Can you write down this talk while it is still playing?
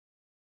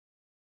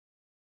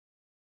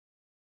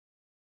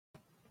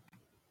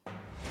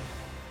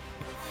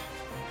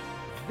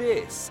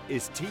This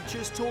is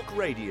Teachers Talk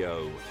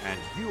Radio, and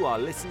you are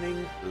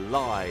listening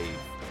live.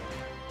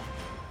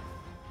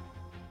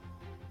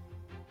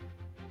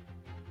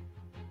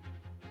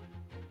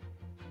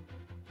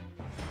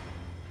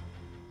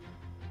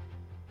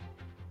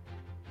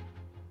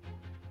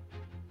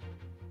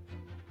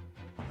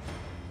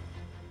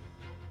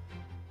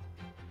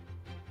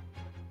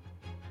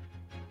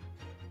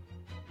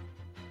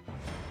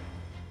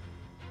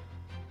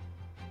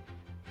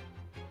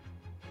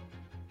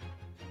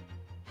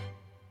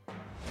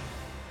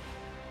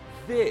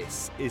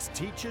 This is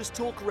Teachers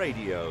Talk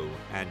Radio,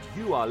 and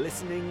you are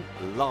listening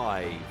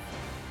live.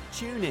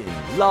 Tune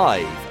in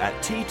live at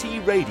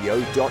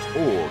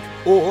ttradio.org,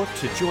 or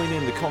to join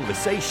in the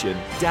conversation,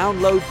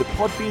 download the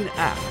Podbean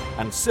app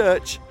and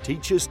search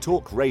Teachers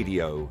Talk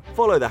Radio.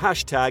 Follow the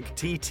hashtag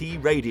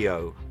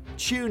TTRadio.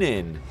 Tune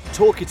in,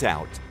 talk it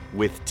out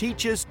with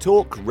Teachers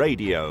Talk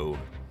Radio.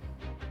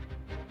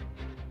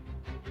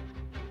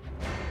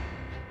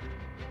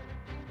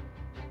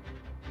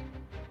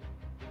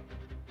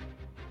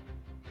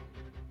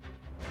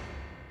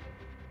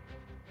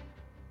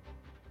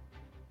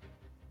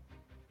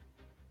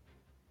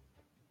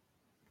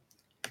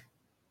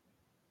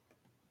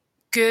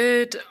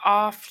 Good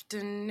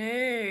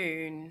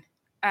afternoon.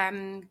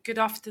 Good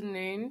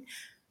afternoon.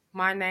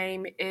 My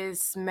name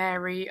is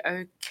Mary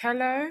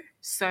Okello.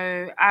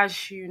 So,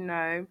 as you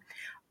know,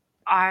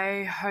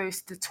 I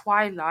host the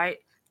Twilight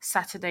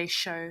Saturday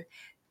show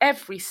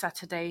every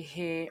Saturday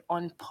here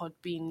on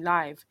Podbean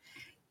Live.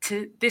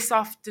 This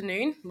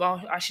afternoon,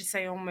 well, I should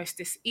say almost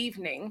this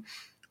evening,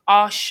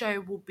 our show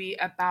will be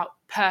about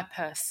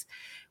purpose.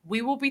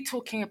 We will be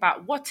talking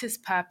about what is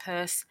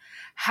purpose,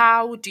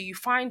 how do you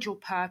find your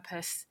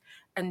purpose,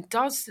 and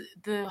does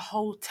the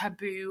whole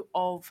taboo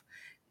of,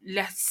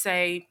 let's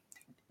say,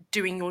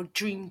 doing your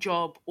dream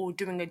job or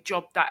doing a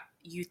job that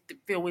you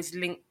feel is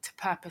linked to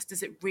purpose,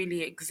 does it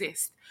really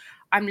exist?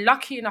 I'm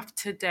lucky enough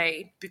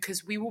today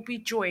because we will be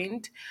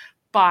joined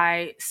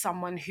by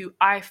someone who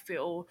I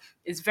feel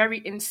is very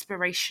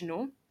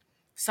inspirational,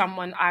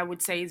 someone I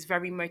would say is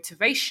very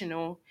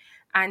motivational,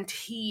 and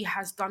he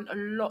has done a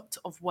lot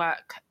of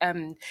work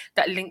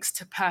that links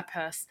to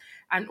purpose,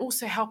 and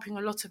also helping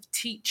a lot of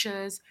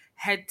teachers,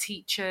 head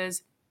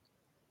teachers,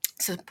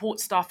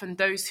 support staff, and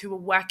those who are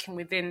working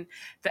within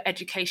the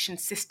education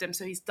system.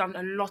 So he's done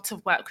a lot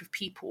of work with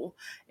people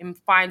in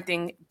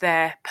finding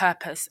their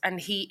purpose,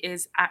 and he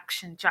is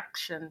Action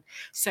Jackson.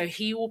 So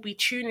he will be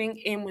tuning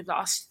in with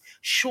us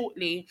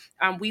shortly,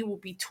 and we will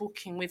be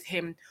talking with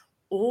him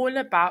all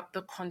about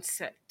the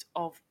concept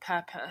of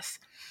purpose.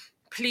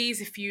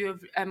 Please, if you're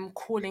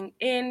calling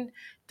in,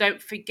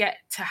 don't forget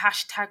to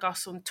hashtag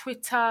us on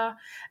Twitter.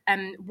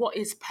 What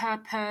is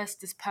purpose?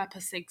 Does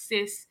purpose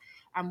exist?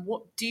 And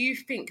what do you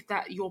think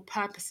that your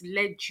purpose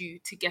led you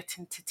to get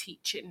into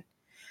teaching?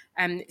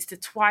 It's the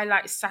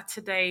Twilight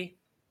Saturday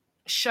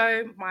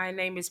show. My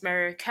name is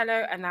Mary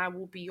Okello, and I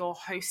will be your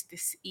host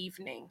this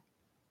evening.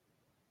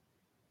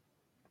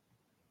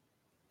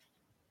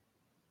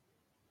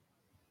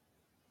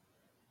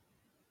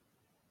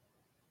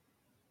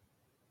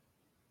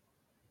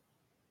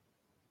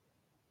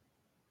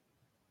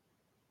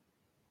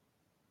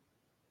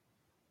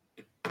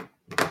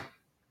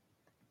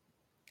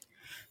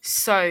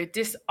 So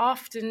this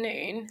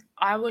afternoon,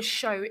 our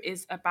show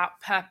is about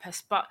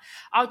purpose, but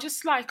I'll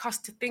just like us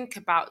to think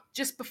about,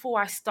 just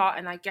before I start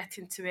and I get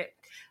into it,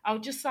 I'll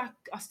just like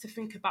us to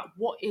think about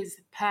what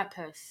is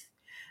purpose.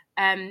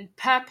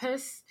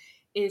 Purpose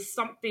is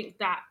something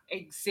that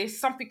exists,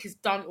 something is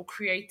done or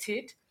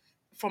created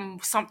from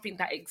something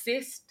that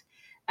exists,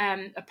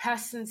 a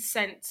person's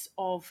sense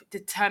of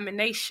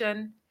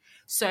determination.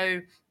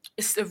 So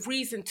it's the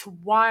reason to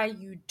why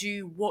you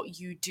do what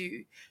you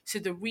do. So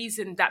the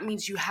reason, that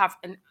means you have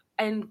an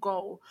end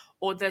goal,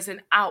 or there's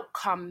an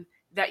outcome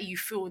that you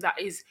feel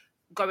that is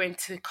going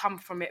to come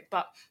from it.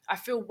 But I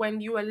feel when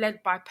you are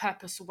led by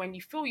purpose, or when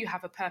you feel you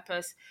have a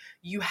purpose,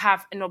 you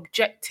have an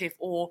objective,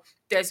 or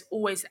there's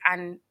always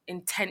an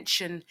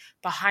intention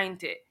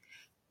behind it.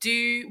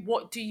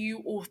 What do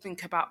you all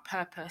think about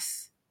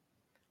purpose?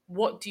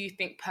 What do you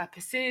think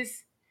purpose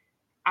is?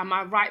 Am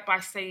I right by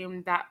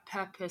saying that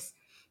purpose,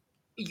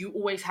 you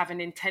always have an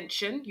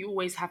intention, you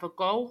always have a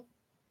goal?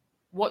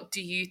 What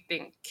do you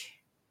think?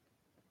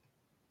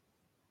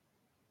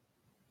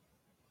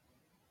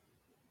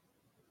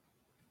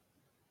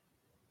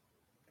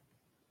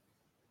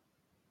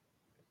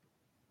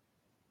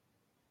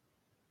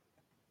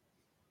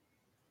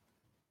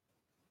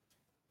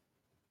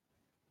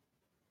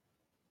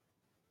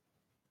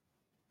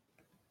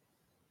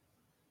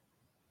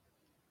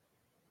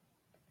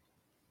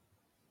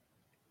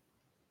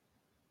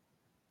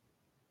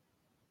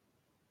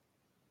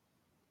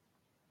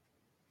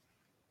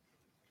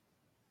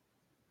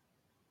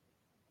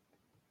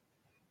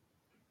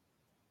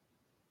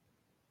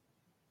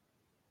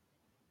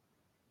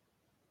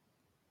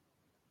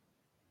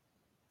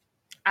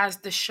 As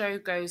the show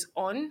goes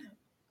on,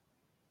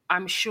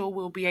 I'm sure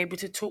we'll be able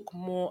to talk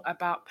more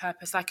about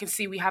purpose. I can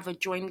see we have a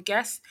joined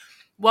guest.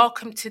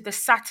 Welcome to the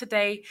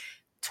Saturday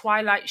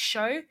Twilight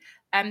show.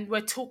 And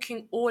we're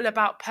talking all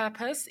about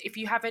purpose. If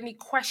you have any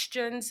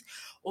questions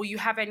or you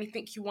have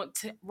anything you want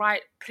to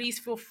write, please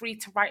feel free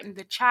to write in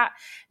the chat.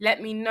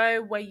 Let me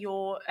know where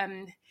you're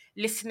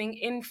listening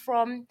in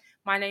from.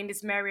 My name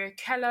is Mary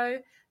Okello,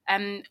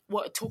 and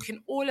we're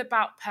talking all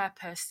about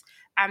purpose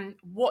and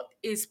what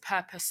is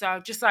purpose. So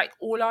I'd just like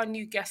all our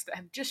new guests that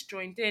have just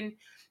joined in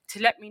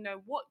to let me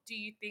know, what do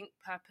you think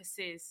purpose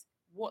is?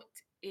 What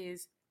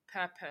is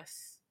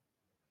purpose?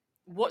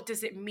 What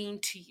does it mean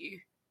to you?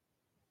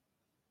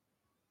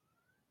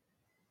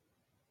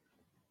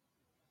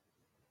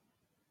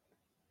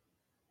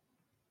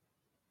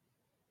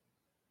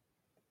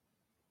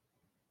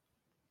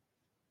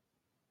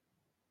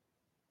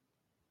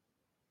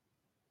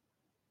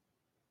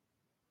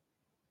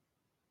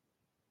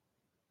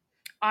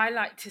 I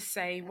like to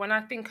say, when I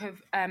think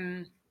of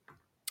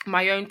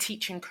my own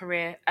teaching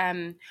career,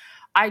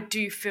 I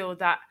do feel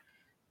that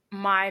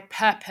my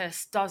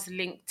purpose does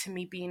link to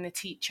me being a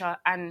teacher.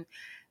 And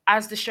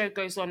as the show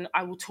goes on,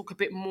 I will talk a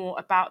bit more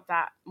about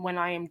that when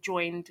I am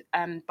joined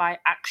by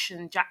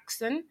Action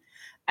Jackson.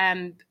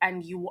 And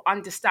you will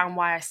understand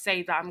why I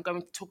say that. I'm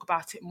going to talk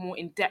about it more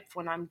in depth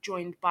when I'm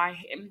joined by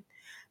him.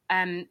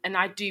 And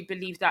I do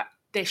believe that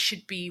there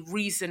should be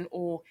reason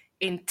or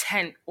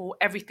intent, or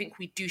everything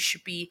we do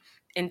should be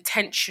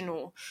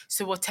intentional.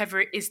 So,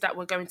 whatever it is that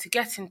we're going to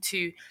get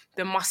into,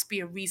 there must be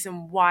a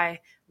reason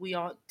why we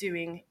are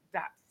doing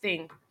that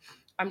thing.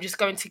 I'm just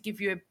going to give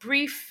you a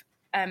brief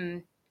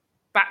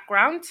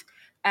background.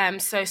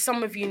 So,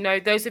 some of you know,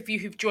 those of you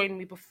who've joined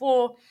me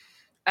before,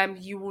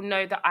 you will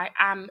know that I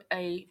am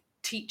a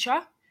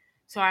teacher.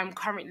 So I'm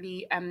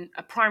currently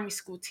a primary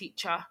school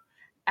teacher.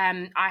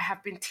 I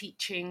have been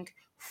teaching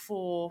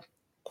for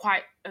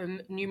quite a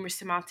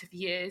numerous amount of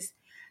years.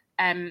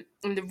 And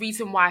the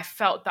reason why I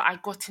felt that I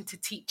got into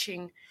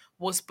teaching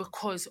was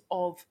because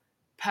of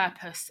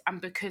purpose,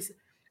 and because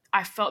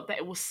I felt that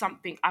it was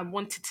something I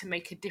wanted to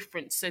make a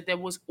difference. So there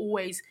was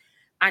always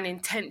an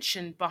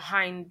intention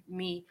behind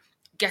me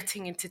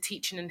getting into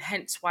teaching, and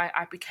hence why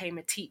I became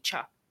a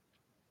teacher.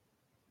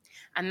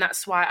 And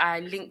that's why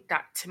I linked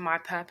that to my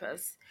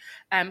purpose.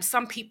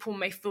 Some people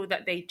may feel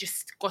that they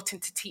just got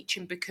into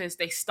teaching because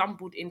they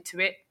stumbled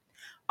into it.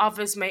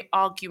 Others may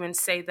argue and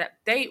say that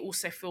they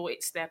also feel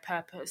it's their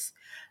purpose.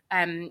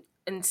 And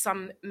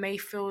some may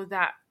feel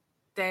that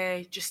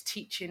they're just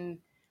teaching,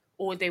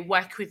 or they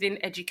work within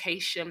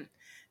education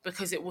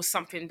because it was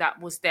something that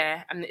was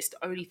there and it's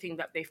the only thing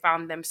that they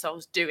found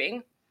themselves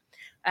doing.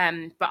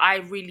 But I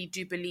really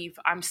do believe,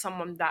 I'm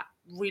someone that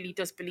really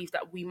does believe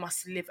that we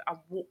must live and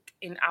walk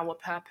in our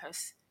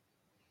purpose.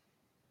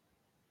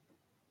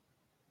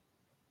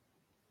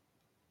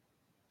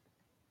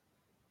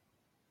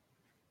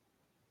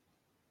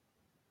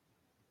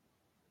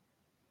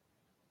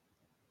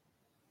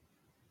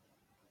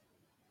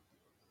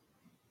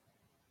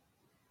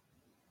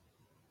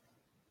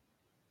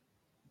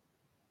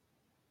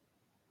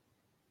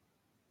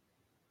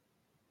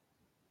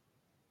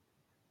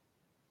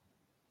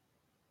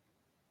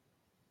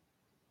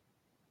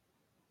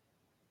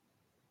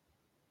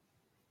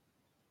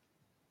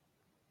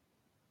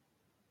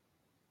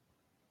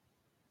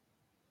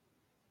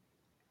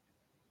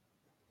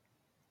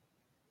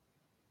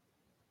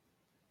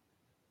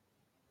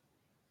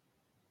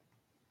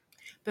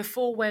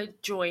 Before we're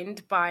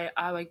joined by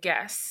our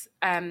guests,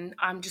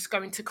 I'm just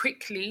going to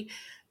quickly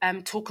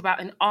talk about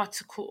an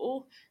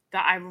article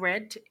that I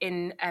read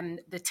in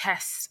the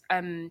test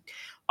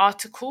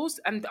articles.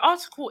 And the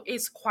article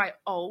is quite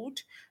old.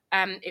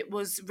 It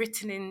was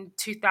written in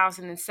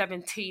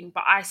 2017,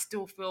 but I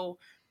still feel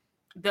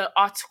the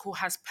article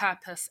has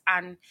purpose,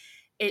 and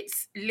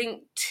it's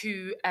linked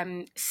to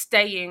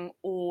staying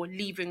or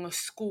leaving a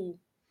school.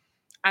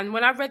 And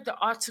when I read the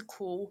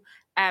article,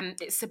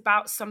 it's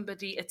about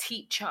somebody, a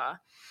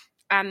teacher,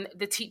 and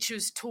the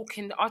teacher's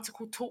talking. The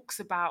article talks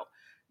about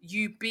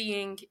you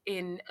being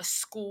in a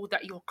school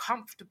that you're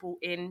comfortable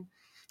in.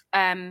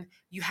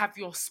 You have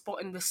your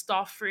spot in the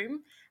staff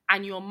room,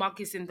 and your mug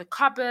is in the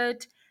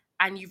cupboard,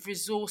 and you've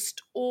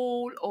resourced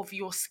all of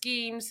your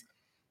schemes.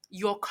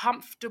 You're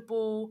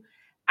comfortable,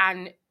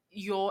 and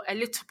your a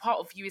little part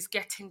of you is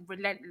getting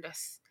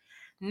relentless.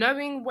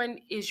 Knowing when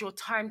is your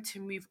time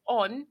to move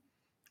on,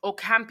 or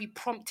can be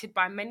prompted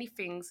by many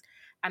things,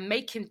 and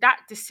making that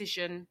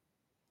decision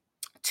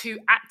to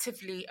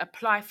actively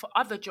apply for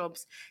other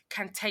jobs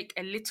can take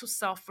a little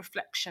self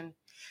reflection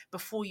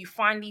before you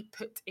finally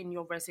put in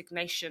your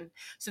resignation.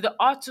 So, the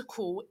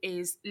article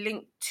is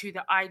linked to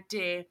the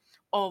idea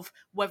of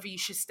whether you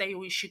should stay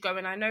or you should go.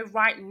 And I know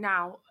right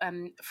now,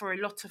 for a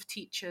lot of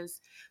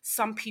teachers,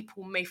 some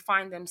people may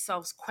find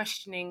themselves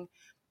questioning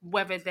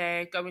whether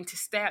they're going to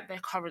stay at their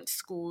current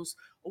schools,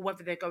 or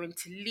whether they're going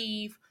to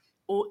leave,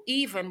 or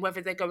even whether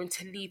they're going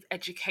to leave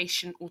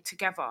education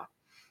altogether.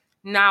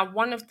 Now,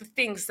 one of the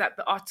things that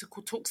the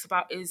article talks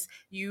about is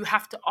you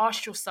have to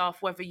ask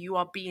yourself whether you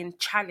are being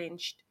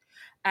challenged.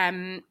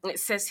 It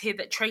says here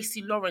that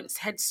Tracy Lawrence,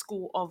 head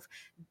school of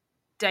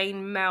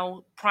Dane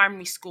Mell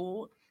Primary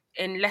School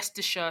in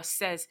Leicestershire,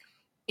 says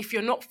if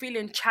you're not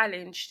feeling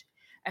challenged,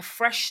 a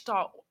fresh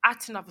start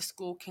at another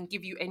school can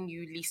give you a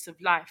new lease of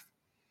life.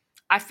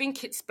 I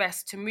think it's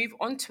best to move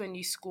on to a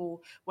new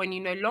school when you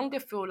no longer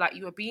feel like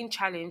you are being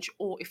challenged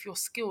or if your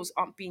skills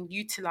aren't being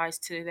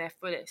utilized to their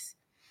fullest.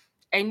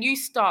 A new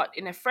start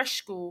in a fresh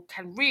school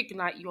can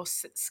reignite your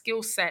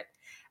skill set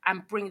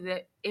and bring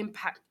the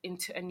impact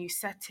into a new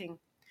setting.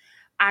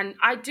 And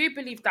I do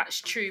believe that's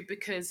true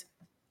because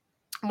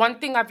one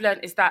thing I've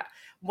learned is that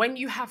when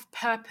you have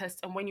purpose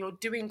and when you're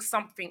doing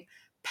something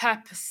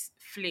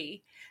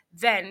purposefully,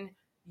 then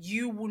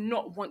you will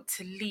not want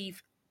to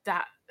leave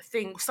that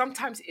thing.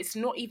 Sometimes it's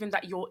not even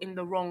that you're in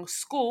the wrong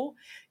school,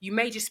 you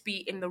may just be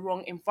in the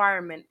wrong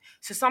environment.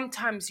 So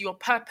sometimes your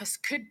purpose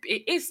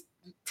it is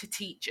to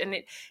teach, and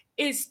it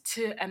is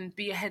to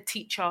be a head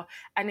teacher,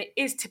 and it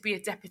is to be a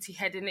deputy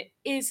head, and it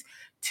is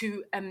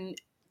to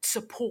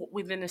support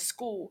within a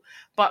school.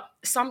 But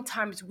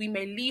sometimes we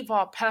may leave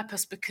our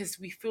purpose because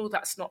we feel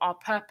that's not our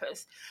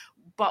purpose.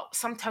 But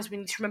sometimes we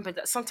need to remember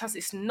that sometimes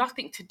it's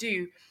nothing to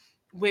do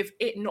with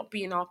it not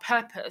being our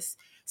purpose.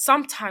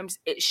 Sometimes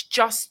it's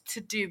just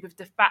to do with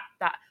the fact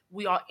that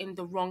we are in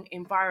the wrong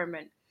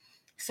environment.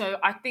 So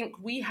I think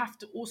we have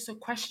to also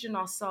question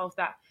ourselves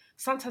that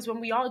sometimes when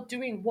we are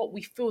doing what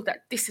we feel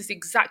that this is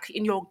exactly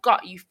in your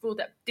gut, you feel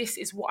that this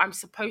is what I'm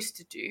supposed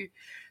to do.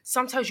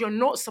 Sometimes you're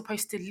not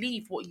supposed to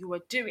leave what you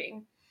are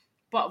doing,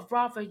 but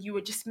rather you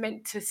were just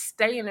meant to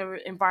stay in an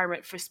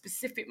environment for a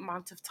specific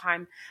amount of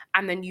time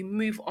and then you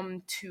move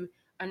on to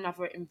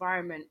another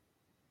environment.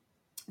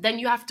 Then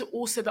you have to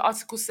also, the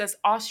article says,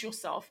 ask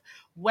yourself,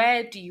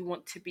 where do you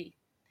want to be?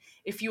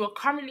 If you are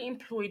currently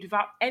employed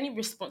without any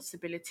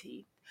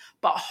responsibility,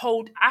 but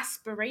hold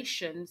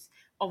aspirations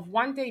of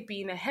one day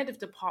being a head of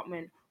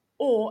department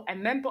or a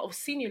member of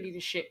senior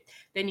leadership,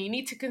 then you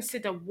need to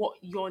consider what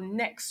your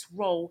next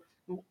role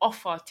will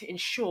offer to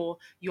ensure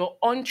you're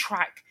on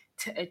track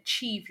to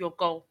achieve your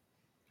goal.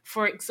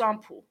 For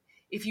example,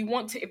 if you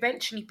want to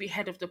eventually be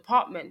head of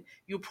department,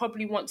 you'll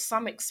probably want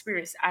some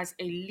experience as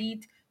a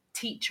lead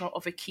teacher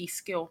of a key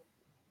skill.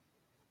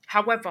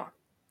 However,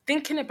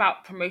 thinking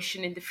about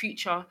promotion in the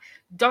future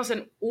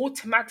doesn't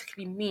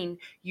automatically mean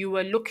you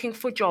are looking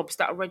for jobs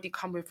that already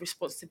come with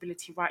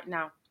responsibility right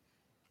now.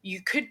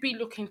 You could be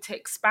looking to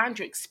expand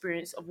your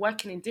experience of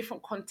working in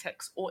different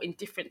contexts or in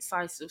different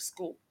sizes of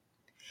school.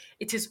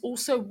 It is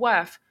also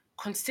worth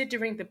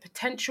considering the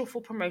potential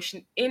for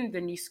promotion in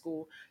the new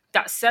school.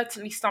 That's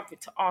certainly something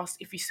to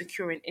ask if you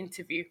secure an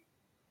interview.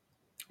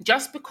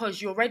 Just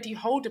because you already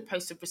hold a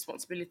post of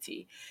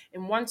responsibility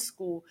in one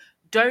school,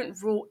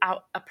 don't rule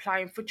out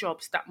applying for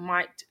jobs that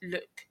might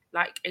look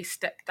like a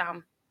step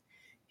down.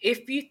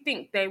 If you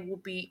think there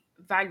will be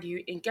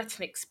value in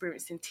getting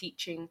experience in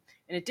teaching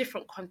in a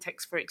different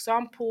context, for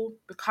example,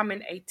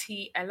 becoming a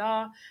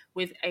TLR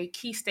with a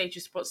key stage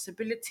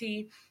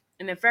responsibility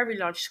in a very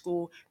large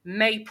school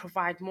may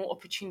provide more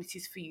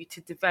opportunities for you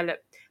to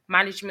develop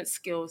management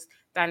skills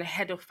than a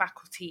head of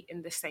faculty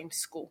in the same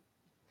school.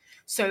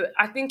 So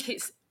I think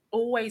it's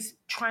always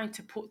trying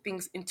to put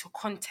things into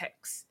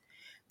context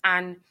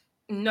and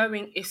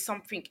knowing if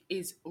something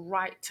is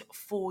right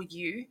for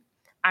you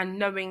and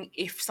knowing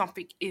if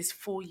something is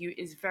for you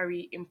is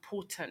very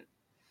important.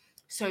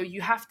 So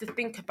you have to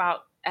think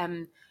about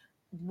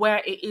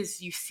where it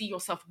is you see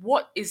yourself.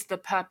 What is the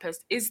purpose?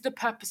 Is the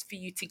purpose for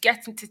you to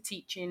get into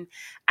teaching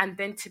and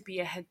then to be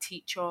a head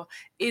teacher?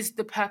 Is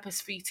the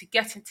purpose for you to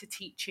get into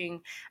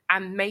teaching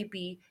and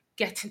maybe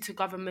get into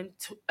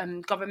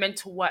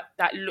governmental work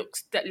that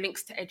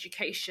links to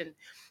education?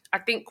 I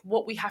think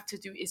what we have to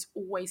do is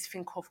always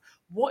think of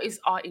what is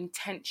our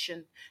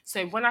intention.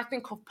 So when I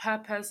think of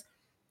purpose,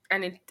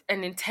 and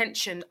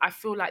intention, I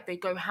feel like they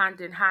go hand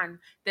in hand.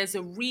 There's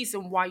a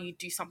reason why you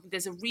do something.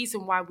 There's a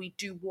reason why we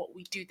do what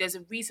we do. There's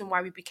a reason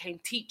why we became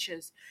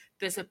teachers.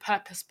 There's a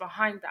purpose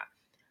behind that.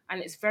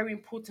 And it's very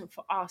important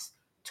for us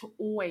to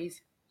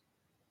always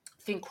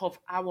think of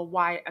our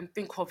why and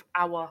think of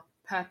our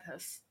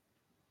purpose.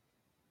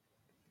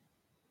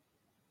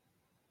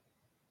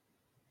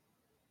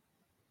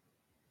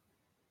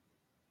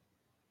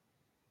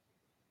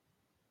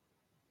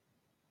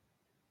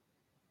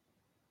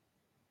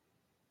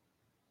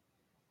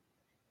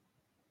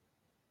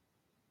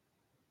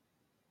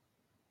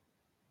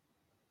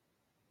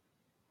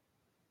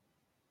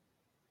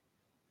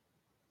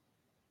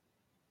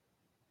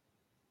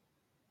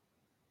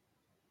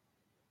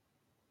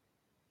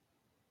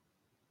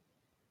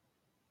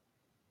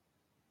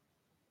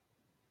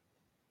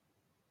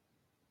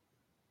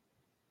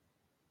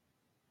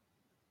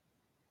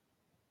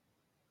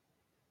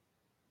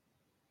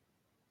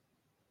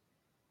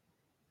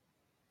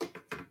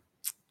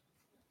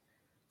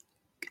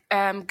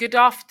 Good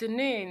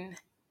afternoon.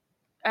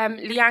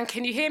 Leanne,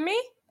 can you hear me?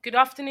 Good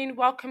afternoon.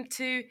 Welcome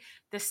to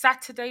the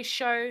Saturday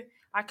show.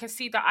 I can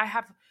see that I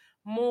have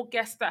more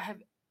guests that have,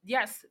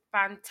 yes,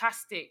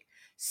 fantastic.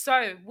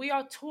 So, we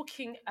are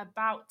talking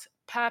about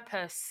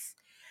purpose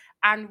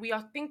and we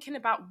are thinking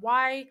about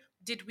why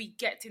did we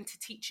get into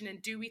teaching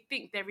and do we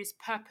think there is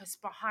purpose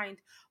behind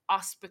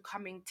us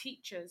becoming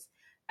teachers?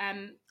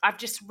 I've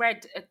just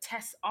read a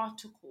test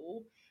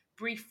article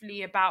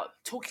briefly about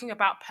talking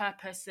about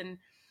purpose. And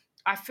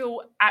I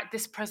feel at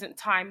this present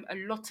time, a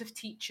lot of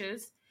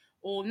teachers,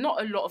 or not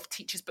a lot of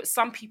teachers, but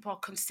some people are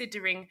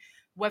considering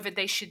whether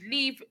they should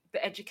leave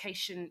the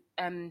education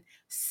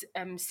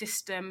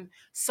system.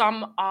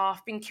 Some are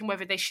thinking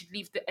whether they should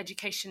leave the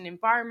education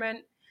environment,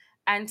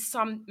 and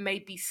some may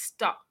be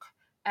stuck.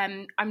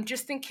 I'm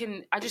just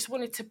thinking, I just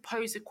wanted to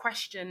pose a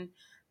question,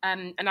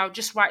 and I'll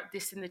just write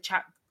this in the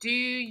chat. Do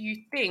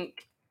you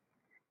think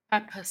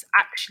purpose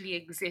actually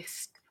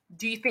exists?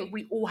 Do you think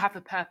we all have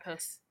a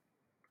purpose?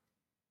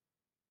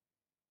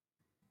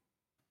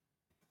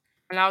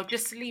 And I'll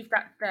just leave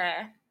that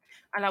there.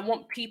 And I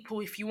want people,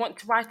 if you want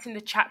to write in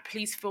the chat,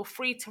 please feel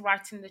free to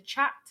write in the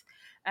chat.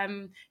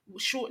 Um,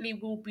 Shortly,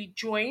 we'll be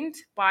joined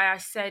by, I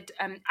said,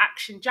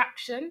 Action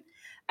Jackson.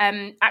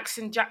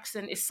 Action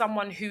Jackson is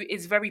someone who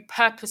is very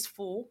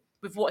purposeful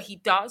with what he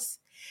does.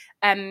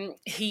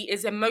 He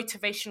is a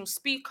motivational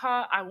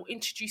speaker. I will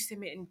introduce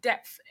him in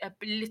depth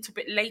little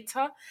bit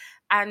later,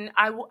 and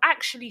I will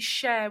actually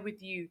share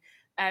with you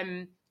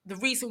the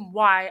reason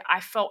why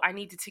I felt I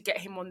needed to get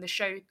him on the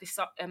show this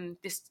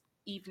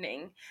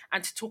evening,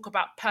 and to talk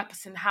about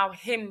purpose and how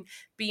him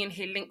being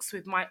here links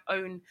with my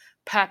own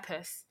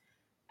purpose.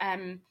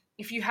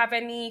 If you have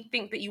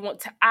anything that you want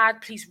to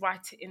add, please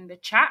write it in the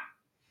chat.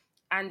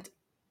 And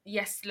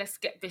yes, let's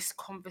get this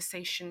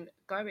conversation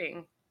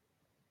going.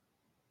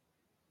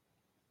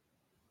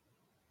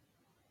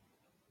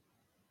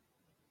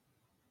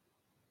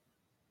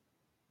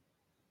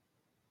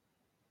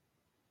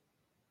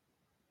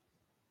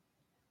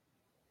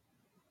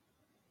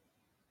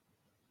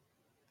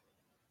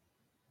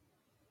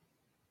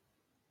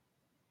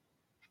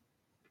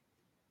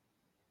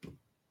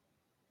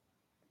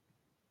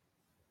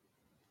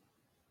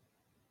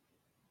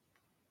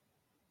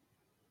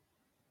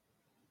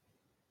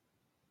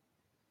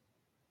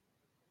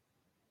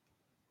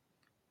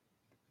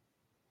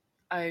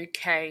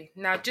 Okay,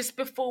 now just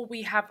before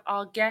we have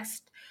our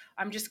guest,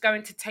 I'm just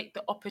going to take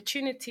the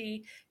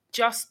opportunity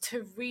just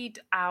to read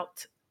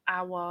out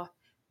our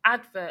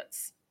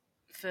adverts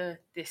for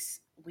this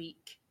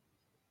week.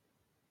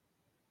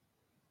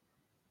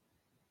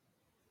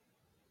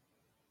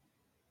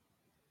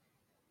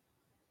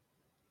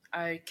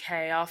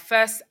 Okay, our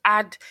first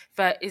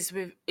advert is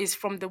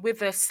from the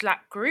Wither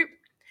Slack group.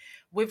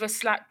 Wither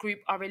Slack Group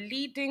are a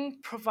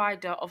leading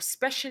provider of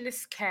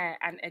specialist care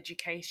and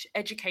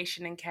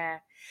education and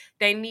care.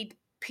 They need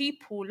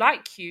people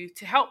like you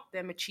to help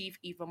them achieve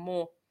even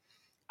more.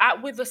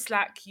 At Wither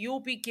Slack,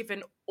 you'll be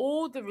given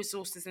all the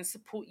resources and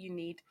support you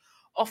need,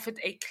 offered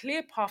a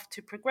clear path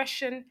to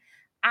progression,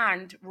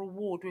 and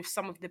reward with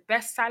some of the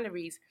best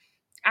salaries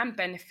and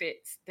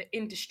benefits the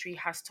industry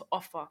has to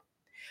offer.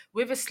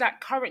 Wither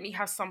Slack currently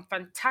has some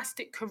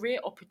fantastic career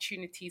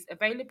opportunities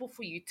available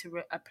for you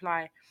to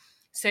apply.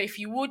 So if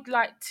you would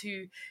like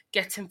to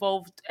get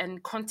involved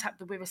and contact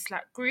the Wither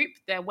Slack group,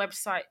 their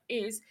website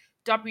is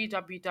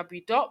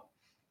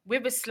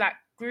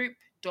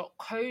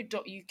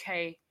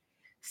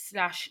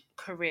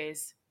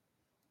www.witherslackgroup.co.uk/careers.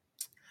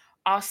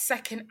 Our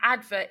second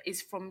advert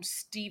is from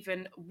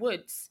Stephen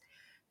Woods,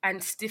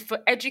 and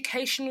for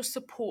educational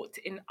support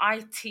in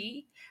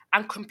IT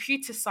and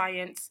computer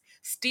science,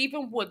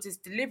 Stephen Woods is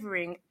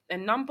delivering a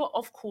number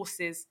of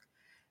courses.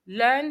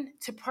 Learn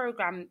to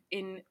Program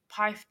in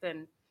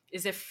Python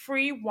is a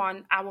free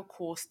 1 hour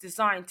course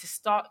designed to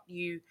start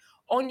you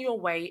on your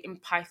way in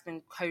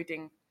Python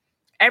coding.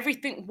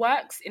 Everything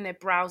works in a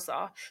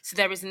browser, so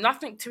there is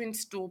nothing to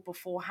install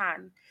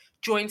beforehand.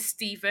 Join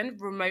Stephen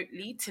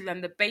remotely to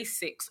learn the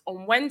basics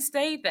on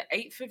Wednesday, the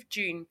 8th of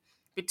June,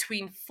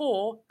 between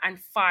 4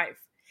 and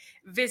 5.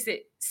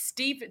 Visit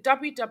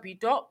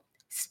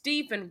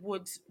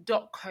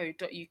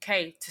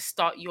www.stephenwoods.co.uk to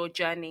start your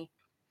journey.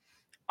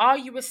 Are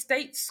you a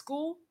state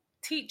school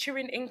teacher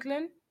in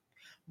England?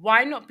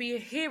 Why not be a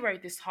hero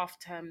this half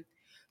term?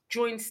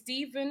 Join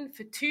Stephen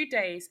for 2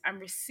 days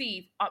and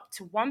receive up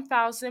to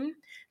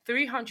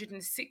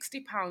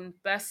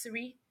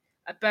 £1,360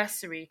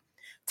 bursary.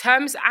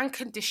 Terms and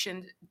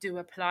conditions do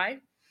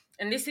apply.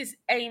 And this is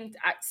aimed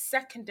at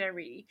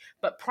secondary,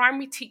 but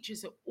primary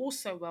teachers are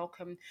also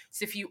welcome.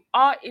 So if you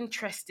are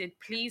interested,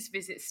 please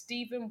visit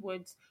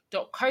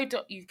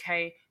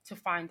stephenwoods.co.uk to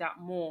find out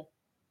more.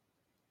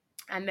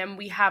 And then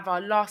we have our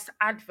last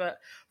advert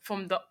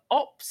from the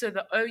OP, so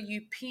the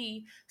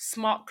OUP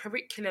Smart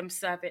Curriculum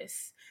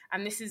Service.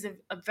 And this is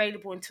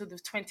available until the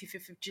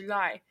 25th of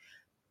July.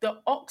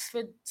 The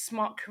Oxford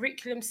Smart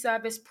Curriculum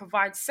Service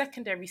provides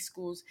secondary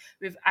schools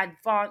with an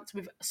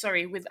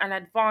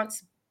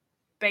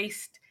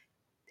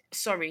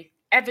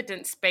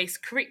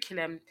evidence-based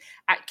curriculum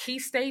at Key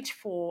Stage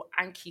 4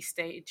 and Key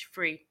Stage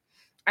 3.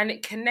 And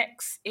it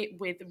connects it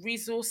with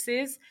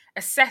resources,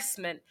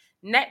 assessment,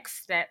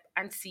 next step,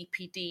 and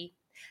CPD,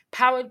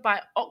 powered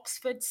by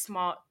Oxford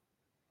Smart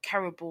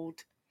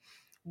Caribald.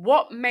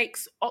 What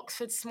makes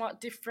Oxford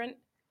Smart different?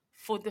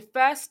 For the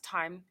first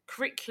time,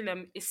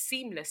 curriculum is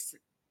seamless,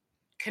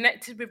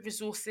 connected with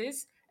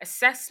resources,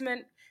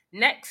 assessment,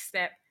 next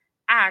step,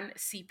 and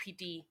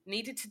CPD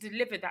needed to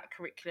deliver that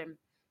curriculum.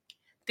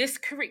 This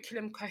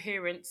curriculum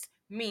coherence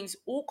means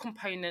all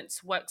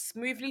components work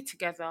smoothly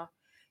together,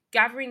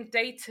 gathering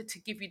data to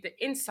give you the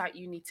insight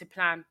you need to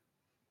plan,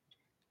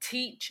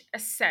 teach,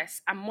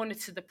 assess, and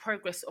monitor the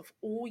progress of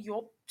all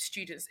your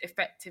students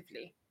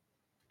effectively,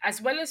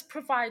 as well as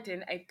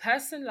providing a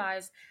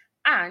personalized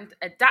and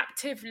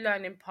adaptive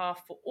learning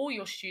path for all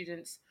your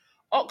students.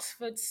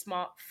 Oxford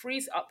Smart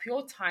frees up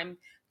your time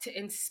to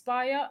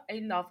inspire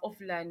a love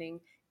of learning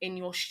in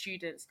your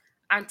students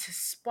and to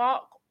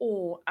spark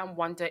awe and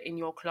wonder in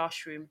your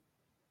classroom.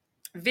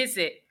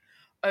 Visit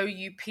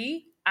OUP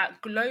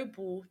at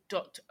global.oup.com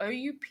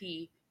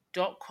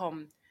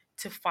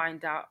to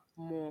find out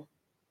more.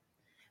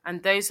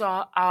 And those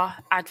are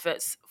our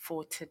adverts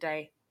for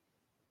today.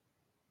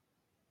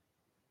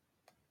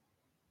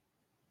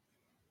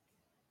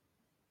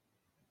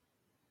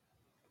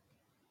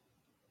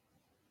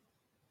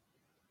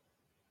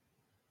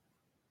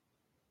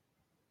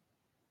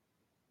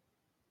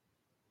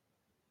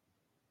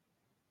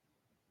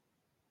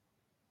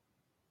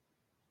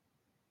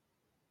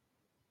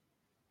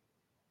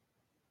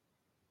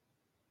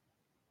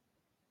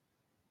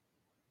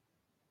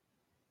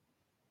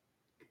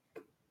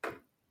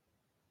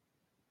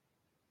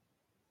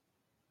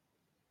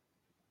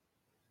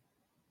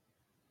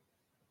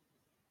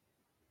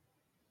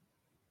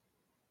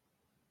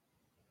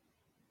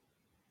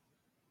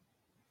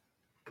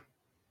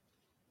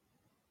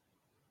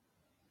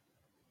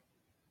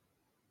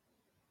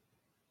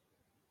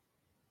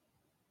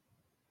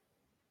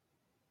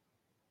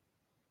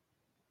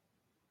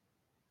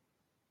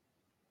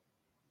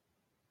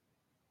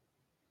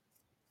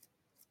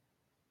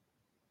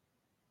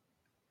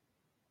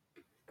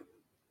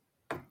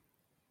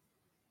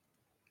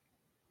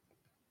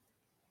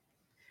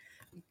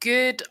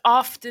 Good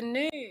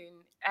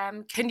afternoon.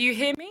 Can you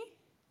hear me?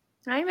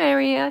 Hi,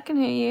 Mary. I can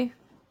hear you.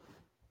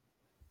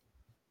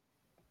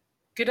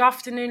 Good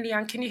afternoon,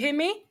 Leanne. Can you hear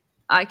me?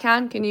 I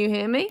can. Can you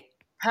hear me?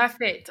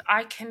 Perfect.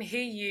 I can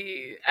hear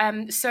you.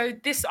 So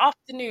this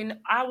afternoon,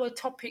 our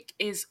topic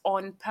is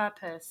on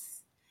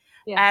purpose.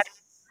 Um, Yes.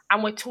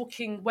 and we're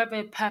talking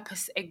whether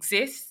purpose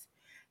exists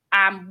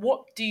and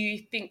what do you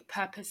think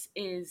purpose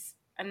is?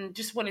 And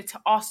just wanted to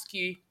ask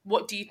you,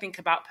 what do you think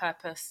about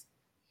purpose?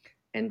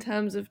 In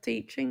terms of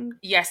teaching,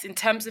 Yes, in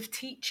terms of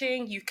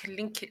teaching, you can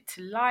link it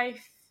to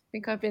life. I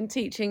think I've been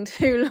teaching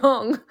too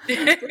long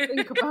to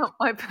think about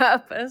my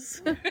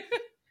purpose.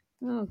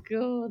 Oh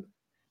God.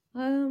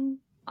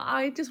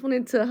 I just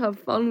wanted to have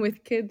fun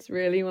with kids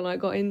really when I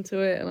got into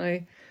it, and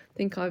I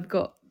think I've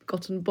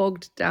gotten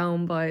bogged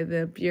down by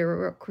the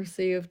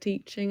bureaucracy of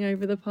teaching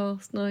over the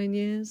past 9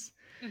 years.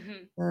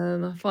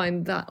 I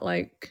find that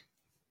like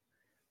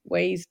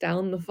weighs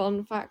down the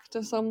fun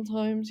factor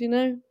sometimes, you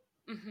know?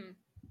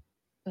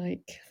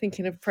 Like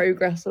thinking of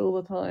progress all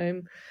the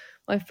time.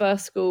 My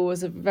first school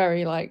was a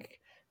very like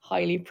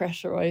highly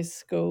pressurized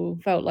school.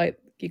 Felt like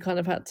you kind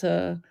of had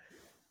to,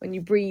 when you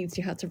breathed,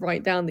 you had to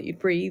write down that you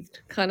breathed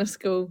kind of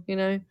school, you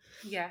know?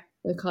 Yeah.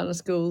 The kind of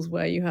schools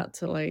where you had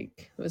to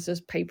like, it was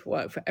just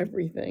paperwork for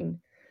everything.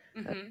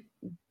 And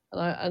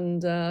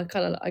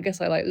kind of, I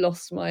guess I like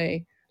lost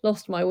my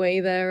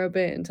way there a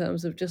bit in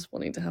terms of just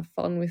wanting to have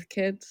fun with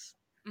kids.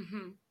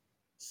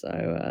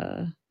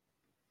 So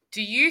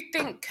Do you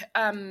think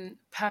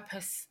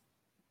purpose?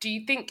 Do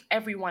you think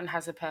everyone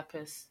has a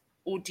purpose,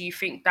 or do you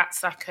think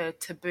that's like a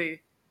taboo?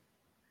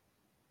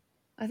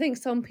 I think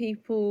some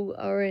people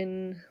are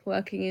in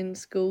working in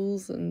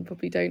schools and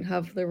probably don't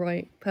have the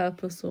right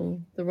purpose or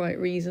the right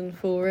reason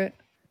for it,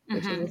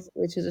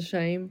 which is a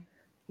shame.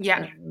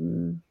 Yeah.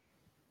 I'm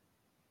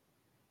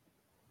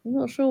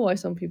not sure why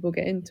some people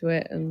get into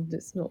it and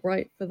it's not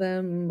right for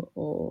them.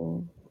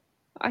 Or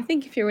I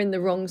think if you're in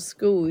the wrong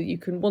school, you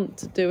can want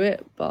to do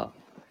it, but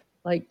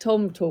like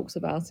Tom talks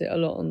about it a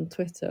lot on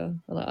Twitter,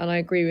 and I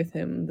agree with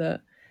him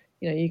that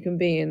you can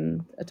be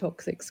in a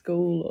toxic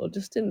school or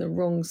just in the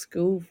wrong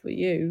school for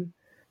you.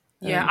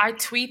 Yeah, I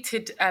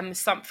tweeted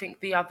something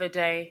the other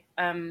day.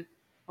 I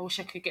wish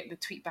I could get the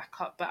tweet back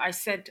up, but I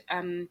said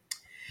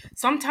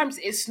sometimes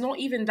it's not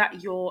even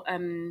that you're.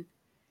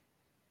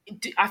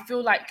 I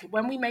feel like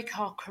when we make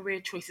our career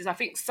choices, I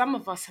think some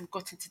of us have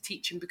got into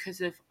teaching because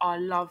of our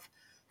love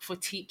for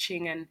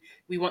teaching, and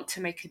we want to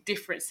make a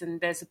difference.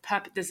 And there's a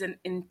purpose, there's an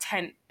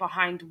intent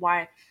behind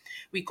why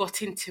we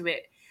got into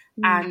it.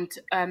 And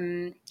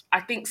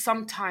I think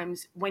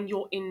sometimes when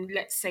you're in,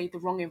 let's say, the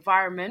wrong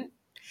environment,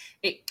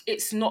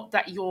 it's not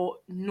that you're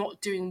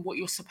not doing what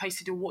you're supposed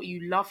to do, what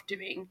you love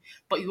doing,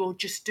 but you're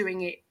just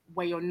doing it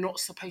where you're not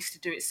supposed to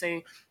do it.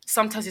 So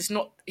sometimes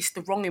it's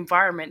the wrong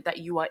environment that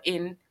you are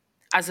in,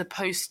 as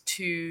opposed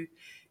to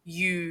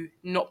you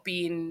not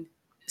being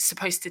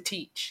supposed to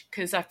teach.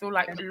 Because I feel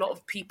like a lot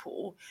of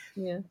people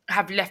Yeah,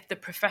 have left the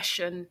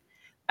profession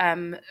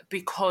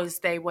because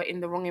they were in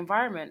the wrong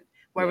environment. yeah,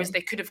 Whereas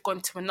they could have gone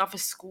to another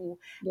school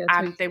yeah,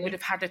 and they would totally.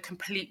 have had a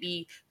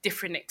completely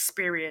different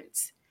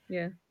experience.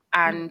 Yeah,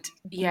 And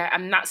yeah,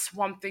 and that's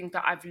one thing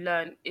that I've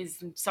learned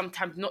is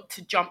sometimes not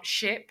to jump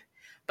ship,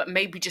 but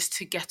maybe just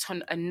to get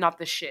on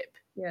another ship.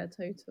 yeah,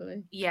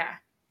 totally. Yeah.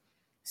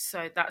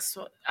 So that's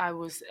what I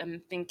was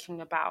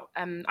thinking about.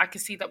 I can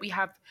see that we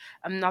have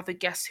another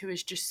guest who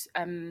has just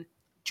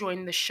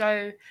joined the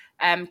show.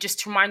 Just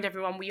to remind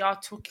everyone, we are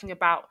talking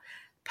about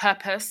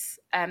purpose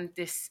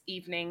this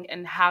evening,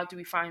 and how do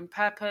we find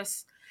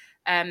purpose.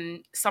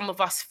 Some of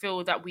us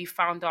feel that we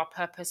found our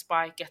purpose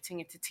by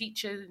getting into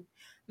teaching.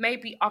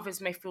 Maybe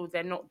others may feel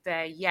they're not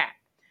there yet.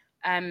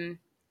 Um,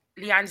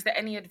 Leanne, is there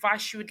any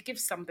advice you would give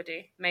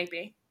somebody?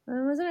 Maybe. I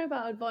don't know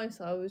about advice.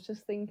 I was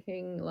just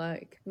thinking,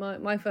 like,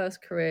 my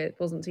first career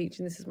wasn't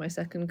teaching. This is my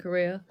second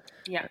career.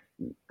 Yeah.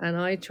 And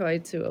I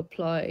tried to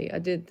apply. I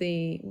did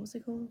what's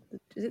it called?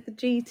 Is it the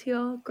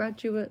GTR,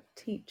 Graduate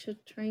Teacher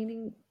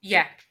Training?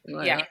 Yeah.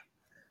 Like Yeah.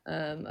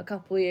 that. A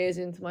couple of years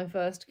into my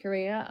first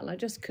career, and I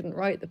just couldn't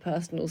write the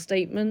personal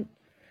statement.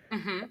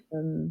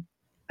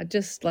 I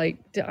just I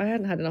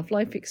hadn't had enough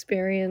life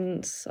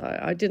experience.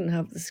 I didn't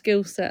have the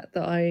skill set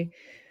that I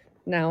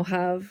now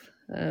have.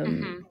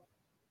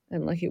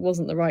 And like it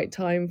wasn't the right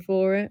time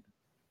for it.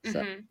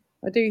 So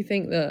I do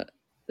think that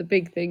the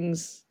big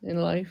things in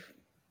life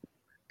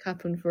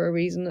happen for a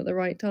reason at the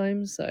right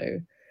time.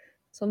 So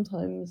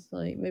sometimes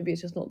like maybe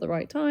it's just not the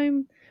right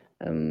time.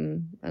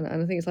 And I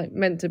think it's like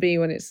meant to be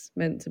when it's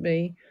meant to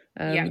be.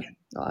 Yeah.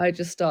 I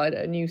just started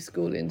at a new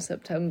school in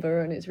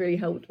September, and it's really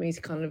helped me to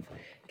kind of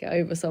get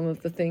over some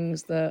of the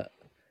things that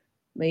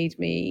made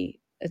me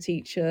a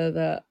teacher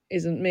that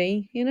isn't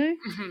me, you know?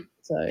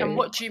 So And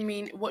what do you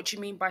mean? What do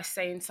you mean by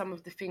saying some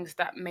of the things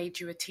that made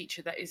you a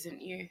teacher that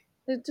isn't you?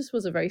 it just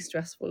was a very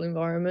stressful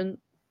environment.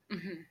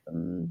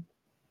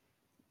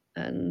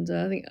 And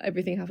I think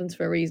everything happens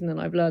for a reason, and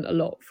I've learned a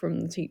lot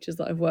from the teachers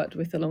that I've worked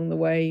with along the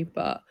way,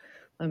 but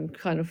I'm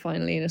kind of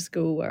finally in a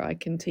school where I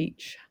can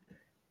teach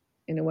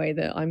in a way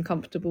that I'm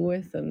comfortable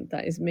with, and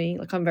that is me.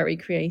 Like I'm very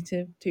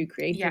creative, too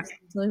creative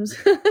sometimes.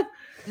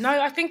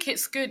 No, I think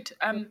it's good.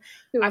 I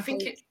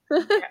think it.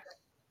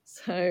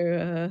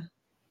 So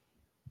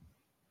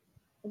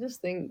I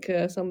just think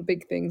some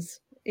big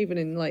things, even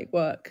in like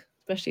work,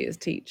 especially as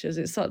teachers,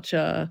 it's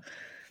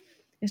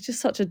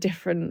just such a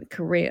different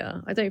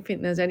career. I don't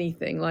think there's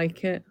anything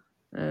like it.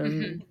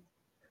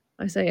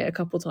 I say it a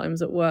couple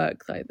times at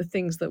work, like the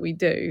things that we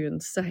do,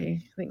 and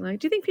say, I think like,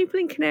 do you think people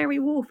in Canary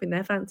Wharf in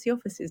their fancy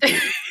offices do?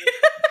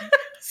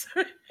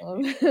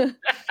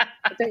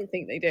 I don't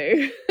think they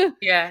do.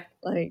 Yeah.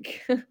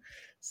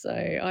 So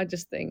I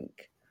just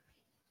think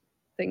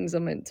things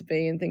are meant to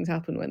be, and things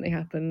happen when they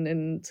happen.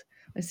 And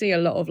I see a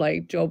lot of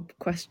like job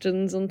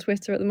questions on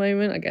Twitter at the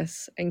moment. I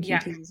guess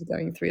NQTs are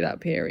going through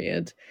that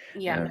period.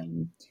 Yeah.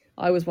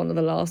 I was one of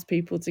the last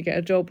people to get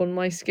a job on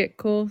my skit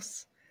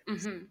course.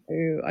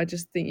 So I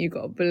just think you've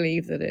got to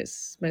believe that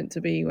it's meant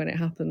to be when it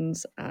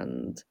happens.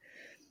 And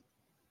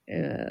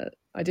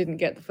I didn't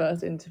get the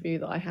first interview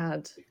that I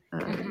had.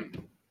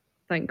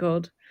 Thank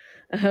God.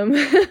 I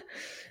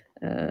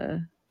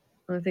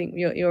think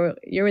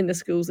you're in the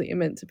schools that you're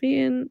meant to be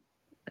in,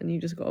 and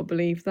you just got to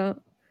believe that.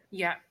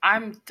 Yeah,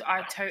 I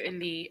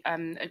totally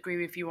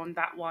agree with you on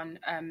that one.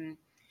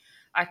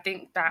 I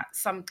think that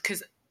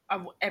because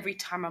every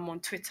time I'm on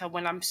Twitter,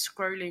 when I'm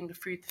scrolling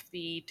through the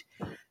feed,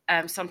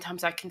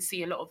 sometimes I can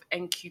see a lot of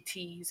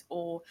NQTs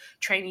or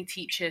trainee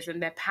teachers,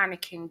 and they're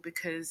panicking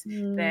because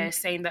they're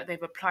saying that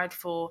they've applied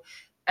for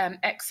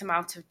X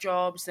amount of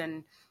jobs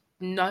and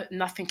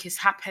nothing is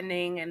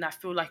happening. And I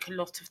feel like a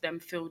lot of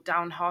them feel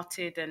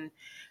downhearted. And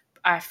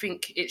I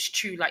think it's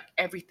true, like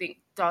everything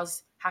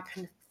does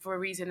happen for a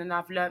reason. And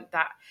I've learned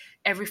that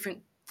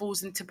everything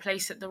falls into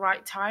place at the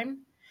right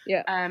time.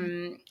 Yeah.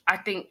 I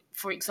think,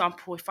 for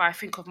example, if I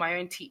think of my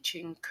own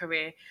teaching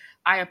career,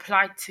 I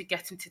applied to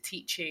get into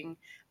teaching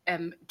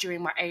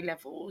during my A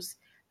levels,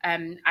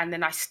 and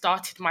then I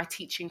started my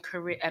teaching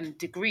career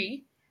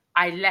degree.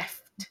 I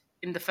left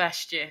in the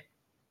first year.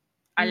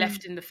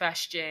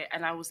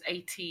 And I was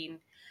 18.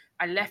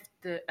 I left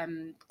the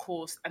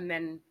course and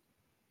then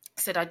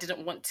said I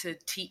didn't want to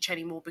teach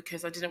anymore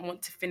because I didn't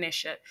want to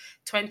finish at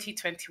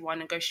 2021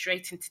 and go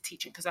straight into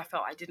teaching because I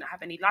felt I didn't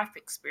have any life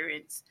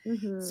experience.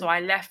 So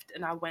I left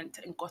and I went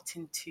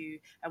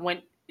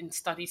and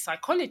studied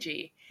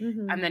psychology.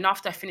 And then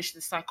after I finished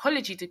the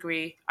psychology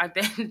degree, I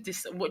then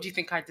what do you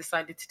think I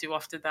decided to do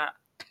after that?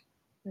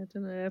 I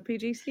don't know, a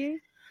PGCE?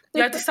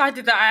 Yeah, I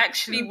decided that I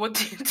actually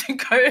wanted to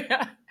go.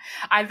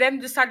 I then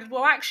decided,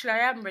 well, actually,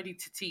 I am ready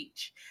to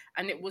teach.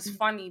 And it was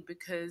funny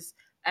because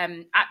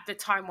at the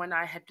time when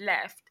I had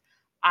left,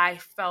 I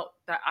felt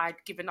that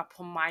I'd given up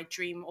on my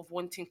dream of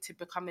wanting to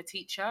become a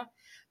teacher.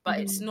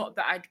 But it's not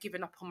that I'd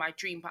given up on my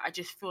dream, but I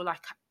just feel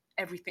like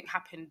everything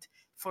happened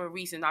for a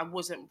reason. I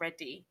wasn't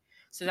ready.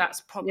 So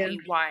that's probably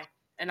why.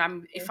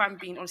 And if I'm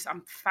being honest,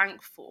 I'm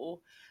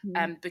thankful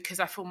because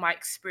I feel my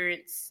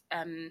experience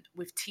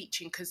with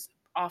teaching, because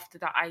after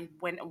that, I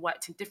went and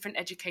worked in different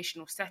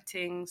educational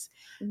settings.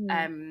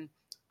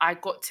 I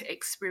got to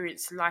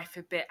experience life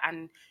a bit,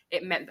 and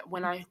it meant that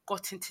when I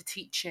got into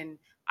teaching,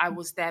 I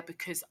was there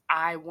because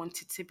I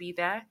wanted to be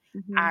there.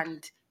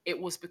 And it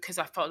was because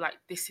I felt like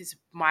this is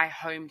my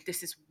home.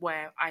 This is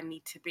where I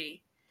need to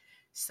be.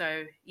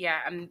 So, yeah,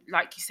 and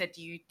like you said,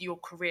 your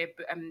career,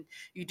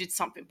 you did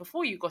something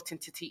before you got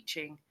into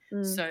teaching.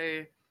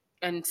 So,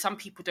 and some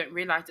people don't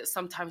realize that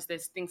sometimes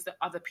there's things that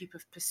other people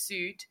have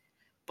pursued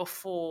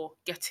before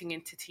getting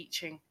into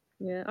teaching.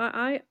 Yeah,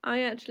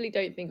 I actually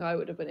don't think I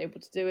would have been able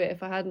to do it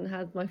if I hadn't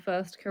had my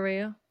first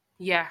career.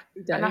 Yeah.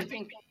 I And I don't.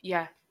 think,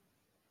 yeah.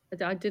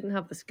 I didn't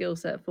have the skill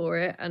set for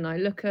it, and I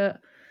look at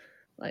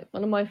like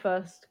one of my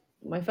first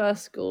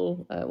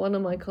school. One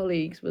of my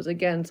colleagues was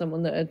again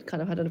someone that had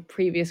kind of had a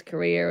previous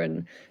career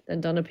and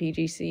then done a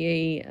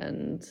PGCE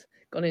and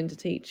gone into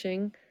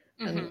teaching,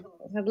 and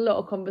I had a lot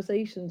of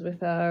conversations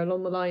with her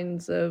along the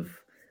lines of,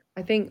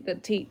 I think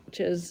that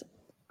teachers.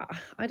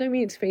 I don't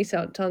mean to be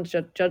sound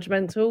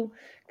judgmental,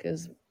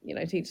 because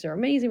teachers are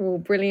amazing, we're all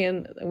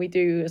brilliant, and we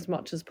do as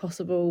much as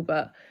possible.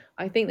 But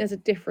I think there's a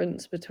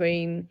difference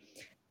between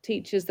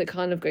teachers that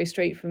kind of go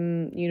straight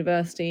from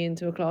university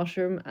into a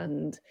classroom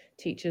and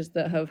teachers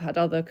that have had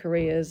other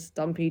careers,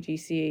 done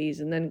PGCEs,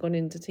 and then gone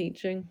into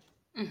teaching.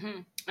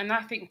 And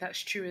I think that's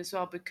true as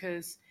well,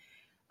 because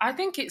I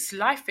think it's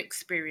life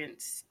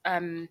experience. So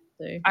I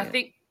yeah.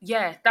 think,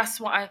 yeah, that's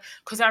what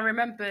because I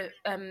remember,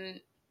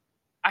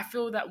 I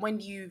feel that when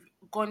you've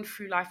gone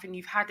through life and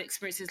you've had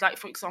experiences, like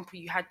for example,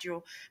 you had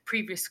your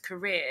previous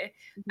career,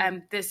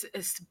 there's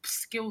a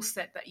skill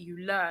set that you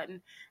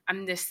learn,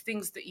 and there's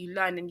things that you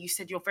learn, and you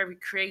said you're very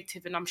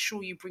creative, and I'm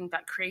sure you bring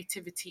that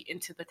creativity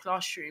into the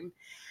classroom.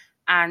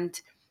 And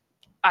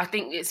I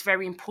think it's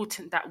very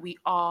important that we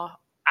are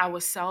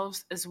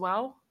ourselves as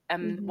well,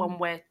 when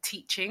we're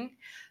teaching,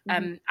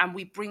 and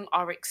we bring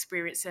our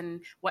experience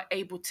and we're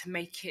able to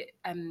make it,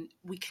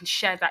 we can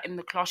share that in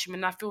the classroom.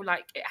 And I feel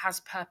like it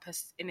has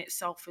purpose in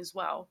itself as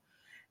well.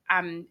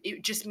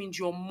 It just means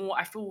you're more,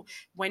 I feel,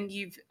 when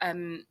you've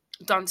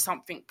done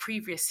something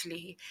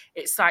previously,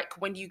 it's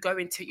like when you go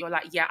into it, you're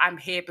like, yeah, I'm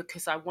here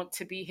because I want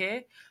to be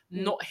here,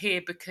 not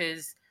here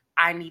because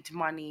I need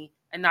money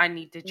and I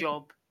need a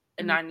job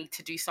and I need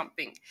to do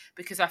something.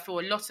 Because I feel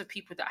a lot of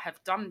people that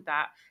have done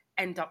that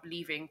end up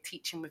leaving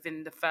teaching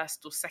within the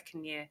first or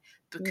second year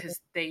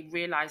because they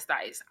realize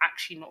that it's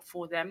actually not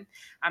for them.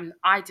 And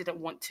I didn't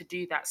want to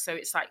do that. So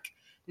it's like,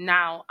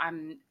 now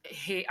I'm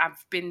here,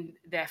 I've been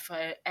there for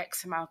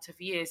X amount of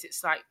years.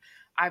 It's like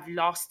I've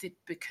lasted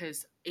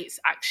because it's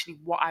actually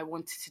what I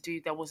wanted to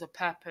do. There was a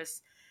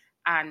purpose.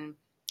 And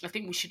I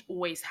think we should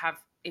always have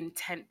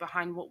intent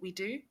behind what we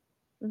do.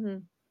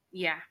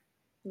 Yeah.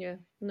 Yeah,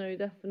 no,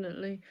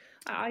 definitely.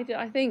 I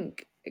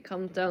think it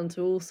comes down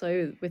to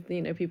also with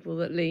people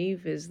that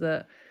leave, is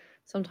that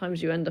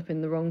sometimes you end up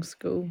in the wrong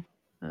school.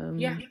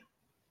 Yeah.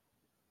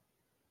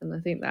 And I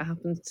think that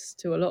happens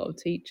to a lot of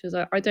teachers.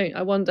 I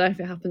wonder if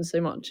it happens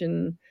so much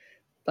in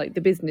like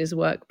the business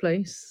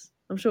workplace.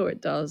 I'm sure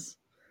it does.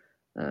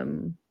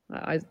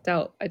 I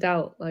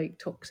doubt like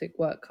toxic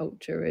work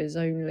culture is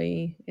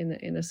only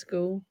in a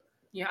school.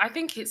 Yeah. I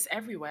think it's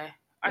everywhere.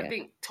 I Yeah,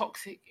 think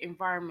toxic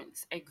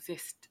environments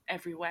exist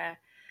everywhere.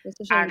 it's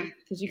a shame And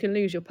because you can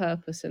lose your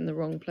purpose in the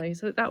wrong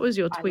place. So that was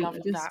your I tweet. love I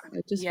just that.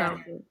 I just Yeah.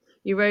 found it.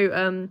 You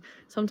wrote,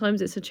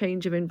 sometimes it's a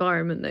change of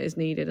environment that is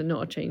needed and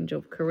not a change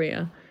of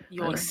career.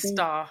 You're And a I think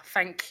star.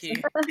 Thank you.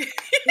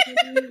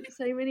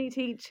 so many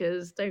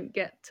teachers don't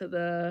get to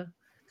the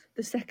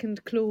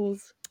second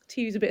clause,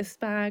 to use a bit of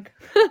spag.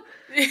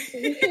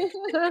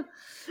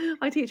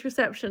 I teach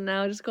reception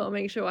now. I just got to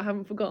make sure I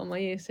haven't forgotten my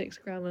year 6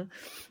 grammar.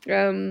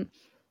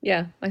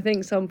 Yeah, I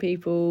think some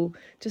people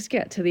just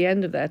get to the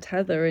end of their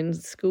tether in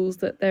schools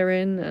that they're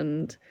in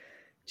and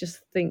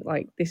just think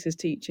like, this is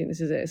teaching, this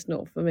is it, it's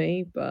not for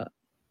me. But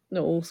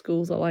not all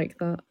schools are like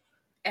that.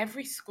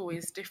 Every school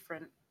is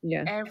different.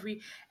 Yeah.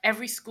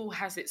 Every school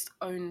has its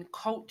own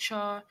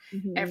culture.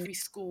 Mhm. Every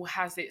school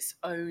has its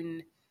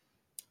own,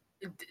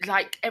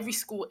 like every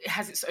school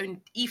has its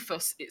own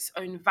ethos, its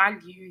own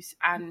values.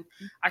 And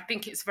I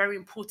think it's very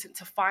important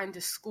to find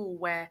a school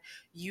where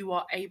you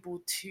are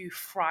able to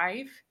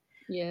thrive,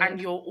 Yeah.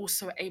 and you're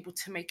also able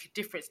to make a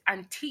difference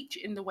and teach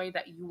in the way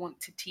that you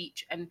want to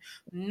teach, and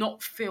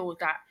not feel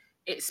that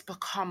it's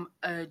become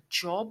a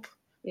job,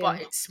 Yeah.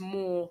 but it's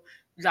more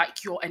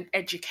like you're an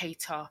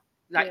educator,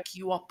 Yeah. like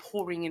you are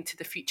pouring into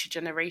the future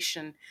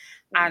generation.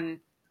 Yeah.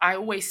 And I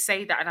always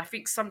say that, and I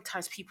think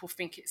sometimes people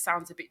think it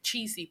sounds a bit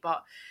cheesy,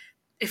 but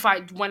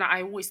when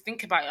I always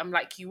think about it, I'm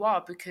like, you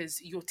are,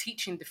 because you're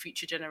teaching the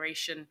future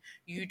generation.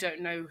 You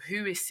don't know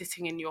who is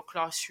sitting in your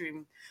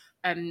classroom,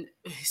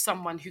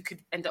 someone who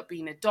could end up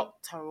being a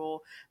doctor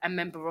or a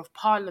member of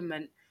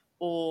parliament,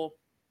 or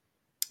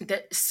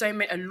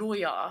a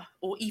lawyer,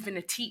 or even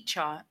a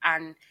teacher.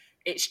 And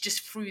it's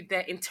just through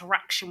their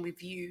interaction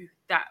with you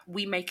that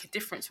we make a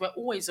difference. We're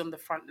always on the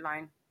front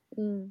line.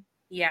 Mm.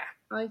 Yeah.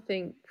 I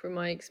think from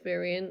my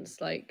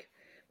experience, like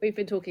we've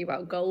been talking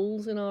about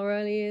goals in our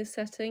early years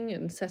setting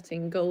and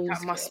setting That goals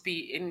for must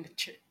be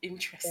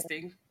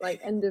interesting.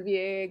 like end of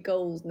year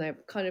goals, and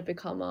they've kind of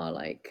become our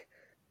like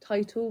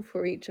title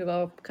for each of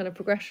our kind of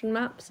progression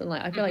maps. And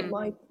like I feel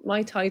like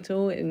my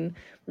title in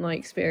my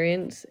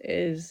experience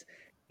is,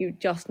 you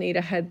just need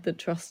a head that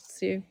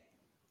trusts you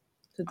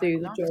to I do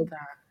the love job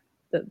that.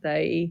 that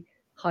they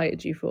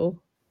hired you for.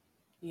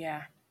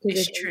 Yeah,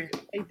 Because it's if true.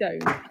 they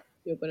don't,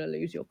 you're going to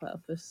lose your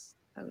purpose.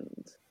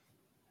 And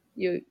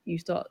you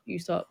start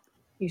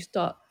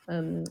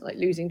like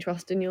losing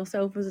trust in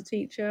yourself as a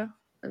teacher,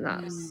 and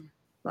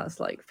that's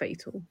like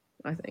fatal,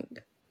 I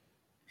think.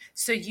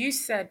 So you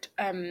said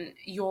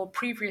your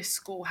previous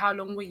school, how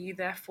long were you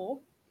there for?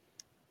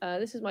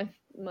 This is my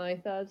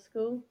third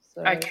school,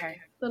 so Okay.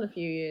 I've done a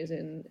few years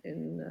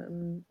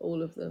in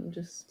all of them,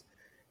 just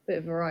a bit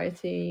of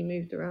variety,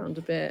 moved around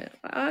a bit.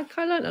 I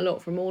kind of learned a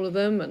lot from all of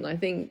them, and I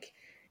think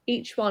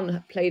each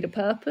one played a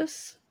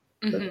purpose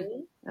for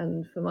me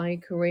and for my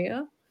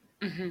career,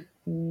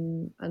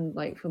 and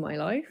like for my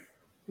life.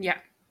 Yeah.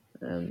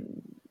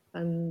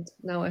 And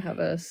now I have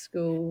a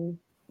school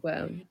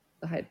where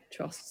the head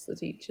trusts the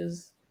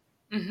teachers.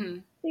 I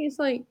think it's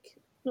like,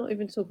 not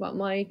even to talk about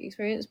my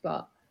experience,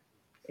 but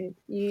if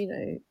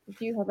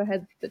you have a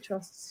head that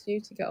trusts you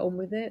to get on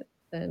with it,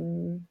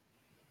 then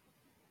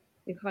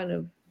you're kind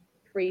of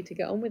free to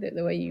get on with it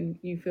the way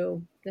you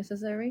feel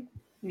necessary.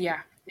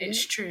 Yeah, You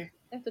it's true.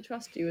 They have to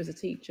trust you as a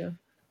teacher.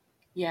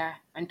 Yeah,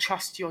 and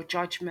trust your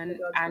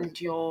judgment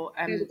and your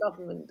The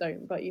government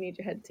don't, but you need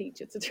your head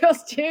teacher to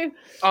trust you.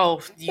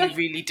 Oh, you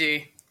really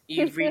do.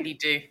 You really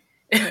do.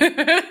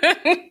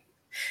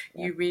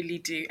 You really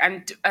do.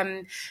 And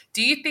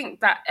do you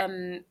think that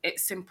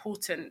it's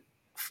important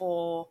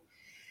for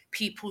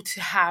people to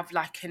have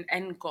like an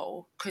end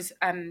goal? Because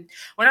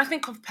when I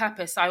think of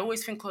purpose, I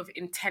always think of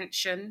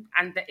intention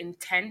and the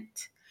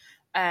intent.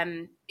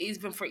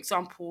 Even for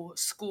example,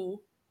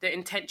 school, the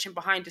intention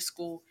behind the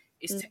school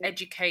is to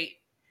educate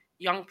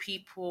young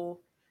people.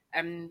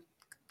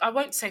 I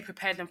won't say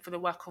prepare them for the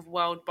work of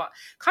world, but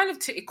kind of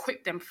to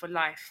equip them for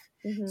life.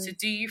 So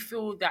do you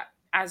feel that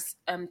as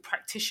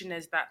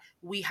practitioners that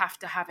we have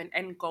to have an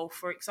end goal?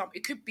 For example,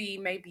 it could be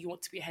maybe you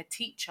want to be a head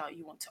teacher,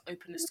 you want to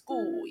open a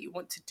school, you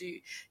want to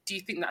do you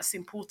think that's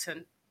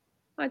important?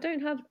 I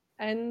don't have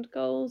end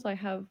goals. I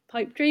have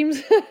pipe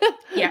dreams.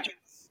 Yeah.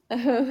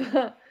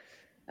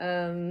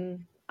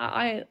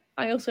 I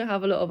also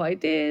have a lot of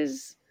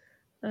ideas.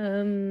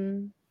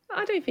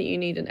 I don't think you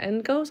need an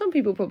end goal. Some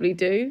people probably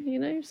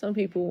do. Some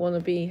people want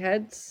to be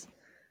heads.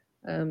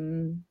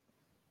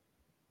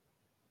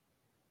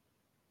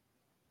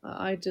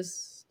 I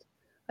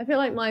feel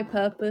like my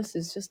purpose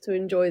is just to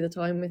enjoy the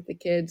time with the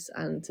kids,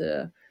 and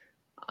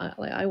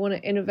I want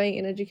to innovate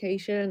in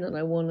education, and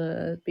I want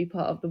to be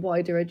part of the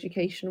wider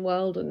education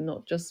world and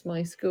not just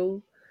my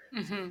school.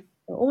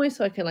 Almost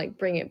so I can like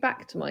bring it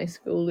back to my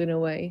school in a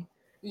way.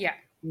 Yeah.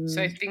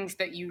 So things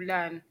that you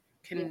learn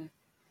can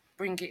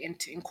bring it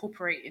into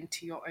incorporate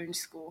into your own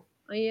school.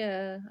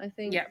 Yeah, I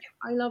think Yeah.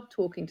 I love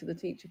talking to the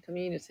teacher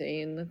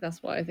community, and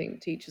that's why I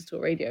think Teachers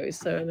Talk Radio is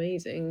so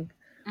amazing.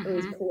 I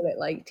always call it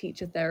like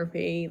teacher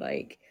therapy,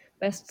 like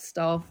best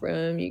staff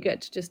room. You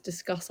get to just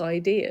discuss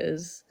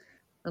ideas.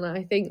 And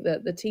I think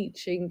that the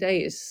teaching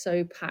day is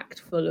so packed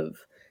full of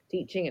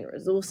teaching and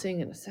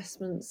resourcing and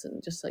assessments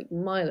and just like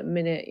mile a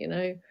minute,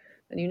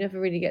 and you never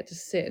really get to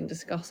sit and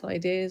discuss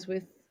ideas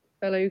with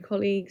fellow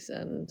colleagues.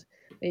 And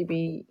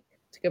maybe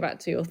to go back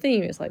to your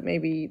theme, it's like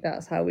maybe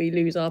that's how we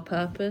lose our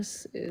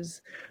purpose,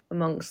 is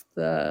amongst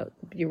the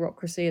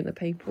bureaucracy and the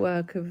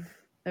paperwork of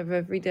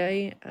every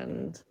day.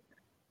 And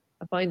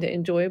I find it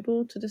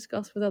enjoyable to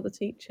discuss with other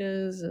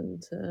teachers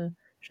and to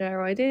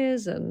share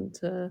ideas and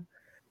to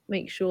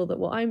make sure that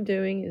what I'm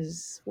doing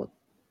is what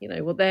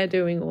they're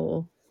doing,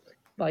 or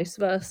vice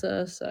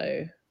versa. So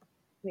I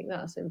think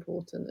that's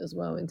important as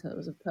well in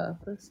terms of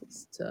purpose.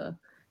 It's to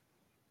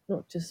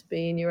not just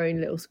be in your own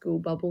little school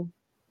bubble.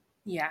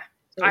 Yeah.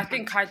 So I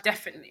think I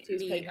definitely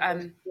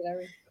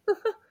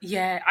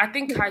yeah, I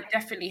think I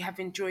definitely have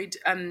enjoyed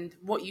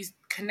what you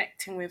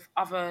connecting with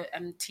other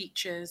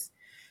teachers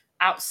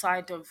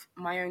outside of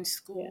my own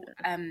school.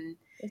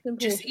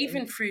 Just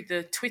even through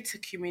the Twitter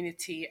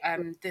community,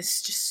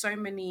 there's just so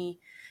many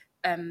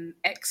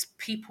ex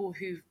people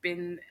who've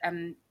been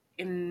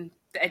in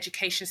the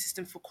education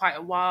system for quite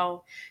a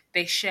while.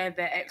 They share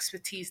their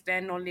expertise,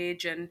 their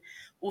knowledge, and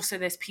also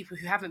there's people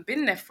who haven't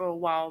been there for a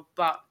while,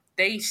 but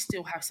they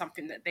still have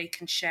something that they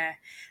can share.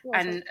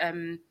 And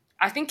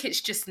I think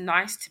it's just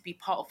nice to be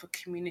part of a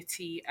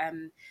community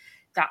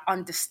that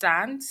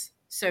understands.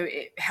 So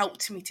it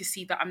helped me to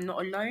see that I'm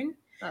not alone.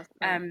 Like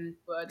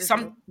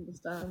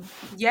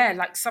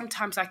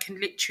sometimes I can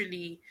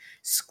literally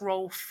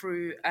scroll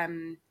through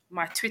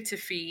my Twitter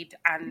feed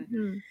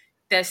and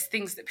there's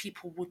things that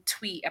people would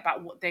tweet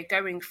about what they're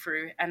going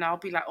through, and I'll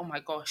be like, oh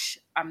my gosh,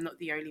 I'm not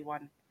the only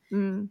one.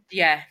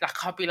 Yeah,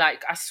 like I'll be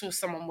like, I saw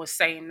someone was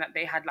saying that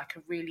they had like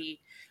a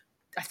really,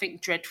 I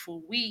think,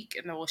 dreadful week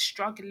and they were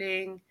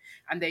struggling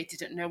and they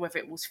didn't know whether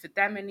it was for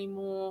them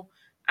anymore.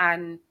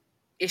 And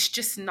it's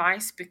just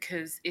nice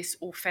because it's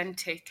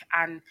authentic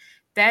and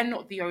they're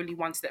not the only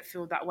ones that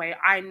feel that way.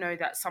 I know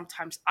that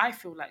sometimes I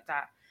feel like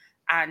that.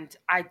 And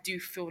I do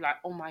feel like,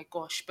 oh my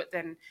gosh, but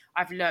then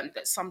I've learned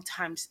that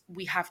sometimes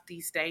we have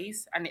these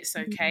days and it's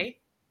okay.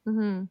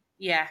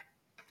 Yeah.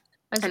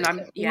 And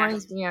it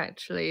reminds me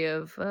actually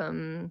of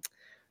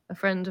a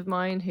friend of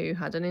mine who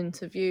had an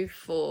interview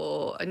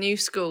for a new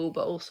school,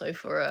 but also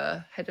for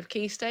a head of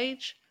Key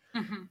Stage.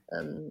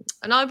 And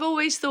I've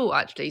always thought,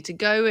 actually, to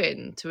go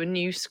into a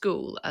new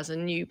school as a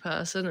new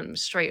person and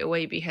straight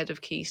away be head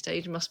of Key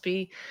Stage must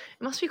be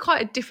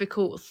quite a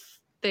difficult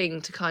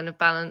thing to kind of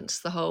balance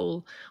the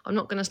whole, I'm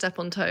not going to step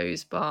on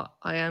toes, but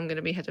I am going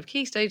to be head of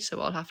Key Stage, so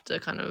I'll have to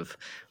kind of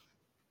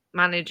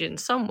manage in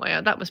some way.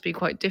 That must be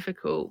quite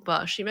difficult.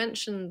 But she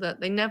mentioned that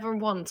they never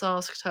once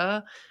asked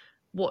her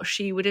what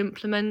she would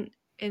implement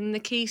in the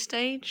Key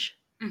Stage.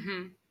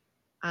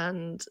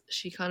 And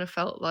she kind of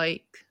felt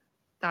like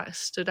that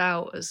stood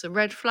out as a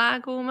red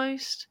flag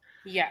almost.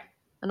 Yeah.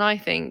 And I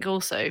think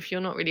also, if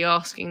you're not really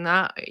asking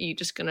that, you're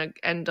just going to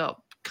end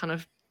up kind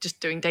of just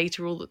doing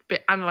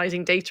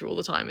analysing data all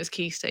the time as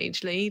Key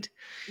Stage lead.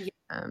 Yeah.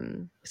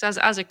 Because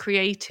as a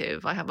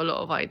creative, I have a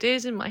lot of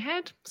ideas in my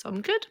head.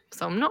 Some good,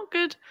 some not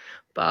good.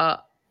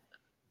 But,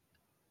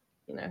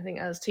 I think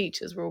as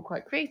teachers, we're all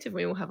quite creative.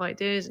 We all have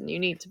ideas, and you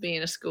need to be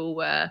in a school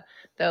where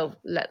they'll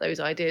let those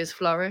ideas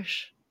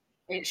flourish.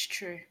 It's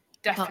true.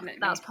 Definitely.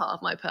 That's part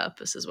of my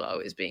purpose as well,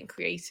 is being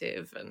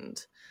creative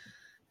and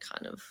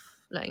kind of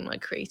letting my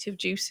creative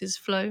juices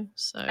flow.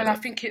 And I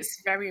think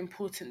it's very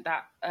important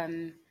that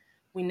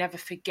we never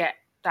forget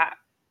that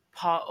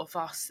part of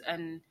us.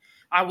 And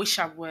I wish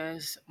I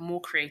was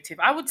more creative.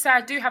 I would say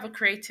I do have a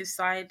creative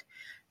side,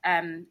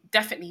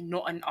 definitely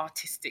not an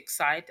artistic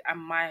side. And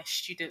my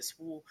students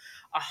will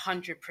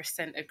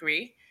 100%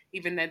 agree,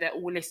 even though they're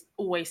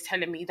always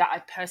telling me that I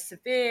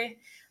persevere,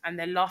 and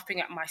they're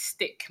laughing at my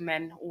stick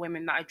men or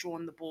women that I draw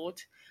on the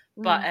board.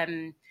 But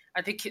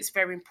I think it's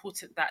very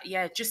important that,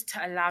 just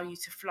to allow you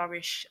to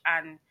flourish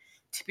and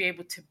to be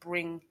able to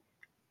bring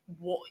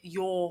what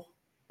your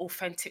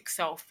authentic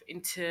self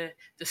into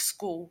the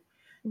school.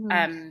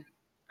 And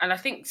I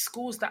think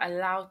schools that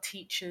allow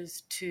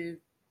teachers to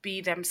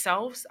be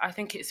themselves, I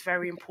think it's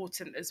very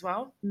important as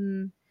well.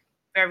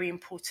 Very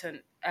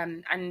important.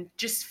 And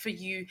just for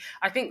you,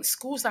 I think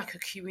schools like a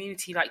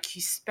community, like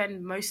you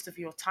spend most of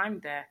your time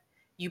there.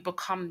 You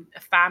become a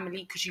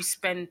family because you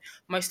spend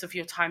most of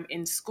your time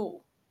in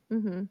school.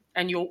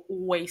 And you're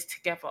always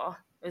together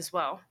as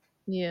well.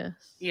 Yes.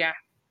 Yeah.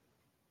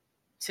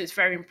 So it's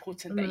very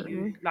important that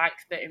you like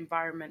the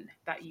environment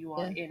that you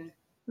are in.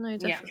 No,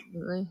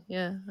 definitely.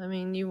 Yeah. I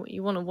mean,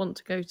 you want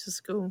to go to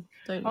school,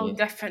 don't you? Oh,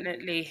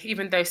 definitely.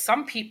 Even though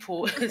some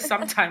people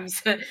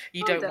sometimes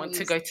you don't want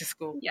to go to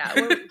school. Yeah,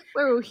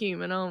 we're all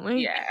human, aren't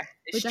we? Yeah,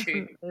 it's we're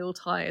true. Definitely all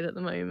tired at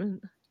the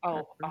moment.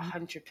 Oh,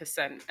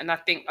 100%. And I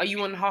think, are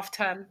you on half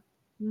term?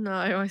 No,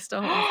 I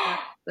start on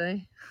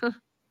Thursday.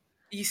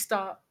 You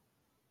start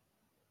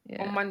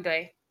on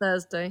Monday?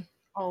 Thursday.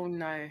 Oh,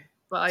 no.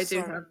 But I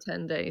do have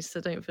 10 days, so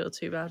don't feel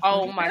too bad.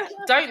 Oh, my,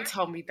 don't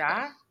tell me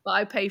that. But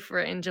I pay for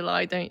it in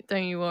July, don't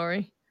you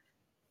worry.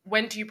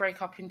 When do you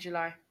break up in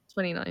July?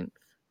 29th.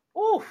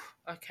 Oh,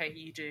 okay,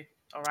 you do.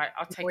 All right,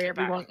 I'll take it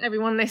back.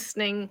 Everyone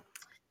listening,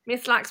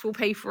 Miss Lax will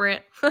pay for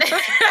it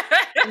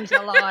in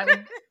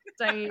July.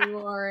 Don't you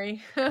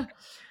worry.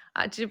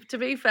 To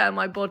be fair,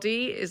 my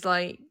body is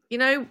like,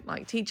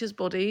 like teachers'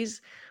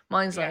 bodies.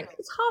 Mine's like,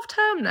 it's half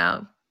term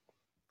now.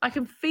 I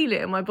can feel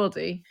it in my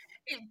body.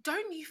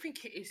 Don't you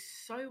think it is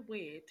so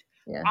weird?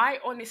 Yeah. I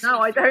honestly No,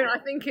 I don't. I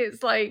think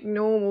it's like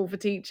normal for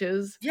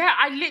teachers. Yeah,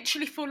 I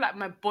literally feel like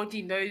my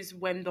body knows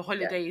when the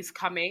holiday is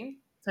coming.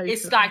 Totally.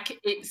 It's like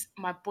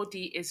my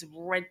body is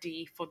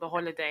ready for the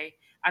holiday.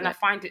 And I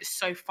find it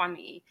so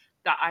funny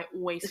that I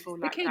always feel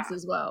like the kids that.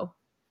 As well,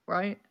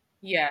 right?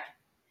 Yeah.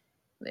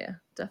 Yeah,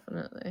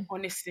 definitely.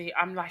 Honestly,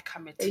 I'm a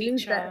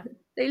teacher.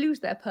 They lose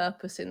their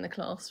purpose in the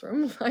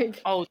classroom.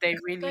 Oh, they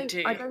really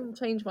do. I don't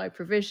change my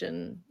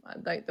provision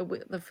like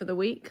for the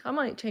week. I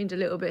might change a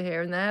little bit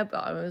here and there,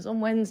 but I was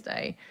on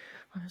Wednesday.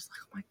 I was like,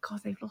 oh my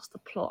God, they've lost the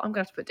plot. I'm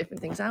going to have to put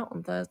different things out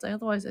on Thursday.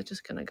 Otherwise, they're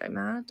just going to go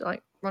mad,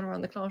 like run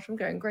around the classroom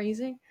going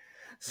crazy.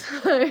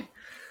 So,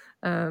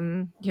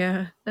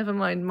 never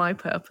mind my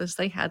purpose.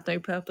 They had no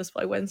purpose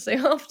by Wednesday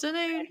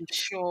afternoon. I'm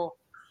sure.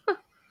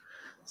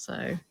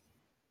 So,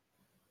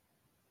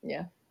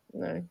 yeah,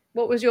 no.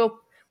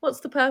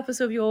 What's the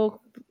purpose of your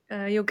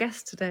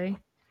guest today?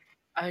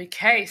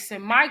 Okay, so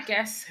my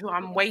guest, who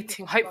I'm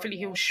waiting, hopefully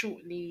he'll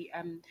shortly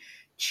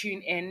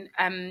tune in.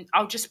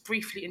 I'll just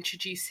briefly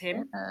introduce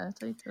him. Yeah,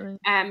 totally.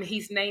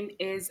 His name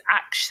is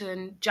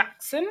Action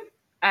Jackson,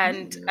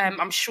 and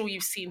I'm sure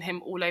you've seen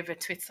him all over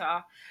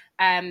Twitter,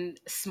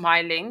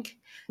 smiling.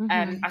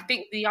 I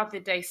think the other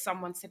day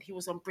someone said he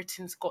was on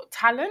Britain's Got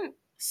Talent.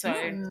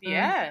 So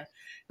yeah.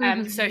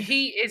 So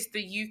he is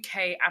the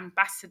UK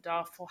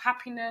ambassador for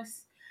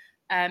happiness.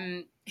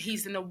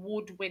 He's an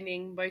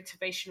award-winning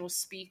motivational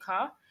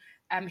speaker.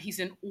 He's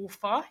an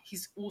author.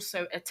 He's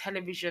also a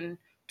television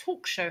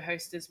talk show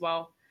host as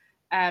well.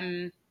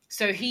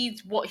 So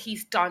what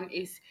he's done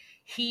is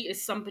he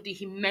is somebody,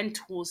 he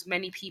mentors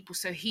many people.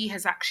 So he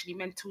has actually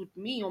mentored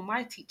me on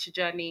my teacher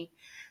journey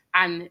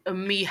and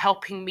me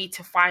helping me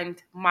to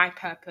find my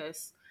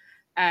purpose.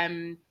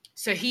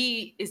 So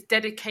he is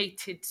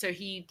dedicated. So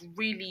he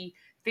really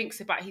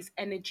thinks about his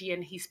energy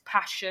and his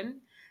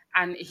passion.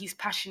 And his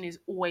passion is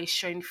always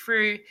shown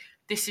through.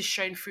 This is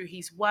shown through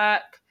his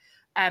work.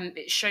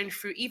 It's shown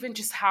through even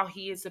just how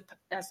he is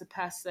as a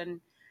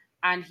person.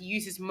 and he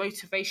uses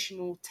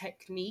motivational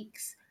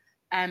techniques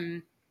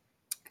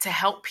to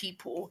help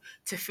people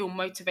to feel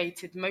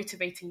motivated,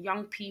 motivating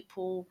young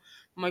people,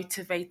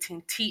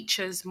 motivating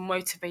teachers,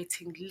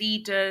 motivating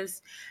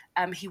leaders.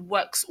 He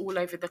works all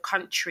over the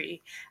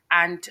country.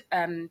 And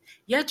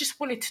just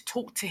wanted to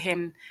talk to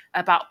him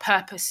about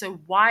purpose.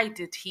 So, why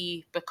did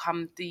he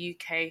become the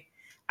UK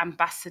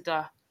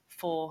ambassador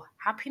for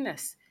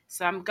happiness?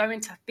 So, I'm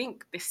going to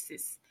think this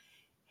is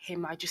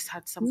him. I just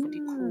had somebody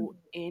call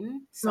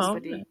in.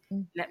 Somebody,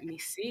 let me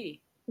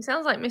see. He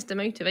sounds like Mr.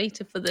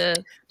 Motivator for the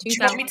 2000s. Do you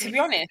want me to be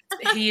honest?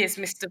 He is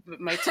Mr.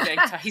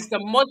 Motivator. He's the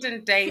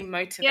modern day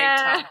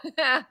motivator.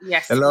 Yeah.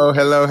 Yes. Hello.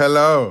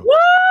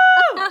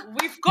 Woo!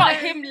 We've got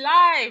him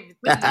live.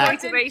 The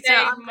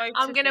Motivator.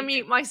 I'm going to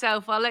mute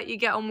myself. I'll let you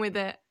get on with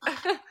it.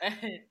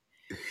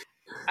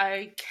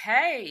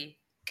 Okay.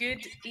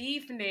 Good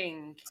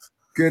evening.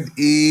 Good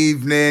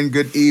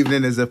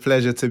evening. It's a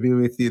pleasure to be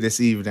with you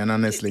this evening,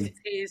 honestly.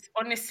 It is.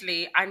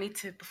 Honestly, I need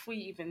to, before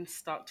you even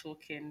start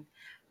talking,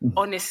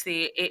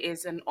 honestly, it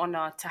is an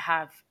honor to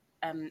have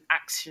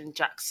Action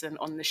Jackson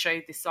on the show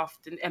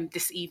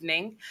this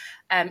evening.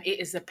 It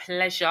is a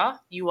pleasure.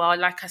 You are,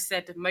 like I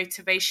said, a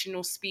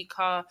motivational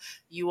speaker.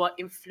 You are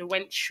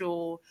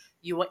influential.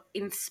 You are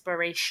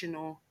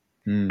inspirational.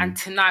 And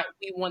tonight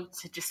we want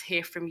to just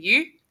hear from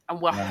you. And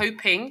we're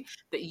hoping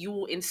that you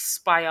will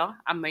inspire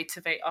and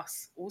motivate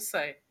us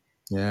also.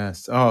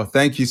 Yes. Oh,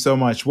 thank you so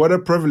much. What a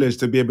privilege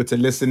to be able to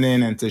listen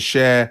in and to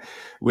share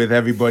with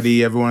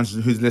everybody. Everyone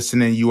who's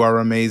listening, you are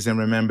amazing.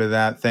 Remember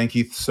that. Thank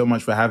you so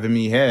much for having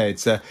me here.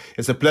 It's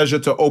a pleasure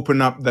to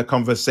open up the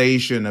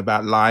conversation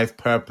about life,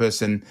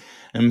 purpose, and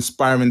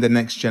inspiring the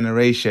next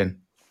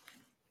generation.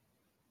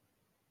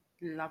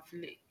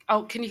 Lovely.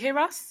 Oh, can you hear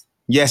us?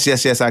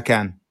 Yes, I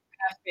can.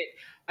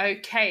 Perfect.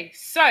 Okay.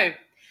 So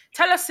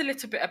tell us a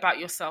little bit about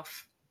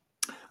yourself.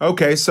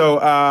 Okay, so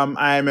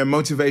I'm a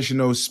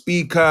motivational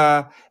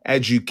speaker,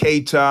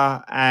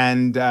 educator,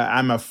 and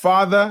I'm a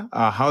father,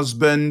 a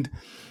husband,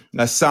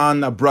 a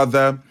son, a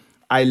brother.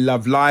 I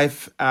love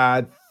life.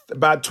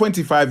 About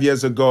 25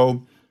 years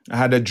ago, I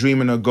had a dream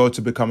and a goal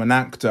to become an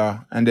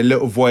actor, and a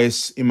little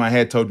voice in my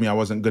head told me I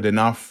wasn't good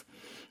enough.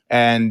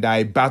 And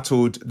I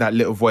battled that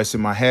little voice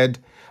in my head.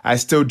 I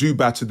still do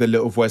battle the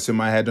little voice in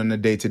my head on a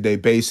day-to-day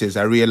basis.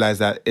 I realize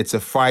that it's a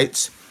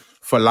fight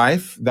for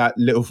life, that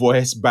little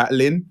voice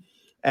battling.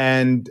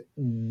 And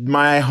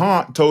my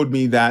heart told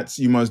me that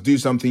you must do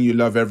something you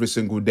love every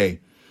single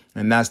day.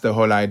 And that's the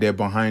whole idea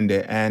behind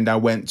it. And I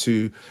went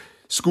to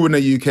school in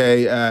the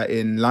UK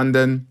in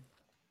London,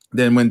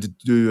 then went to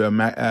do a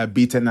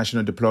BTEC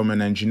National Diploma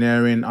in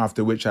Engineering,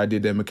 after which I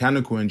did a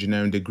mechanical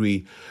engineering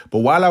degree. But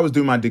while I was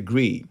doing my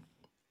degree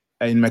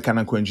in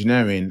mechanical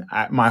engineering,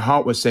 my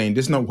heart was saying,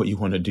 this is not what you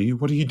want to do.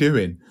 What are you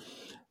doing?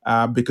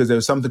 Because there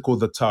was something called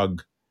the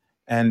tug.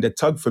 And the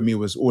tug for me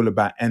was all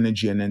about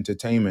energy and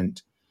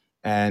entertainment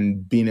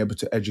and being able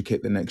to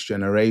educate the next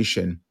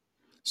generation.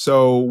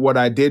 So what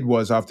I did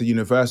was, after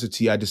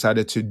university, I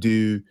decided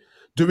to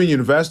during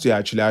university,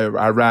 actually,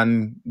 I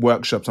ran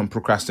workshops on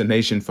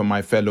procrastination for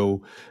my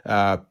fellow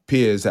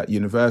peers at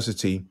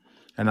university.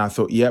 And I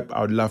thought, yep,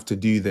 I would love to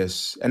do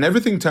this. And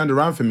everything turned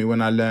around for me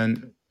when I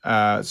learned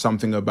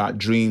something about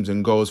dreams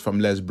and goals from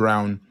Les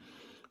Brown,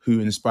 who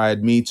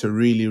inspired me to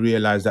really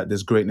realize that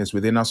there's greatness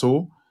within us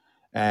all.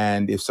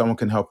 And if someone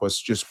can help us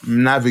just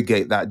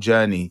navigate that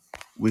journey,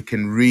 we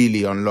can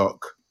really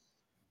unlock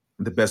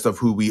the best of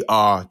who we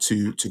are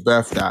to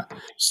birth that.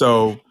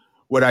 So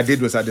what I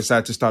did was I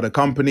decided to start a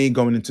company,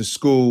 going into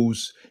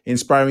schools,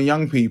 inspiring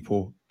young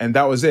people. And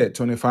that was it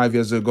 25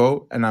 years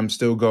ago. And I'm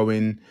still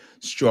going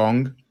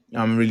strong.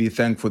 I'm really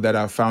thankful that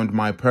I found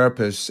my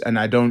purpose, and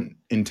I don't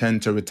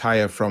intend to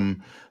retire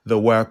from the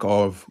work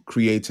of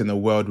creating a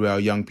world where our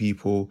young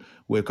people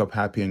wake up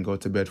happy and go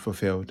to bed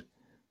fulfilled.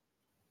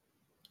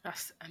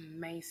 That's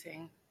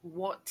amazing.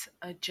 What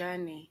a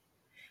journey.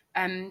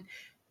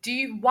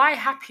 Why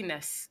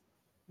happiness?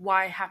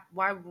 Why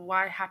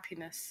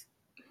happiness?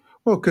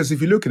 Well, because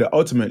if you look at it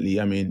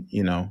ultimately, I mean,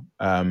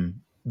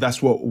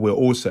 that's what we're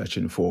all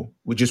searching for.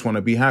 We just want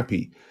to be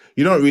happy.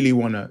 You don't really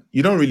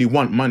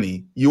want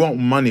money. You want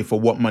money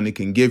for what money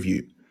can give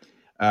you.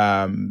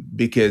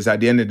 Because at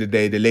the end of the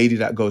day, the lady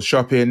that goes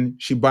shopping,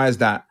 she buys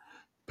that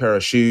pair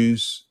of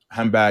shoes,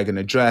 handbag, and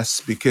a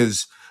dress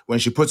because when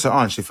she puts it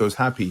on, she feels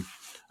happy.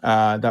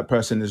 That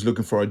person is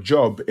looking for a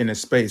job in a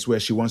space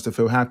where she wants to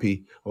feel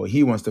happy, or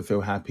he wants to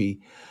feel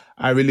happy.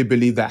 I really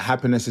believe that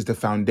happiness is the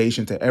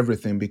foundation to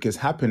everything, because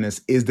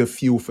happiness is the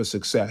fuel for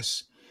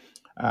success.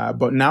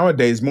 But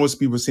nowadays, most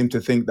people seem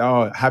to think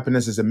that,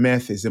 happiness is a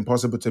myth, it's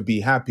impossible to be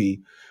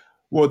happy.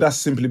 Well, that's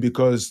simply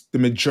because the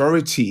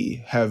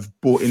majority have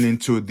bought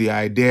into the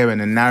idea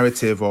and the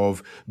narrative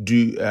of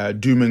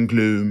doom and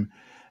gloom,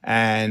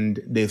 and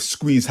they've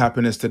squeezed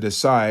happiness to the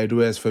side.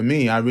 Whereas for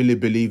me, I really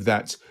believe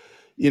that,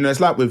 it's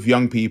like with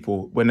young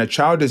people. When a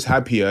child is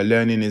happier,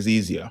 learning is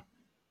easier.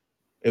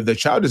 If the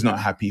child is not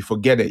happy,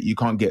 forget it. You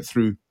can't get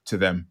through to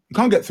them. You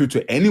can't get through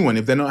to anyone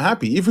if they're not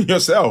happy, even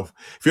yourself.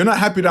 If you're not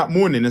happy that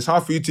morning, it's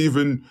hard for you to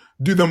even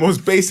do the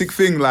most basic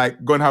thing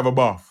like go and have a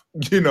bath.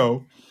 you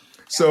know.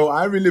 So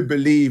I really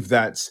believe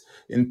that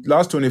in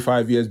last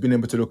 25 years, being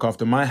able to look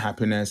after my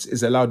happiness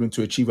has allowed me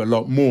to achieve a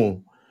lot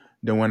more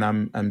than when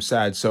I'm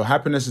sad. So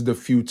happiness is the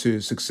fuel to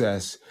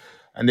success.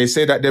 And they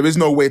say that there is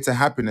no way to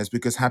happiness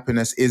because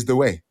happiness is the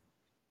way.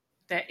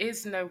 There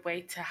is no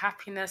way to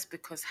happiness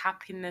because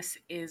happiness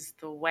is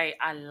the way.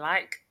 I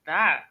like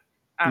that.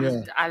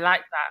 Yeah. I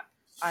like that.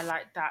 I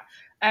like that.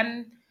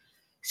 Um,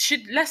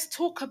 should let's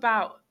talk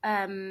about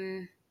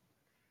my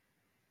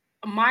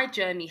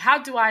journey.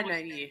 How do I know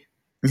you?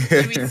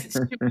 Should we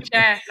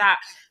share that?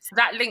 So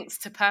that links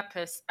to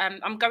purpose.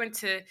 I'm going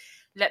to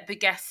let the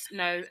guests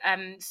know.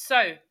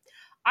 So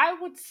I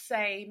would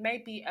say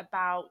maybe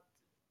about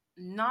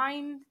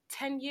 9,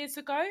 10 years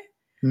ago.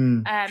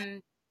 Hmm.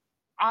 Um,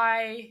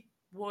 I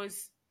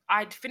was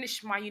I'd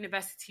finished my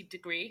university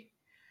degree,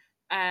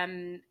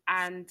 and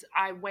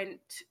I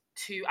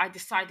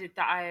decided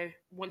that I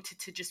wanted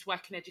to just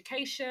work in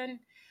education,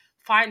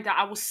 find that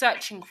I was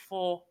searching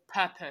for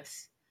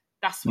purpose.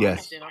 That's what I was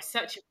Yes. doing. I was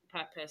searching for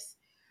purpose.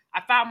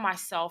 I found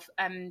myself,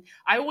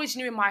 I always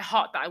knew in my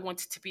heart that I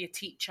wanted to be a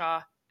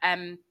teacher.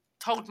 Um,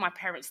 Told my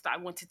parents that I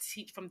wanted to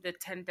teach from the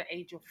tender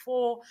age of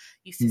 4,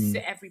 used to Hmm.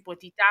 sit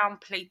everybody down,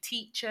 play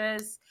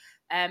teachers.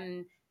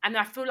 And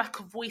I feel like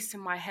a voice in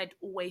my head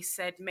always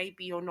said,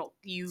 maybe you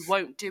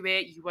won't do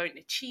it, you won't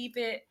achieve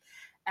it.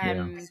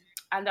 Yeah.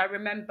 And I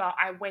remember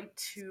I went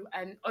to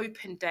an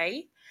open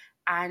day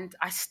and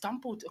I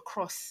stumbled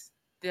across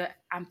the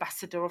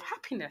ambassador of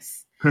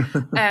happiness.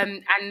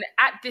 And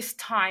at this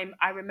time,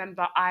 I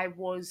remember I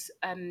was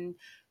in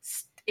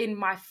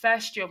my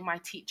first year of my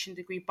teaching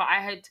degree, but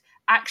I had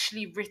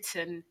actually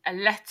written a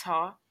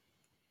letter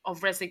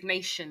of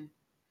resignation.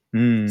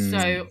 Hmm.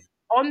 So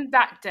on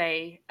that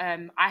day,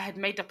 I had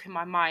made up in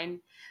my mind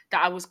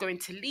that I was going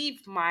to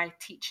leave my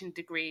teaching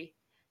degree,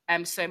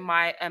 so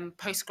my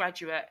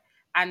postgraduate,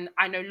 and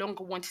I no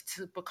longer wanted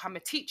to become a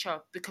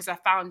teacher because I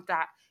found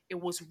that it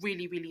was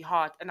really, really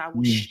hard and I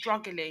was Hmm.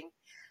 struggling.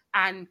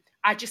 And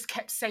I just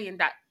kept saying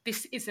that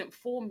this isn't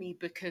for me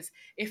because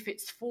if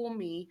it's for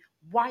me,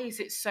 why is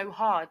it so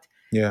hard?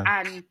 Yeah.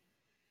 And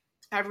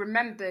I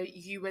remember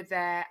you were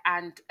there,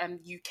 and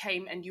you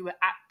came and you were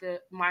at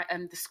the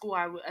school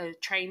I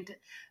trained.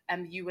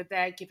 You were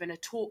there giving a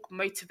talk,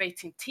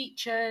 motivating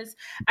teachers,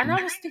 and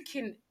I was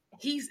thinking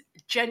he's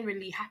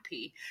genuinely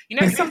happy. You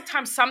know,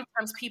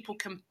 sometimes people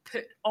can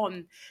put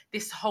on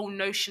this whole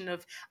notion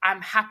of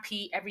I'm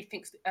happy,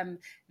 everything's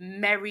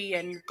merry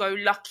and go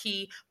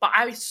lucky, but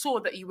I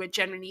saw that you were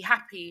genuinely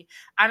happy,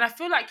 and I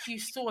feel like you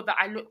saw that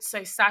I looked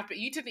so sad, but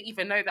you didn't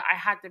even know that I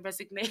had the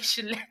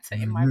resignation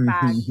letter in my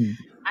bag.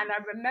 And I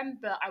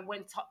remember I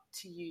went up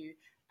to you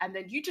and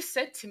then you just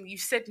said to me, you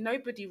said,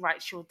 nobody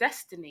writes your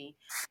destiny.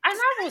 And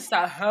I was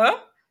like, huh?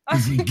 I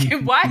was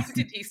thinking, why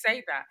did he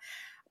say that?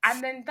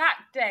 And then that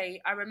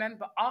day, I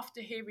remember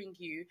after hearing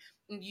you,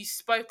 and you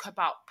spoke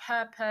about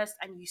purpose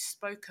and you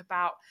spoke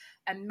about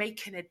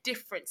making a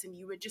difference. And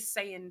you were just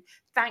saying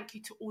thank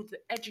you to all the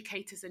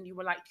educators. And you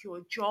were like,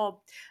 your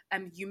job,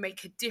 you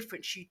make a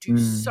difference. You do Hmm.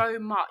 so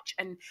much.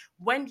 And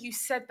when you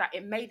said that,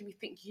 it made me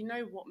think, you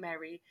know what,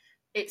 Mary?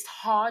 It's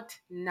hard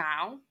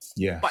now,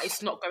 but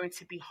it's Yes. not going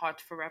to be hard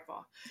forever.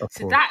 Of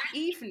So course. that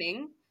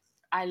evening,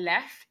 I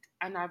left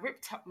and I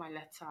ripped up my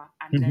letter.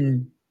 And then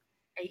Mhm.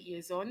 8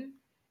 years on,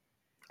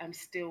 I'm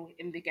still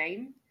in the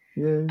game.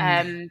 Yeah.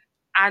 Um,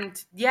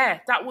 and yeah,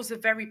 that was a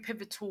very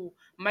pivotal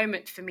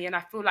moment for me. And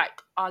I feel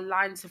like our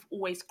lines have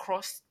always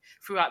crossed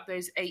throughout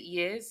those 8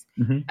 years.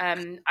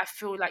 Mhm. I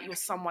feel like you're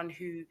someone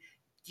who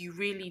you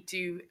really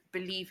do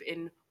believe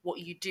in what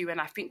you do.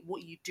 And I think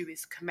what you do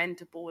is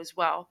commendable as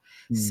well.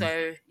 Mm.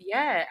 So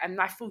yeah,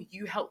 and I feel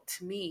you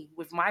helped me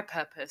with my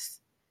purpose.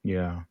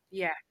 Yeah.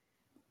 Yeah.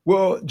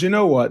 Well, do you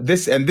know what?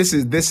 This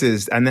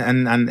is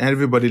and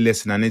everybody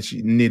listen, I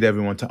need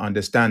everyone to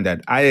understand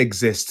that I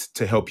exist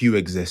to help you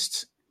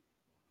exist.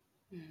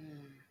 Mm,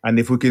 And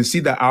if we can see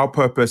that our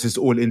purpose is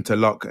all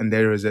interlocked and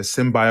there is a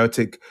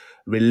symbiotic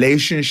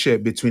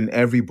relationship between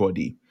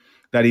everybody,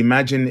 that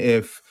imagine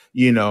if,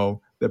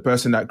 the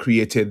person that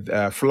created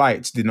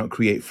flight did not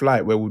create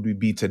flight, where would we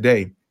be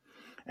today?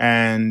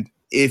 And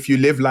if you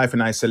live life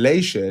in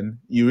isolation,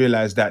 you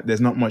realize that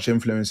there's not much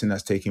influencing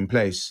that's taking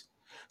place.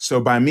 So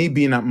by me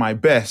being at my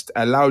best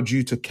allowed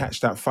you to catch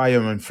that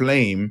fire and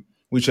flame,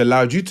 which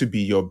allowed you to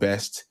be your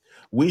best,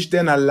 which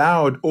then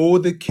allowed all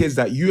the kids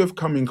that you have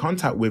come in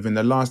contact with in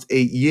the last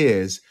 8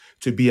 years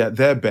to be at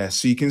their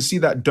best. So you can see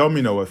that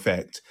domino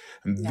effect.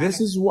 And yeah.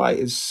 this is why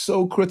it's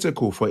so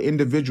critical for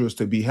individuals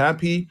to be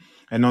happy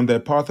and on their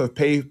path of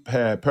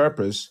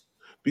purpose,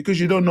 because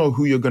you don't know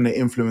who you're going to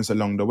influence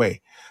along the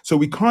way. So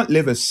we can't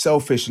live a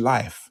selfish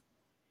life.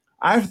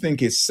 I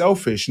think it's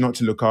selfish not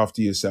to look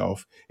after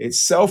yourself. It's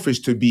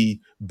selfish to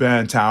be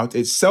burnt out.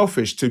 It's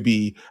selfish to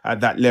be at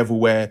that level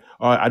where,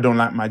 oh, I don't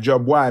like my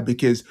job. Why?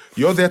 Because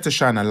you're there to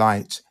shine a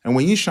light. And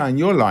when you shine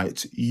your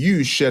light,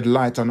 you shed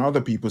light on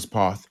other people's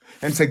path.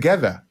 And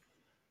together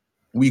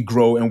we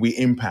grow and we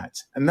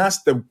impact. And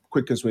that's the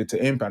quickest way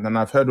to impact. And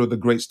I've heard all the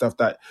great stuff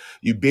that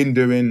you've been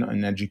doing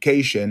in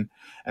education.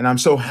 And I'm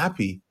so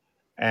happy.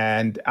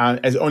 And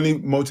it only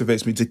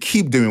motivates me to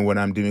keep doing what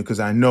I'm doing because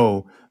I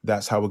know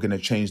that's how we're going to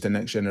change the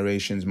next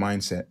generation's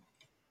mindset.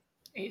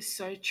 It's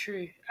so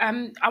true.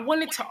 I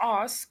wanted to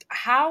ask,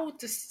 how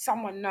does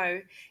someone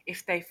know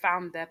if they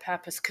found their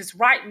purpose? Because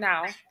right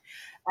now,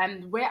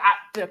 we're at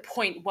the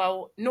point,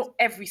 well, not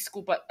every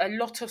school, but a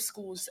lot of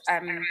schools,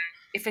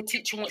 if a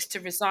teacher wants to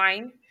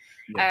resign,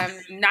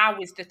 now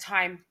is the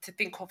time to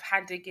think of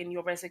handing in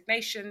your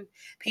resignation.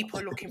 People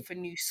are looking for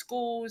new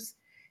schools.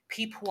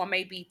 People are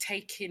maybe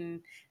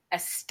taking a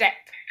step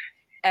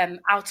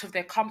out of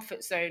their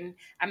comfort zone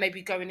and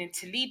maybe going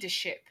into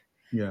leadership.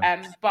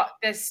 Yeah. But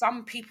there's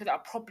some people that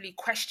are probably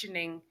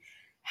questioning,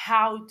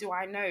 how do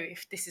I know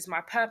if this is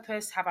my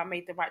purpose? Have I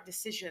made the right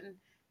decision?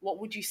 What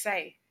would you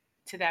say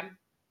to them?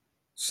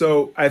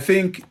 So I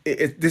think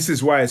this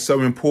is why it's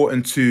so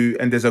important to,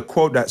 and there's a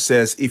quote that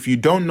says, if you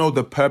don't know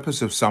the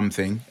purpose of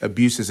something,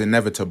 abuse is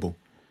inevitable.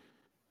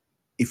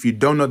 If you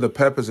don't know the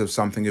purpose of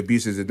something,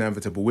 abuse is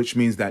inevitable, which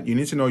means that you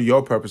need to know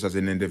your purpose as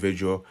an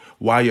individual,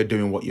 why you're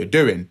doing what you're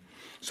doing.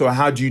 So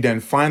how do you then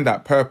find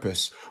that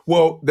purpose?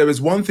 Well, there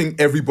is one thing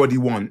everybody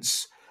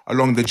wants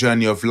along the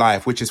journey of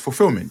life, which is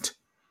fulfillment.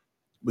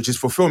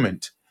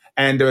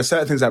 And there are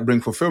certain things that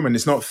bring fulfillment.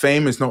 It's not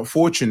fame, it's not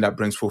fortune that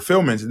brings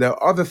fulfillment. There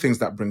are other things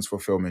that brings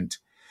fulfillment.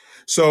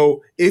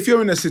 So if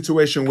you're in a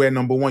situation where,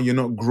 number one, you're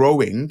not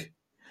growing,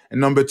 and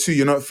number two,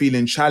 you're not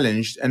feeling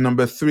challenged, and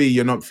number three,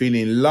 you're not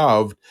feeling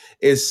loved,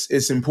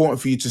 it's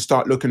important for you to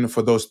start looking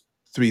for those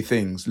three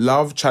things: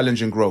 love,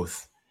 challenge, and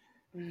growth.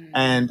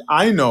 And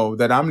I know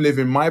that I'm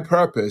living my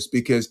purpose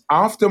because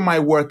after my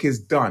work is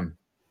done,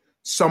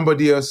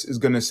 somebody else is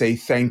going to say,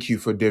 thank you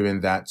for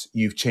doing that.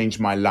 You've changed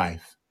my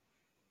life.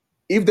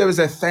 If there is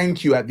a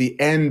thank you at the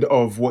end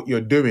of what you're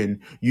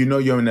doing, you know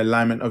you're in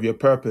alignment of your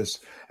purpose.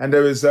 And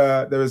there is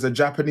a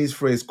Japanese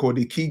phrase called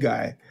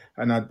ikigai,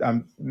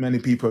 and many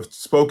people have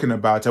spoken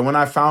about it. And when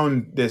I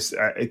found this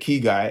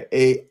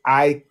ikigai,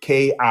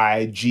 Aikigai,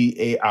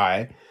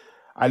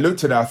 I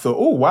looked at it, I thought,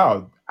 oh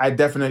wow, I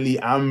definitely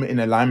am in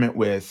alignment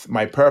with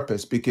my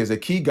purpose, because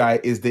ikigai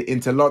is the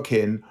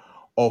interlocking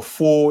of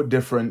 4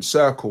 different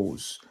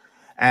circles.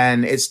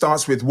 And it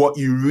starts with what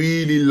you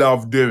really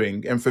love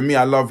doing. And for me,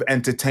 I love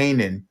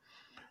entertaining.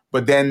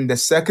 But then the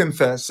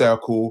third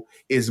circle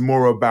is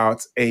more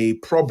about a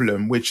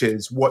problem, which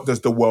is, what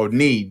does the world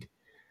need?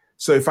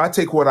 So if I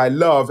take what I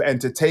love,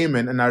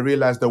 entertainment, and I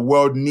realize the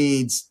world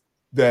needs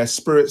their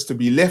spirits to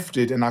be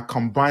lifted, and I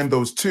combine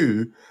those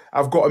two,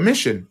 I've got a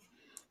mission.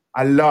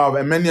 And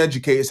many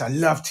educators, I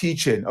love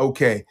teaching.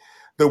 Okay,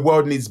 the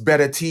world needs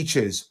better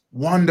teachers.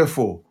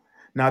 Wonderful.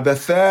 Now, the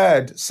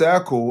third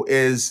circle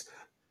is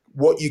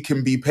what you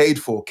can be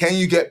paid for. Can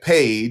you get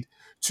paid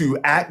to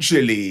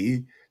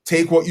actually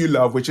take what you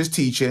love, which is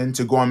teaching,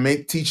 to go and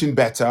make teaching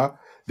better?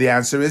 The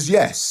answer is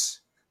yes.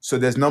 So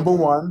there's number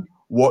 1,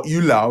 what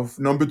you love.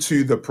 Number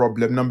 2, the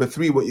problem. Number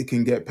 3, what you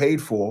can get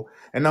paid for.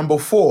 And number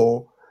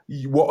 4,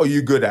 what are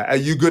you good at? Are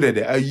you good at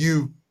it? Are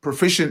you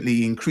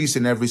proficiently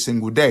increasing every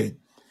single day?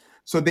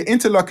 So the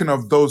interlocking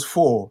of those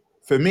 4,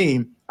 for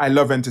me, I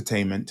love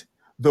entertainment.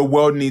 The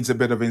world needs a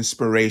bit of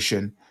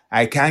inspiration.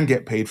 I can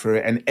get paid for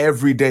it, and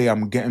every day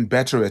I'm getting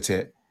better at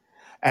it.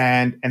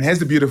 And here's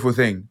the beautiful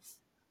thing.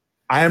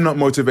 I am not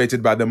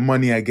motivated by the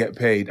money I get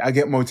paid. I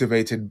get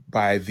motivated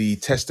by the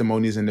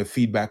testimonies and the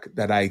feedback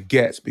that I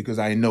get, because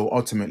I know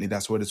ultimately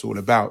that's what it's all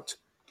about.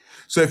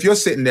 So if you're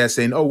sitting there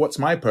saying, oh, what's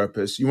my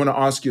purpose? You want to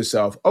ask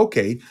yourself,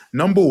 okay,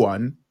 number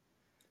 1,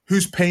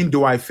 whose pain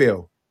do I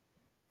feel?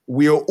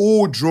 We are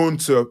all drawn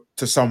to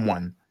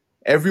someone.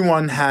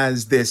 Everyone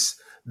has this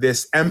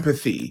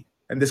empathy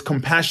and this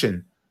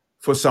compassion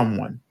for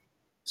someone.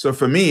 So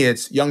for me,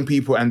 it's young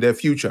people and their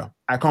future.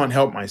 I can't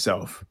help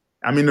myself.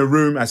 I'm in a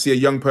room, I see a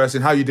young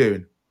person. How you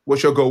doing?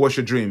 What's your goal? What's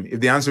your dream? If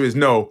the answer is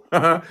no,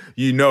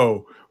 you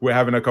know we're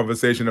having a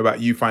conversation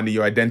about you finding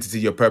your identity,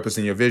 your purpose,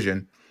 and your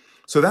vision.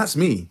 So that's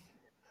me.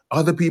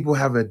 Other people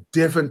have a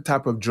different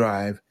type of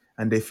drive,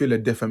 and they feel a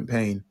different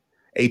pain.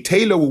 A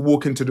tailor will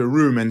walk into the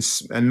room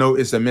and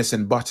notice a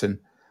missing button.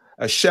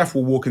 A chef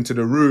will walk into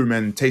the room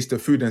and taste the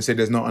food and say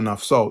there's not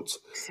enough salt.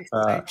 This is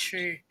so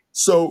true.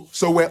 So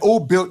we're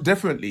all built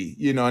differently.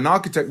 You know, an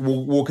architect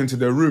will walk into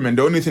the room and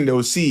the only thing they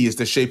will see is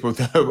the shape of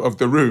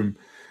the room.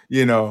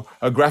 You know,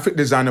 a graphic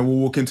designer will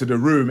walk into the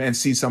room and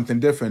see something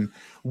different.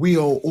 We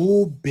are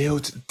all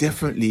built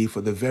differently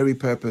for the very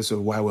purpose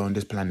of why we're on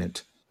this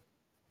planet.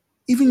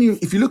 Even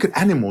if you look at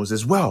animals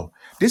as well,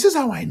 this is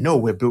how I know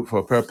we're built for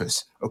a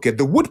purpose. Okay,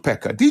 the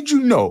woodpecker. Did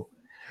you know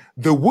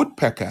the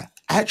woodpecker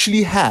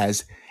actually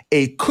has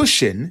a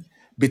cushion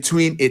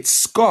between its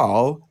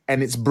skull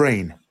and its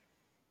brain?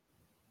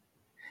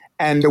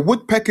 And the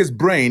woodpecker's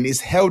brain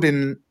is held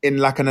in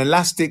like an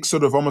elastic,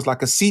 sort of almost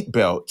like a seat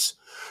belt,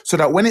 so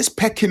that when it's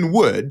pecking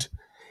wood,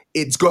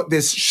 it's got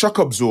this shock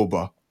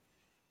absorber.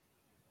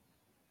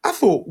 I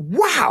thought,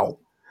 wow.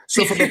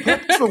 So for the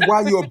purpose of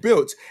why you're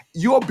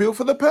built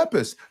for the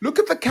purpose. Look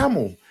at the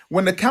camel.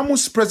 When the camel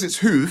spreads its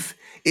hoof,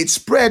 it's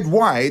spread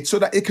wide so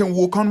that it can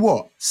walk on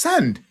what?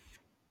 Sand.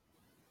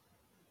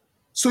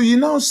 So you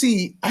now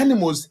see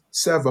animals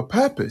serve a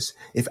purpose.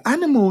 If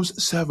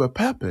animals serve a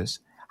purpose,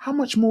 how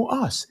much more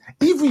us?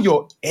 Even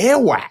your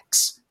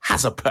airwax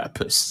has a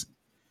purpose.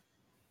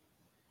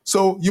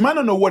 So you might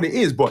not know what it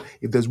is, but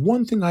if there's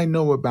one thing I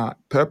know about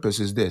purpose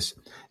is this: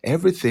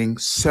 everything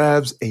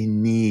serves a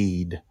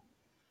need.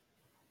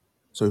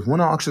 So if you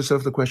want to ask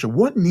yourself the question,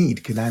 what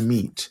need can I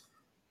meet?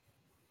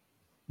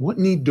 What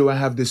need do I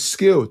have the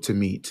skill to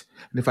meet?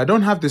 And if I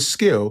don't have the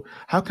skill,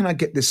 how can I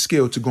get the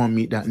skill to go and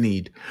meet that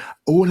need?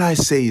 All I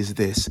say is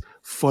this: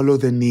 follow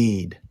the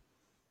need.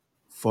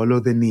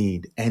 Follow the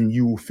need, and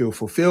you will feel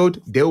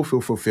fulfilled, they'll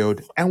feel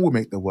fulfilled, and we'll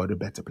make the world a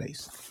better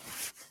place.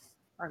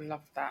 I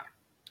love that.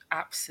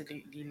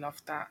 Absolutely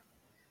love that.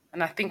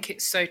 And I think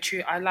it's so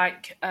true. I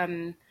like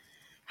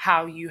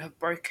how you have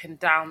broken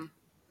down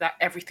that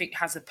everything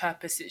has a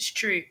purpose. It's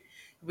true.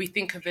 We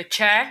think of a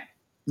chair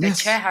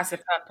Yes. has a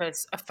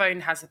purpose, a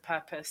phone has a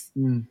purpose,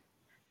 Mm.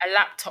 a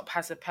laptop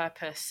has a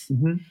purpose.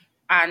 Mhm.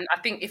 And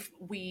I think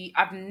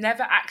I've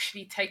never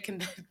actually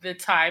taken the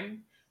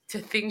time to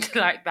think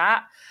like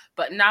that.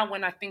 But now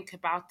when I think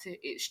about it,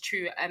 it's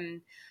true.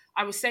 And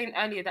I was saying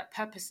earlier that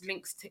purpose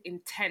links to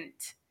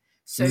intent.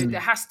 So there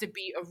Mm. has to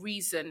be a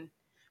reason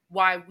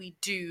why we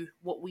do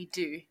what we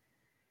do.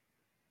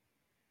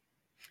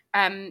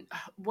 Um,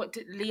 what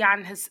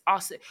Leanne has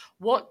asked,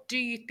 what do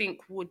you think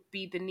would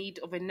be the need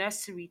of a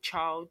nursery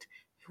child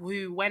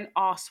who, when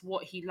asked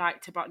what he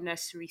liked about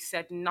nursery,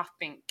 said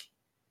nothing?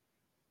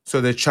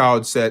 So the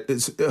child said,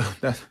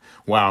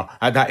 wow,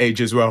 at that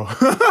age as well.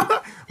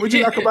 What do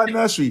you like about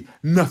nursery?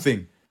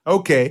 Nothing.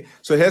 Okay,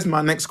 so here's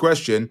my next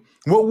question.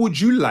 What would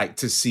you like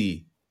to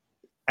see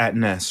at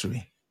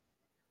nursery?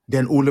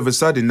 Then all of a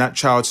sudden, that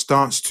child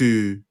starts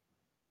to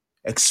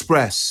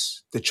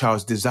express the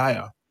child's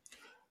desire.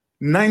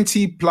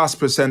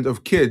 90+%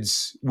 of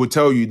kids would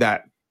tell you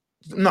that,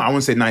 no, I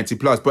won't say 90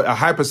 plus, but a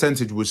high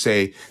percentage would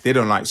say they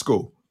don't like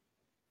school.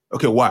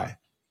 Okay, why?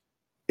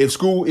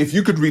 If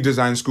you could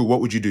redesign school,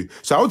 what would you do?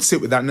 So I would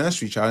sit with that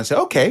nursery child and say,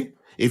 okay,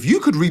 if you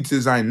could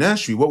redesign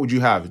nursery, what would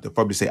you have? They'll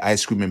probably say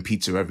ice cream and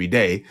pizza every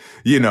day,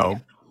 you know.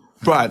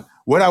 But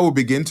what I will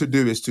begin to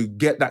do is to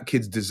get that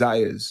kid's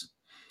desires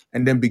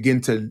and then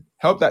begin to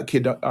help that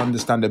kid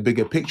understand the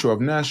bigger picture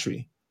of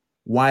nursery.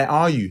 Why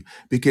are you?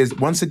 Because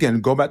once again,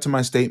 go back to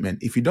my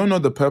statement. If you don't know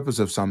the purpose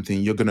of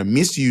something, you're going to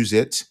misuse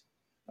it.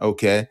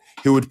 Okay.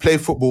 He would play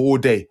football all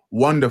day.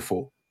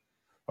 Wonderful.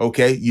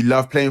 Okay. You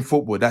love playing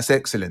football. That's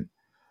excellent.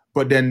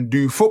 But then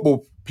do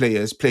football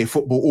players play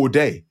football all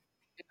day?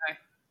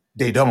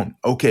 They don't.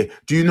 Okay.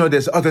 Do you know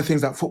there's other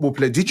things that football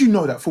play? Did you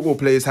know that football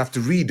players have to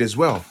read as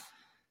well?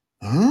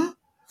 Huh?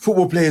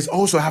 Football players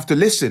also have to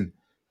listen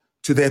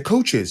to their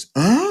coaches.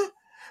 Huh?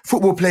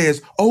 Football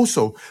players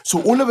also.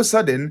 So all of a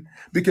sudden,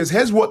 because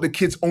here's what the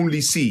kids only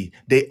see.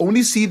 They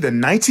only see the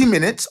 90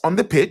 minutes on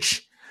the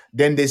pitch,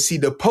 then they see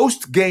the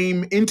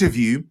post-game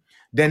interview,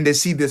 then they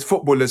see these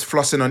footballers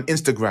flossing on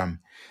Instagram.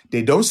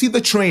 They don't see the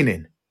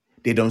training.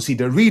 They don't see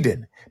the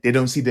reading. They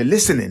don't see the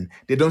listening.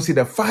 They don't see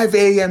the 5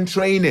 a.m.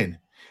 training.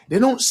 They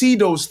don't see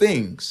those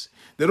things.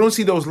 They don't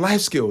see those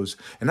life skills.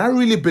 And I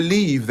really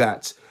believe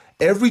that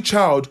every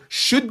child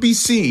should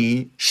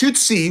see,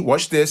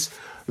 watch this,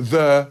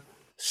 the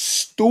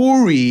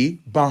story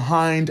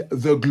behind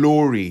the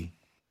glory.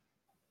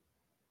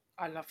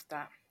 I love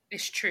that.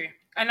 It's true.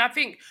 And I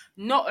think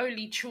not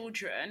only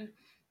children,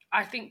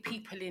 I think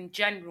people in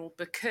general,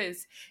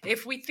 because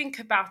if we think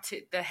about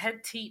it, the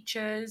head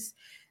teachers,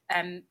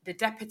 the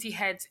deputy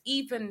heads,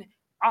 even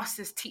us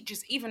as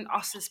teachers, even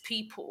us as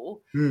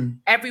people, Mm.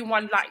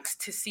 everyone likes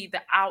to see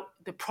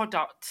the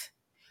product,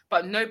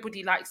 but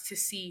nobody likes to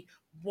see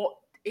what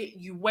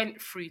you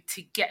went through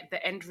to get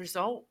the end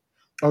result.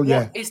 Oh, What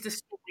yeah. is the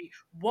story?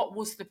 What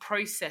was the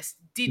process?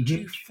 Did Mhm.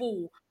 you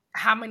fall?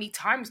 How many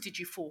times did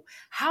you fall?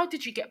 How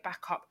did you get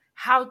back up?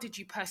 How did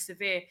you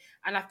persevere?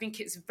 And I think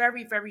it's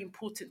very, very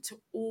important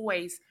to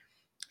always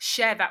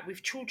share that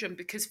with children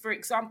because, for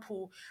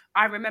example,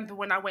 I remember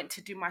when I went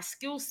to do my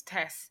skills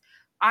test,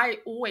 I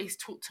always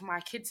talk to my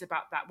kids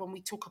about that when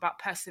we talk about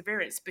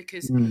perseverance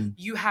because Mm.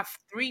 you have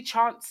three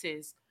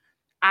chances.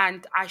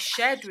 And I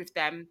shared with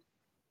them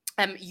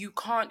you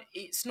can't,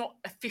 it's not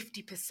a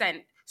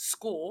 50%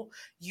 score.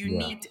 You Yeah.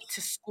 need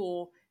to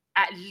score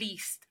at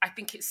least, I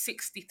think it's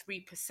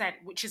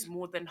 63%, which is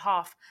more than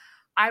half.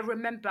 I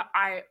remember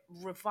I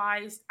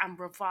revised and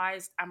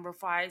revised and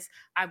revised.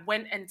 I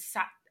went and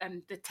sat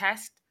the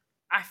test.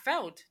 I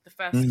failed the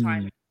first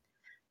time. Mm.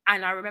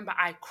 And I remember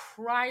I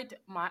cried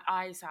my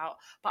eyes out,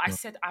 but I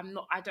said, I'm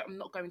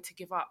not going to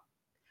give up.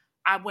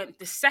 I went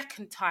the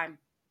second time,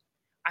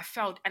 I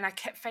failed, and I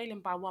kept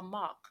failing by 1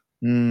 mark.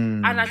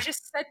 And Mm. I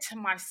just said to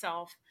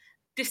myself,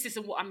 this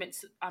isn't what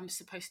I'm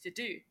supposed to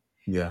do.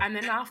 Yeah. And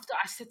then after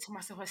I said to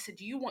myself, I said,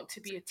 you want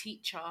to be a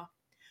teacher,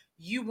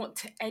 you want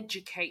to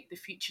educate the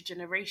future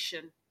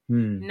generation.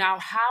 Mm. Now,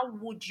 how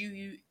would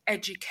you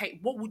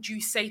educate? What would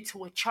you say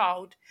to a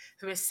child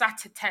who has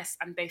sat a test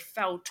and they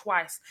failed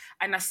twice?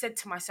 And I said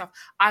to myself,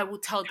 I will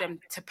tell them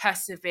to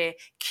persevere,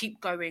 keep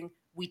going,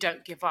 we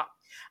don't give up.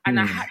 And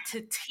I had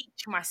to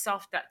teach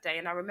myself that day.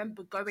 And I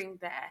remember going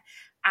there,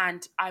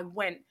 and I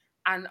went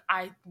and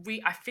I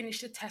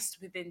finished the test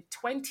within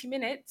 20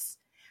 minutes,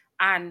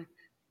 and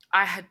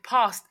I had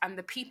passed, and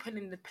the people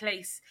in the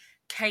place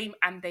came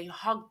and they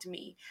hugged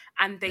me,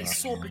 and they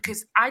saw,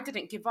 because I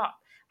didn't give up,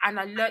 and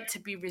I learned to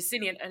be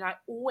resilient. And I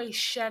always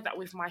share that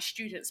with my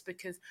students,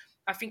 because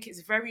I think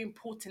it's very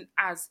important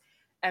as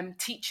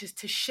teachers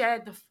to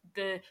share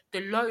the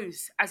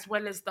lows as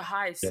well as the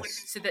highs,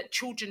 so that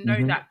children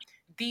know that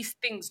these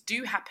things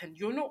do happen.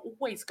 You're not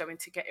always going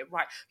to get it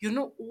right. You're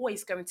not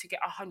always going to get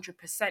 100%.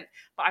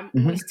 But I'm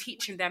always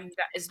teaching them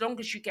that as long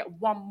as you get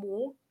one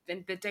more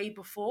than the day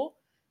before,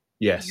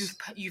 Yes.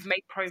 you've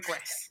made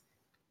progress.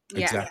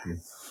 Exactly.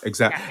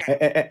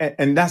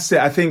 And that's it.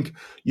 I think,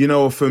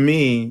 for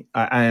me,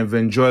 I have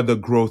enjoyed the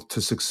growth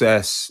to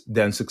success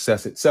than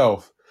success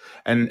itself.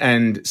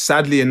 And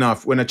sadly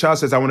enough, when a child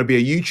says, I want to be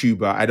a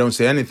YouTuber, I don't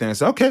say anything. I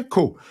say, okay,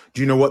 cool.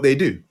 Do you know what they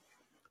do?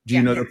 Do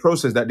you know the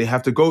process that they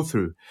have to go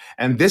through?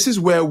 And this is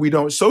where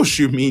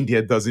social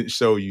media doesn't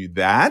show you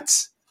that.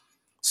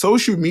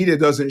 Social media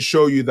doesn't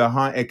show you the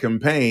high and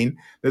campaign.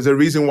 There's a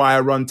reason why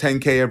I run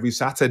 10K every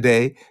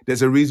Saturday.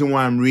 There's a reason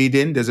why I'm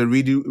reading. There's a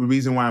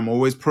reason why I'm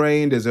always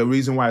praying. There's a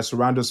reason why I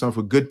surround myself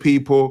with good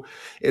people.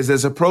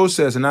 There's a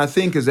process. And I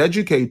think as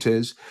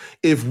educators,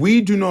 if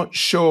we do not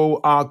show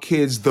our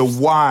kids the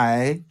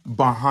why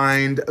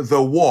behind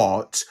the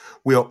what,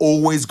 we are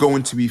always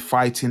going to be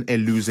fighting a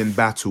losing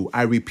battle.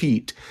 I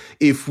repeat,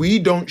 if we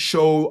don't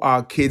show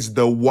our kids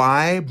the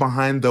why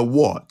behind the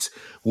what,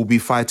 we'll be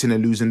fighting a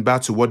losing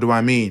battle. What do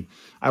I mean?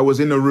 I was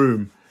in a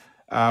room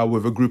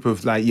with a group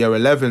of year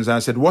 11s, and I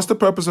said, what's the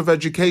purpose of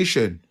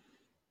education?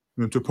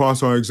 To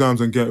pass our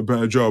exams and get a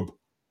better job.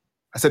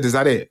 I said, is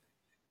that it?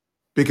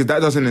 Because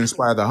that doesn't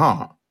inspire the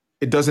heart.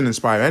 It doesn't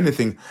inspire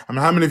anything. I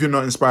mean, how many of you are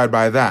not inspired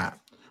by that?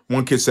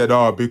 One kid said,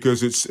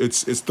 because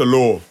it's the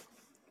law.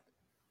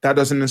 That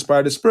doesn't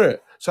inspire the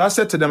spirit. So I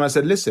said to them,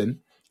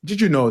 listen,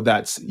 did you know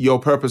that your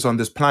purpose on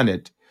this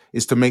planet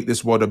is to make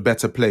this world a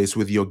better place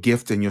with your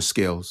gift and your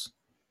skills?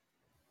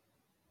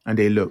 And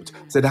they looked.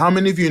 Said, how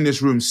many of you in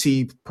this room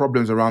see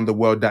problems around the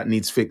world that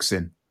needs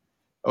fixing?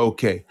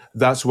 Okay,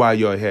 that's why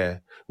you're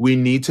here. We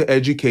need to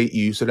educate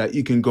you so that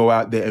you can go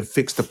out there and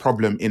fix the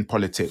problem in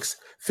politics,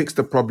 fix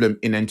the problem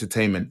in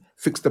entertainment,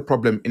 fix the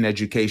problem in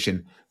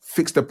education,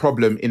 fix the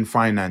problem in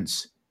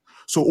finance.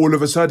 So all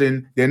of a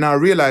sudden, they're now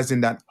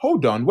realizing that,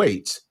 hold on,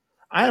 wait,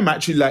 I am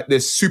actually like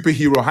this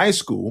superhero high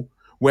school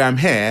where I'm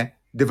here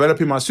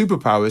developing my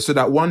superpowers so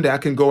that one day I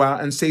can go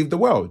out and save the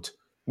world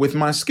with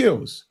my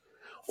skills.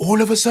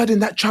 All of a sudden,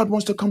 that child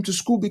wants to come to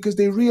school because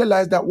they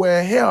realize that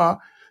we're here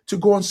to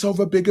go and solve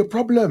a bigger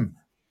problem,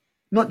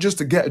 not just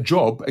to get a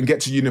job and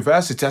get to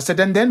university. I said,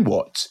 and then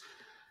what?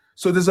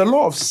 So there's a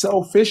lot of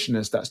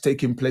selfishness that's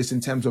taking place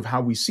in terms of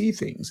how we see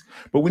things,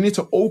 but we need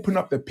to open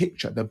up the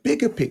picture, the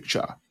bigger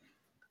picture.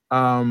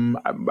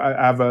 I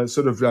have a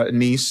sort of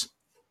niece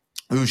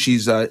who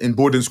she's in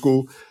boarding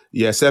school,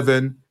 year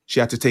 7. She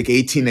had to take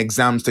 18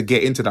 exams to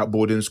get into that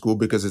boarding school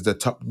because it's a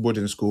top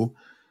boarding school.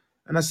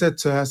 And I said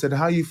to her,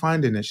 how are you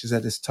finding it? She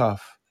said, it's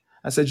tough.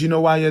 I said, you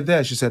know why you're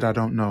there? She said, I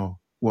don't know.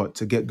 What,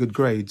 to get good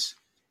grades?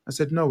 I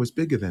said, no, it's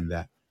bigger than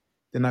that.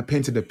 Then I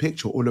painted a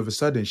picture. All of a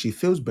sudden, she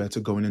feels better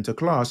going into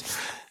class.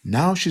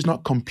 Now she's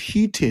not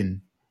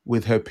competing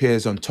with her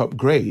peers on top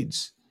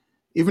grades.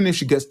 Even if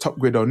she gets top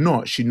grade or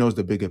not, she knows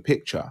the bigger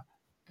picture.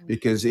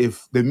 Because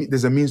if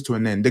there's a means to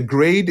an end, the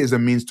grade is a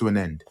means to an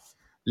end.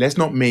 Let's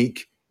not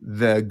make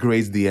the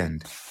grades the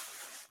end.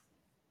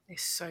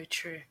 It's so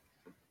true.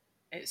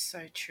 It's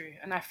so true.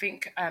 And I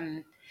think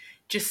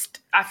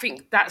I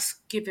think that's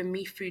given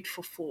me food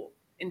for thought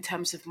in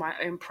terms of my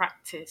own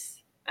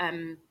practice.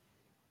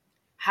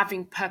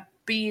 Having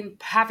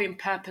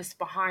purpose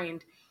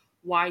behind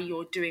why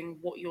you're doing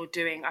what you're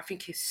doing, I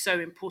think is so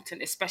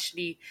important,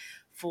 especially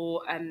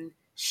for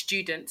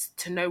students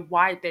to know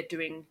why they're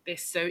doing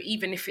this. So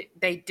even if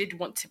they did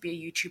want to be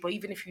a YouTuber,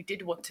 even if you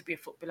did want to be a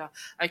footballer,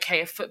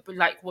 okay, a football,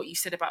 like what you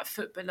said about a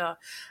footballer,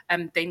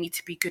 they need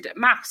to be good at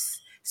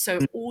maths. So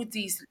all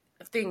these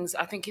things,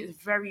 I think it's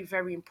very,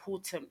 very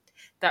important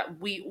that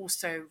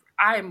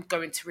I am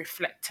going to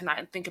reflect tonight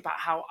and think about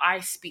how I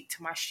speak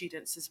to my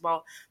students as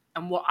well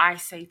and what I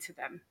say to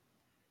them.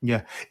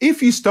 Yeah.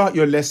 If you start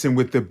your lesson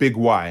with the big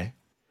why,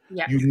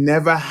 you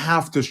never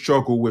have to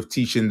struggle with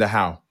teaching the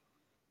how.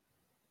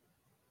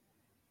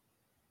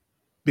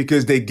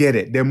 Because they get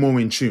it. They're more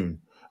in tune.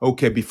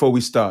 Okay, before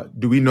we start,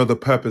 do we know the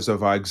purpose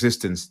of our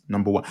existence?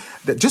 Number one.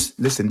 Just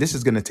listen, this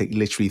is going to take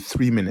literally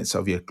 3 minutes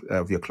of your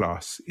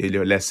class,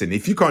 your lesson.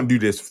 If you can't do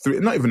this,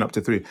 not even up to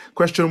 3.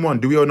 Question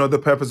 1, do we all know the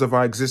purpose of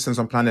our existence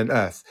on planet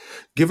Earth?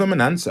 Give them an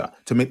answer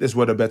to make this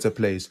world a better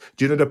place.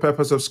 Do you know the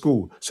purpose of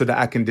school? So that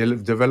I can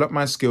develop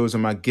my skills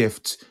and my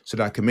gifts so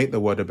that I can make the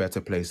world a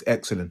better place.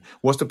 Excellent.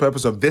 What's the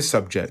purpose of this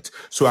subject?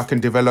 So I can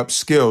develop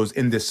skills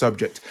in this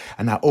subject.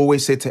 And I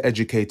always say to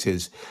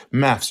educators,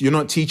 maths, you're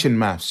not teaching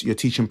maths, you're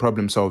teaching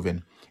problem solving.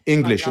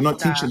 English, you're not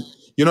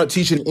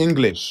teaching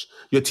English,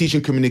 you're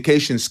teaching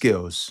communication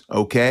skills.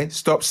 Okay,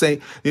 stop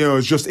saying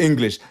it's just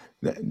English.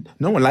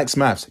 No one likes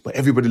maths, but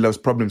everybody loves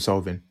problem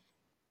solving.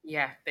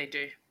 Yeah, they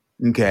do.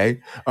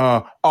 Okay.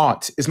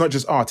 Art, it's not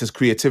just art, it's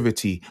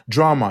creativity.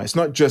 Drama, it's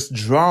not just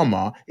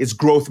drama, it's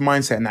growth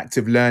mindset and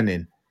active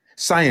learning.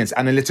 Science,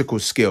 analytical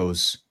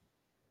skills.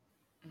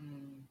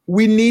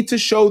 We need to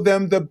show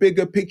them the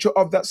bigger picture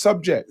of that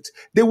subject.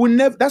 They will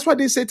never, that's why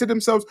they say to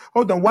themselves,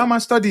 hold on, why am I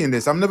studying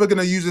this? I'm never going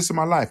to use this in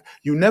my life.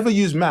 You never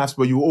use maths,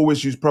 but you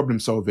always use problem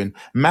solving.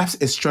 Maths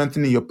is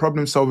strengthening your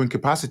problem solving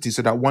capacity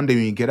so that one day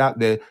when you get out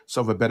there,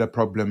 solve a better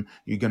problem,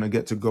 you're going to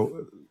get to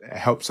go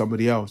help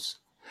somebody else.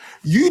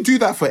 You do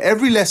that for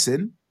every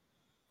lesson,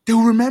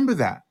 they'll remember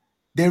that.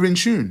 They're in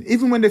tune.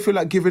 Even when they feel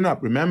like giving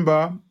up,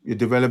 remember, you're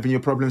developing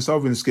your problem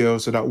solving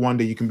skills so that one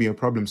day you can be a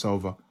problem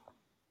solver.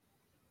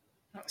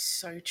 That's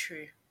so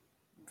true.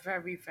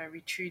 Very,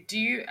 very true. Do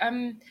you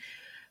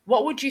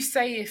what would you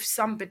say if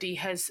somebody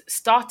has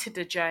started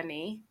a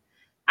journey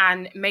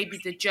and maybe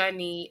the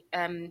journey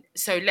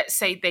so let's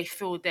say they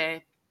feel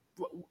they're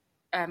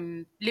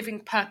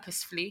living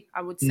purposefully,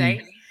 I would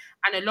say,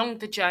 and along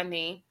the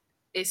journey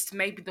it's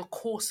maybe the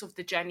course of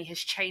the journey has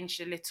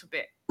changed a little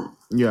bit.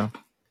 Yeah.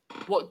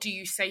 What do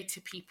you say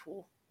to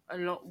people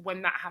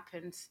when that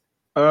happens?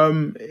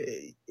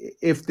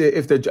 If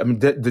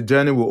the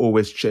journey will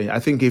always change. I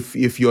think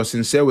if you're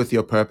sincere with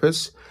your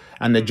purpose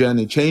and the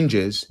journey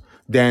changes,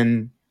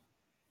 then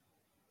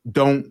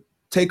don't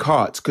take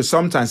heart, because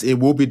sometimes it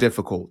will be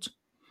difficult.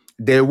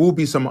 There will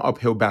be some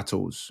uphill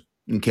battles.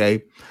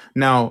 Okay.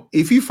 Now,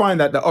 if you find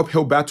that the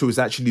uphill battle is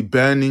actually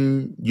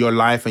burning your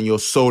life and your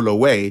soul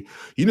away,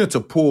 you need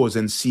to pause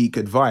and seek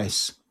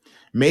advice.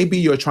 Maybe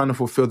you're trying to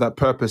fulfill that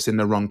purpose in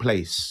the wrong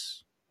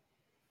place.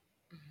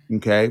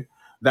 Okay.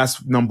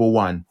 That's number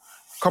one.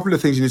 A couple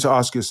of things you need to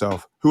ask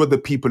yourself. Who are the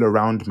people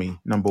around me?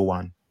 Number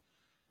one.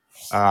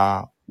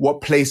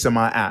 What place am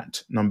I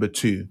at? Number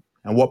two.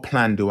 And what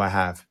plan do I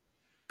have?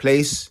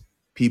 Place,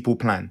 people,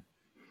 plan.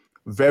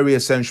 Very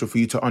essential for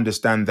you to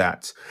understand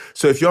that.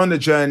 So if you're on the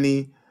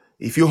journey,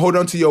 if you hold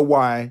on to your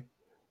why,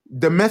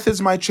 the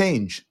methods might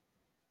change.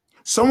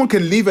 Someone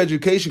can leave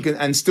education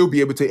and still be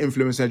able to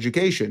influence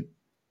education.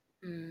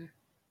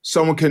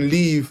 Someone can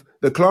leave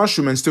the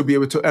classroom and still be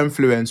able to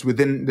influence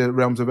within the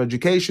realms of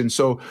education.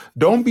 So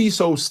don't be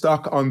so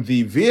stuck on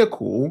the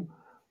vehicle,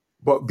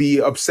 but be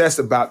obsessed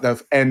about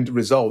the end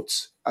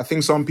results. I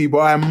think some people,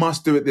 I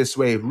must do it this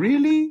way.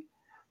 Really?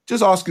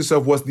 Just ask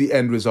yourself, what's the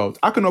end result?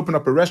 I can open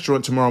up a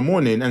restaurant tomorrow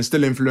morning and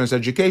still influence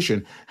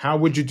education. How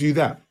would you do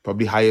that?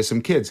 Probably hire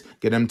some kids,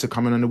 get them to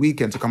come in on the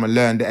weekend to come and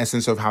learn the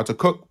essence of how to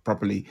cook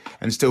properly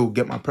and still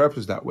get my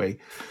purpose that way.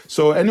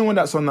 So anyone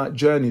that's on that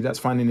journey, that's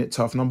finding it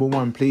tough, number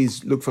one,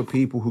 please look for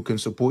people who can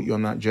support you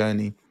on that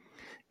journey.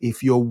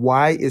 If your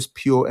why is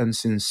pure and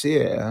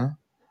sincere,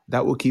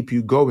 that will keep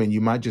you going.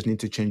 You might just need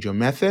to change your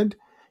method.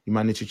 You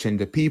might need to change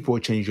the people,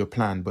 change your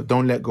plan, but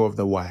don't let go of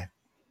the why.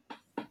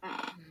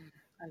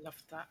 I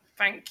love that.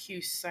 Thank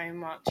you so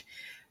much.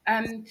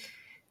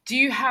 Do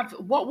you have,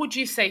 what would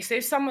you say? So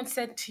if someone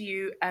said to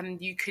you,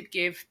 you could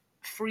give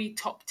 3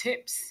 top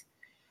tips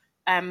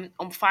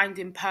on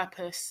finding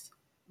purpose,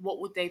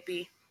 what would they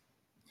be?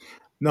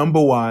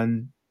 Number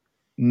one,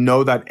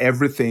 know that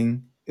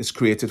everything is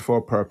created for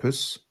a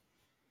purpose.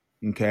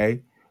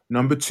 Okay.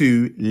 Number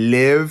two,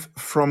 live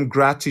from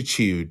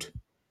gratitude.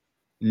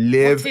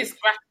 What is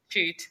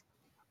gratitude?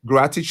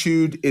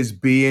 Gratitude is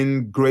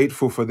being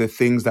grateful for the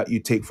things that you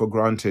take for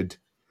granted.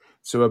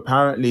 So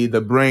apparently the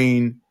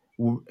brain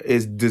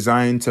is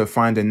designed to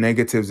find the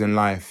negatives in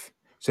life.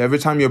 So every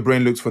time your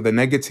brain looks for the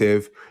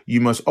negative, you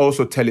must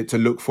also tell it to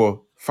look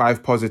for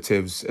 5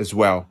 positives as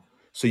well.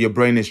 So your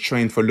brain is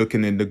trained for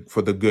looking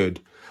for the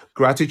good.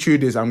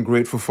 Gratitude is, I'm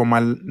grateful for my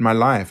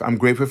life. I'm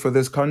grateful for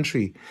this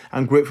country.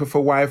 I'm grateful for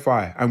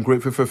Wi-Fi. I'm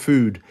grateful for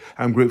food.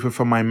 I'm grateful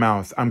for my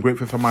mouth. I'm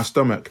grateful for my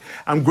stomach.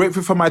 I'm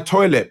grateful for my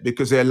toilet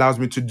because it allows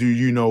me to do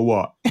you know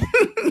what.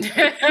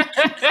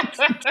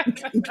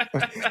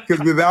 Because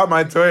without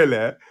my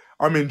toilet,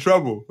 I'm in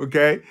trouble,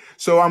 okay?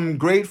 So I'm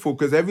grateful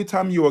because every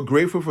time you are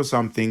grateful for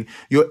something,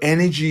 your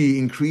energy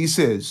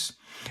increases.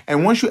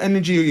 And once your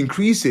energy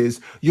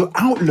increases, your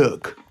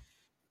outlook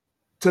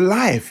to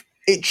life,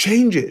 it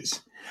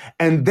changes.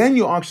 And then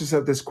you ask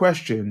yourself this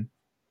question,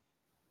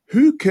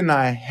 who can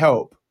I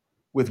help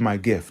with my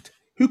gift?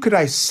 Who could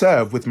I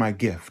serve with my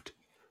gift?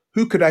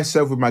 Who could I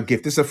serve with my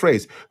gift? It's a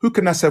phrase. Who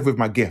can I serve with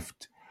my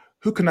gift?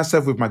 Who can I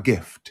serve with my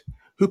gift?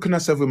 Who can I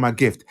serve with my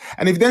gift?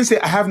 And if you then say,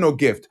 I have no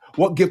gift,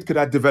 what gift could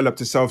I develop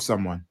to serve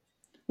someone?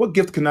 What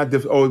gift can I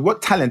or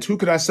what talent? Who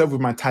could I serve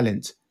with my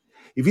talent?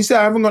 If you say,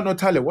 I haven't got no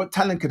talent, what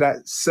talent could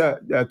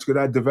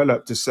I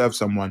develop to serve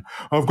someone?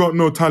 I've got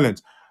no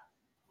talent.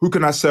 Who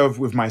can I serve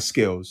with my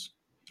skills?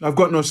 I've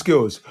got no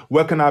skills.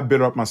 Where can I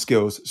build up my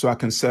skills so I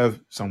can serve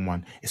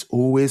someone? It's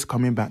always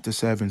coming back to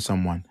serving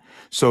someone.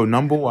 So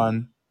number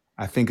one,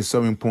 I think it's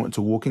so important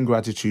to walk in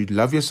gratitude,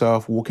 love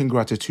yourself, walk in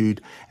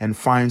gratitude, and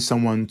find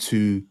someone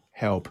to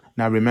help.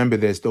 Now remember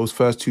this, those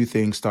first 2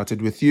 things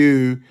started with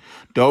you.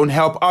 Don't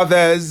help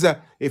others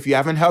if you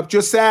haven't helped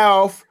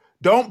yourself.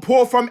 Don't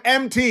pour from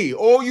empty.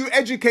 All you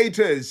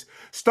educators,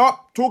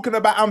 stop talking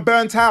about I'm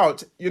burnt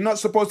out. You're not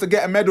supposed to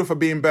get a medal for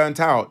being burnt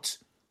out.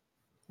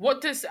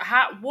 What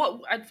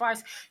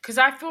advice? Because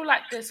I feel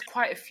like there's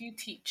quite a few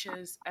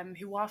teachers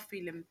who are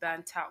feeling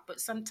burnt out, but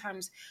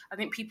sometimes I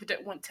think people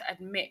don't want to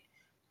admit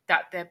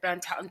that they're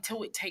burnt out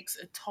until it takes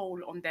a toll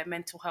on their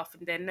mental health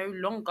and they're no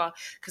longer.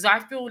 Because I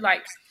feel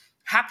like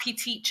happy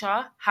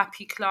teacher,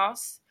 happy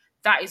class.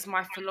 That is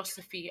my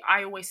philosophy.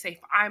 I always say, if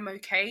I'm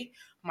okay,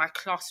 my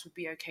class will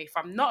be okay. If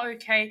I'm not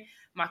okay,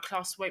 my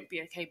class won't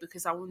be okay,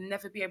 because I will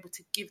never be able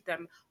to give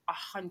them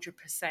 100%.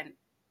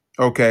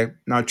 Okay,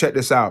 now check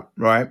this out,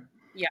 right?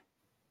 Yeah.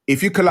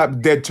 If you collapse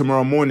dead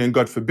tomorrow morning,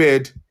 God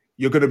forbid,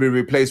 you're going to be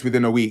replaced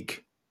within a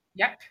week.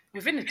 Yep,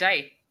 within a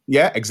day.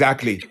 Yeah,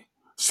 exactly.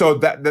 So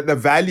that the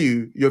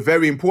value, you're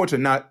very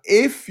important. Now,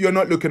 if you're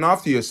not looking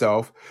after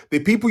yourself, the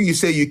people you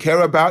say you care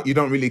about, you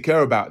don't really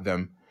care about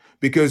them.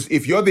 Because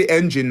if you're the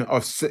engine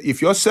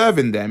if you're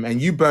serving them and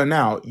you burn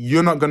out,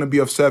 you're not going to be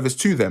of service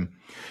to them.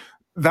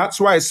 That's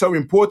why it's so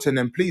important.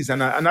 And please,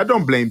 and I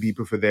don't blame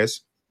people for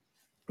this.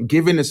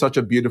 Giving is such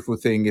a beautiful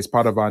thing. It's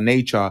part of our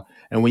nature.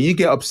 And when you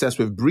get obsessed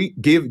with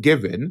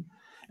giving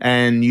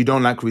and you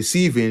don't like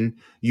receiving,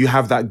 you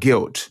have that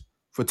guilt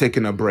for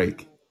taking a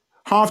break.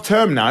 Half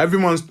term now.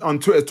 Everyone's on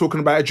Twitter talking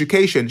about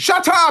education.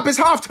 Shut up! It's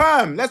half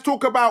term. Let's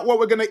talk about what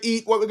we're going to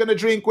eat, what we're going to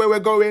drink, where we're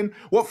going,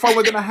 what fun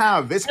we're going to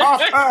have. It's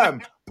half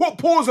term. Put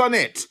pause on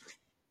it.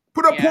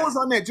 Put a pause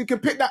on it. You can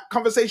pick that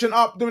conversation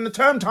up during the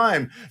term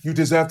time. You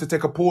deserve to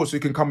take a pause so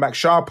you can come back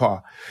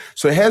sharper.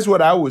 So here's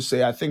what I would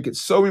say. I think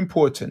it's so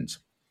important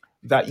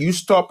that you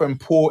stop and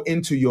pour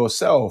into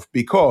yourself,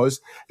 because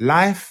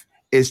life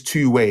is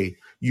two-way.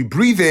 You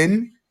breathe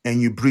in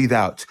and you breathe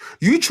out.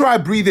 You try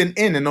breathing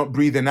in and not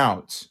breathing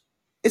out.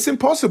 It's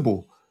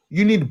impossible.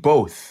 You need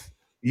both.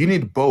 You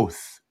need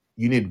both.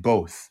 You need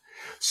both.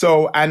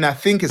 So, and I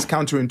think it's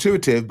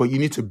counterintuitive, but you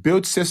need to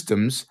build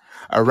systems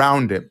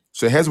around it.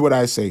 So here's what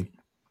I say.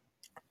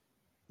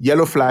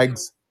 Yellow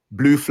flags,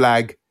 blue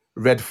flag,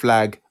 red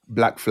flag,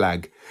 black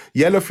flag.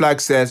 Yellow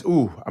flag says,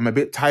 ooh, I'm a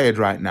bit tired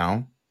right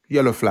now.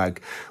 Yellow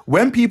flag.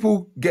 When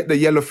people get the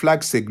yellow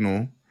flag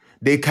signal,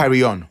 they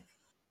carry on.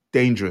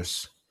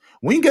 Dangerous.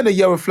 When you get a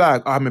yellow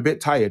flag, I'm a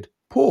bit tired.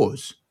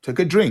 Pause. Take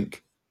a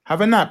drink. Have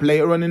a nap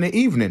later on in the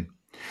evening.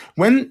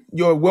 When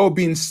your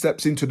well-being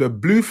steps into the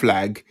blue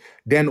flag,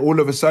 then all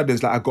of a sudden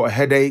it's like, I got a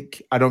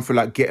headache. I don't feel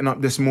like getting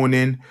up this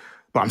morning,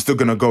 but I'm still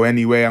going to go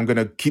anyway. I'm going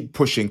to keep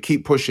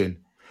pushing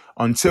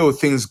until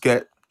things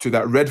get to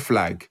that red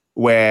flag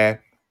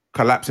where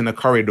collapse in a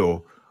corridor,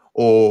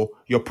 or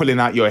you're pulling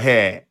out your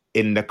hair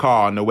in the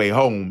car on the way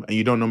home and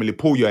you don't normally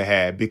pull your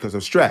hair because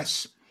of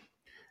stress.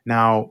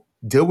 Now,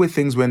 deal with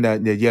things when they're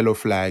the yellow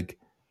flag.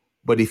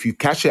 But if you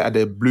catch it at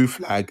the blue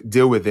flag,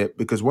 deal with it,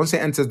 because once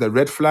it enters the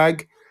red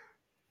flag,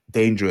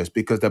 dangerous,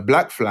 because the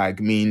black flag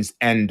means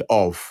end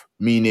of,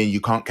 meaning you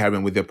can't carry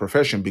on with your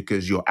profession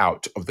because you're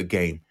out of the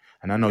game.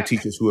 And I know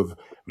teachers who have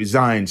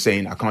resigned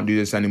saying, I can't do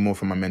this anymore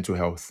for my mental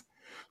health.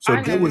 So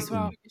I deal know with as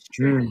well. them. It's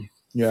true.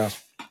 Yeah.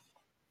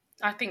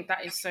 I think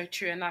that is so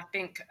true. And I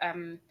think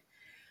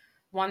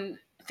one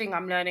thing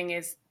I'm learning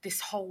is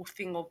this whole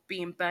thing of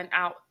being burnt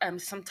out.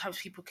 Sometimes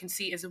people can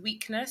see it as a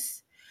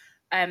weakness.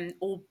 When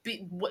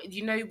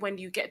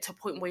you get to a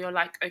point where you're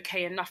like,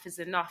 okay, enough is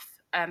enough.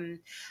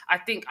 I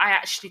think I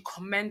actually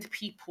commend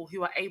people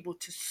who are able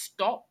to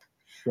stop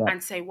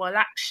and say, well,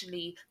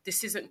 actually,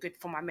 this isn't good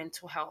for my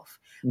mental health.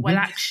 Well,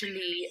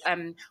 actually,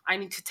 I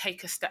need to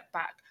take a step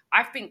back.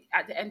 I think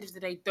at the end of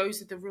the day,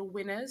 those are the real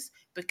winners,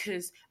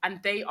 and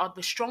they are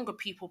the stronger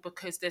people,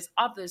 because there's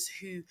others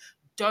who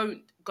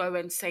don't go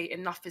and say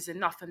enough is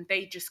enough, and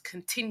they just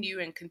continue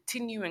and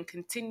continue and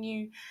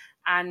continue.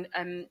 And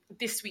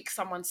this week,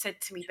 someone said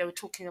to me, they were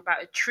talking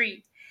about a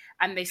tree,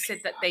 and they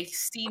said that they've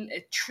seen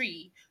a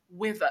tree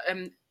with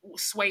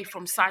sway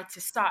from side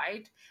to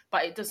side,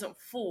 but it doesn't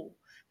fall.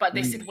 But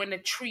they said when a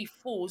tree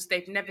falls,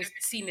 they've never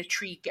seen a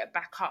tree get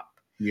back up.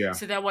 Yeah.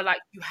 So they were like,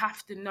 you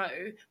have to know,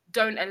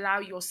 don't allow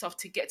yourself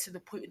to get to the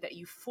point that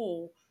you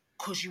fall,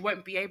 because you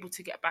won't be able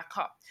to get back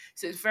up.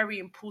 So it's very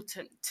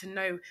important to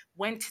know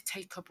when to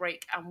take a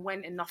break and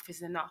when enough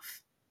is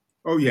enough.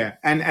 Oh yeah,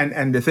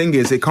 and the thing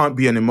is, it can't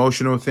be an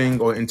emotional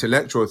thing or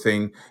intellectual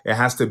thing. It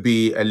has to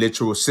be a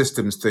literal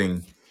systems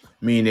thing,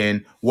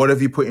 meaning what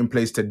have you put in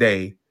place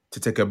today to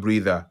take a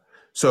breather?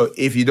 So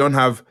if you don't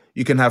have,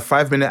 you can have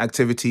 5-minute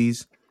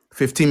activities,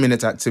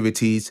 15-minute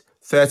activities,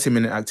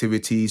 30-minute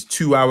activities,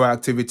 2-hour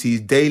activities,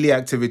 daily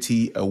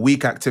activity, a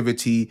week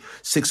activity,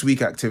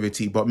 6-week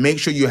activity. But make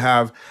sure you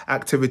have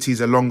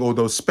activities along all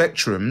those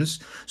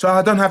spectrums. So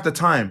I don't have the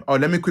time. Oh,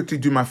 let me quickly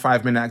do my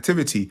 5-minute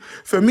activity.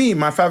 For me,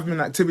 my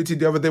 5-minute activity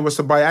the other day was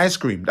to buy ice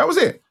cream. That was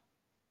it.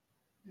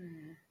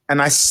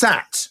 And I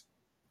sat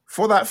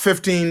for that for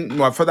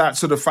that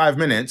sort of 5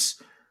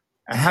 minutes.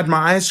 I had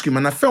my ice cream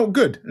and I felt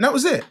good. And that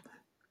was it.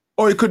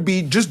 Or it could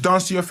be just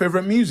dance to your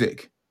favorite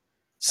music.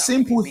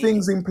 Simple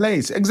things in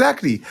place.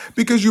 Exactly.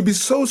 Because you'll be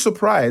so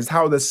surprised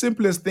how the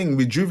simplest thing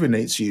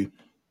rejuvenates you.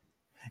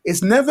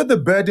 It's never the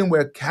burden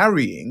we're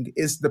carrying,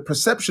 it's the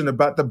perception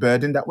about the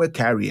burden that we're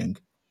carrying.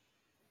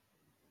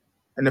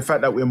 and the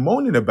fact that we're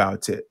moaning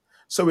about it.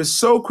 So it's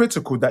so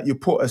critical that you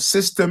put a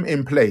system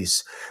in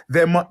place.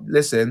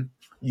 Listen,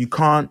 you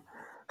can't.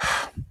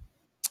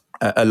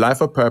 A life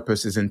of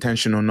purpose is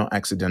intentional, not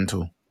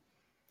accidental.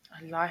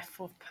 A life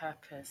of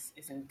purpose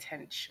is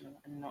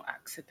intentional and not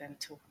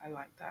accidental. I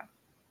like that.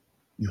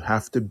 You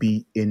have to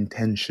be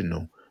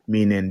intentional,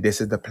 meaning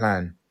this is the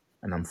plan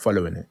and I'm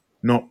following it.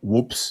 Not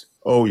whoops.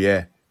 Oh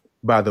yeah.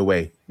 By the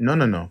way,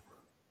 no.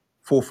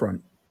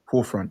 Forefront.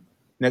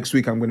 Next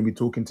week, I'm going to be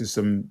talking to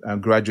some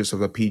graduates of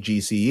the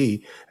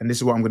PGCE, and this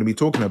is what I'm going to be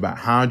talking about.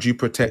 How do you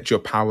protect your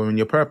power and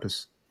your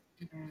purpose?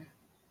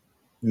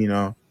 You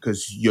know,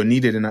 because you're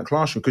needed in that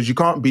classroom. Because you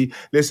can't be,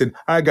 listen,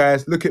 hi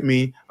guys, look at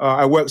me.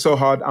 I work so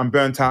hard. I'm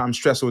burnt out. I'm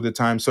stressed all the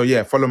time. So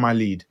yeah, follow my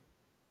lead.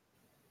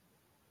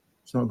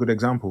 It's not a good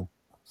example.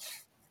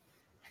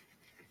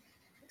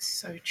 It's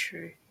so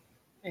true.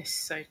 It's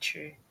so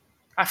true.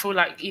 I feel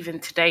like even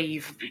today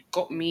you've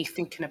got me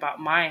thinking about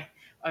my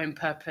own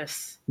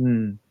purpose.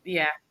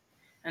 Yeah.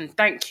 And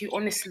thank you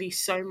honestly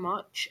so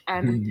much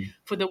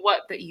for the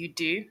work that you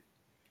do.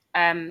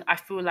 I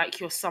feel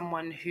like you're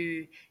someone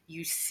who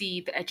you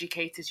see the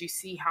educators, you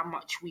see how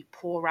much we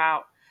pour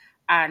out.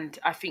 And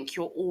I think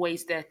you're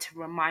always there to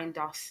remind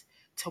us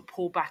to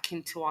pull back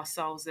into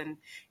ourselves. And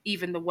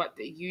even the work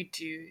that you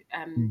do,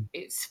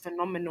 it's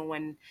phenomenal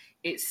and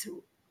it's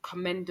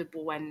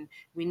commendable. And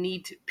we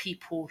need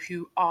people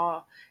who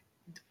are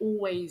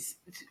always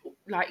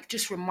like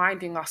just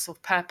reminding us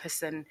of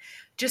purpose and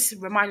just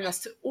reminding us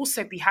to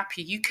also be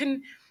happy. You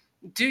can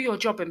do your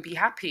job and be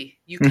happy.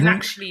 You can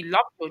actually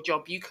love your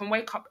job. You can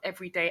wake up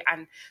every day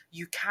and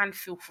you can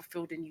feel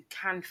fulfilled and you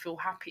can feel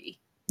happy.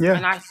 Yeah.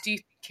 And I do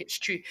think it's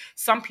true.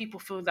 Some people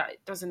feel that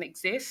it doesn't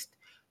exist,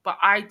 but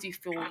I do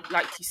feel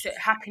like you said,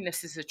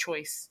 happiness is a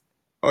choice.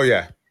 Oh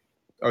yeah.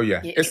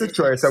 It's a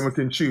choice and we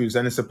can choose,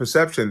 and it's a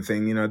perception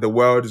thing. You know, the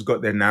world has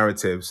got their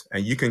narratives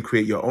and you can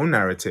create your own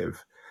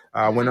narrative.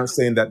 We're not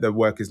saying that the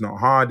work is not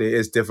hard. It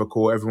is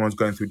difficult. Everyone's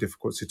going through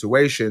difficult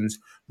situations,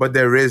 but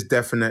there is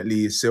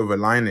definitely silver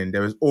lining.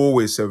 There is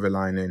always silver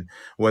lining,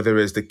 whether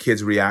it's the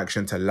kids'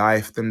 reaction to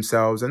life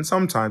themselves. And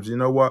sometimes, you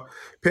know what?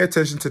 Pay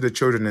attention to the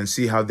children and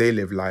see how they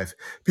live life.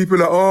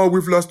 People are, oh,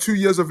 we've lost 2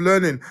 years of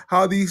learning. How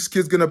are these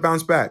kids going to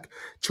bounce back?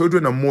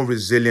 Children are more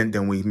resilient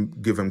than we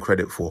give them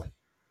credit for.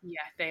 Yeah,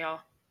 they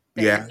are.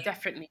 They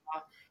definitely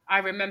are. I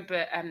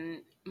remember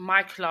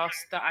my class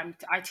that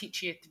I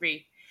teach year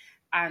 3,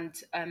 and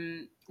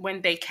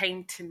when they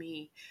came to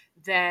me,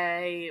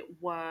 they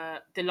were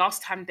the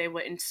last time they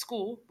were in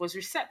school was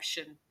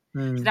reception.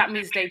 So that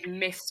means they've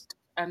missed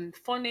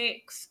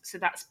phonics. So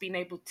that's been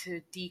able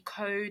to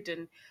decode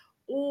and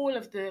all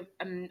of the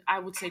I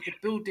would say the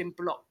building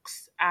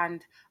blocks.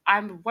 And I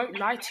won't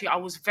lie to you, I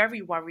was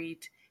very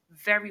worried,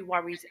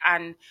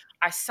 and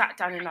I sat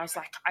down and I was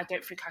like, I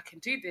don't think I can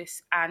do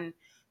this. And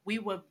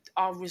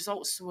our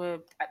results were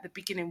at the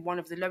beginning one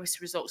of the lowest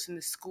results in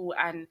the school,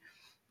 and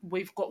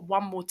we've got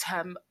one more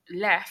term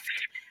left,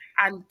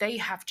 and they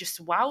have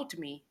just wowed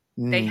me.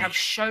 They have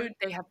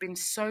been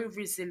so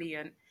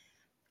resilient,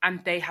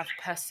 and they have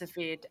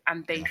persevered,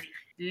 and they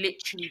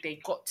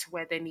got to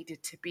where they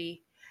needed to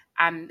be.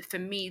 And for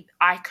me,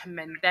 I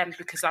commend them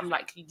because I'm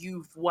like,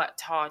 you've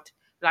worked hard.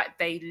 Like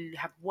they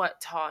have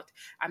worked hard.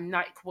 And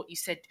like what you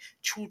said,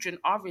 children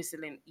are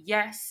resilient.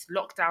 Yes,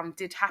 lockdown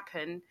did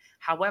happen.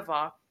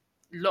 However,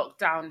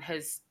 lockdown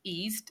has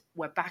eased.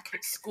 We're back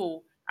at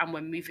school and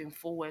we're moving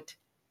forward.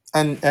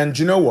 And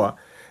you know what?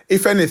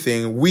 If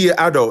anything, we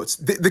adults,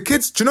 the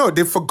kids, you know,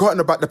 they've forgotten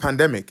about the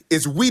pandemic.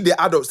 It's we, the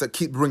adults, that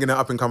keep bringing it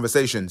up in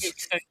conversations.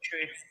 It's so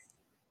true.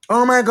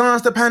 Oh my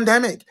gosh, the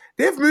pandemic.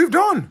 They've moved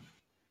on.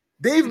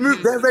 They've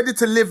moved. They're ready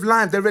to live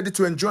life. They're ready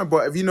to enjoy.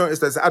 But if you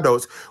notice, as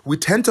adults, we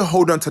tend to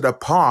hold on to the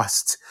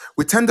past.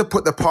 We tend to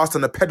put the past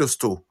on a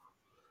pedestal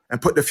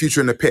and put the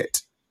future in the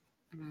pit.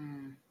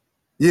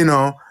 You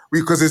know,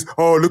 because it's,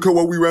 oh, look at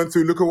what we went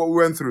through. Look at what we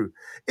went through.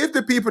 If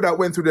the people that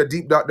went through the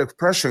deep, dark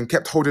depression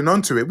kept holding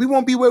on to it, we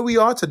won't be where we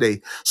are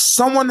today.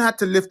 Someone had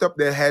to lift up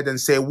their head and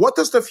say, what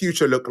does the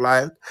future look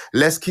like?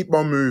 Let's keep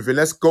on moving.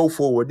 Let's go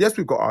forward. Yes,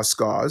 we've got our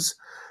scars.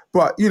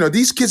 But, you know,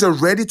 these kids are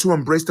ready to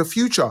embrace the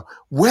future.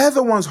 We're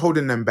the ones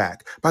holding them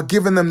back by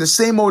giving them the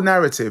same old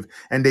narrative.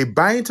 And they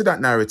buy into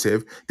that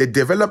narrative. They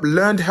develop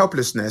learned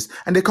helplessness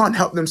and they can't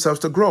help themselves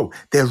to grow.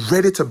 They're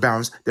ready to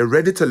bounce. They're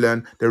ready to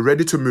learn. They're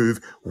ready to move.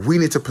 We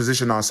need to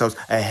position ourselves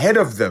ahead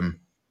of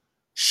them,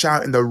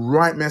 shouting the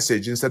right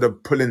message instead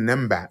of pulling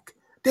them back.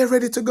 They're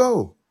ready to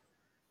go.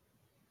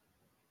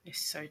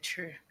 It's so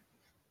true.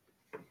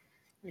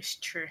 It's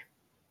true.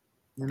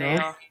 You They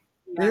know? are.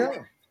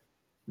 Yeah.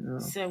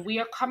 So we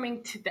are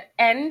coming to the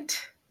end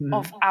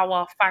of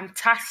our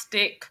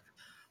fantastic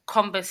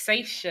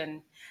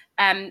conversation.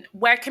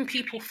 Where can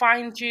people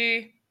find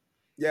you?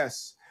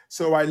 Yes.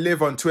 So I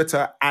live on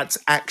Twitter at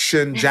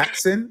Action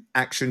Jackson.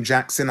 Action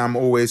Jackson. I'm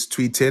always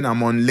tweeting.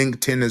 I'm on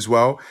LinkedIn as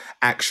well.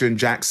 Action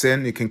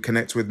Jackson. You can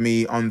connect with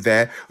me on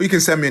there. Or you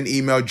can send me an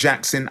email,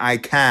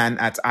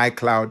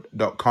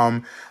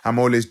 jacksonican@icloud.com. I'm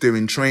always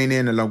doing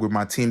training along with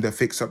my team, the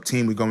Fix Up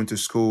team. We go into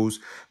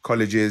schools,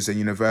 colleges, and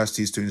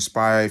universities to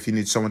inspire. If you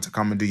need someone to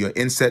come and do your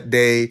inset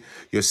day,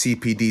 your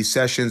CPD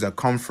sessions, a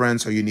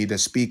conference, or you need a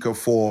speaker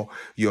for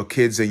your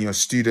kids and your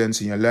students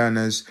and your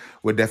learners,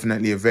 we're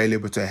definitely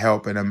available to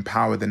help and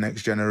empower the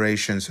next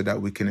generation so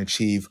that we can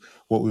achieve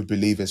what we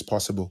believe is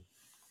possible.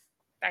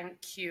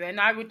 Thank you.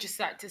 And I would just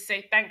like to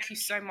say thank you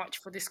so much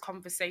for this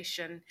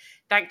conversation.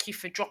 Thank you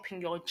for dropping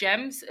your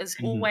gems as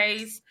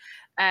always.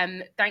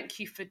 Thank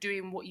you for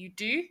doing what you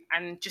do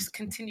and just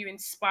continue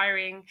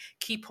inspiring,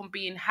 keep on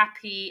being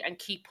happy and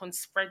keep on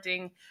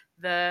spreading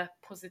the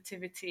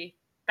positivity.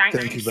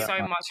 Thank you so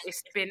much.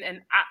 It's been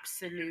an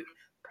absolute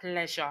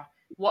pleasure.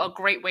 What a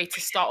great way to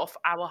start off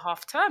our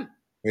half term.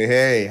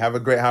 Hey, have a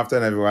great half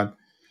term, everyone.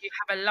 You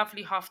have a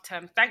lovely half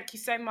term. Thank you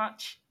so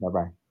much.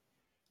 Bye-bye.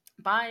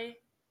 Bye.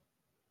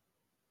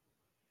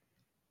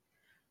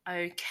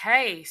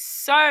 Okay,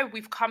 so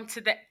we've come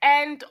to the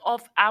end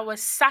of our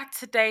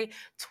Saturday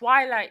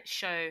Twilight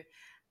show.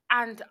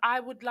 And I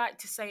would like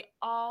to say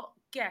our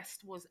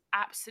guest was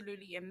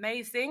absolutely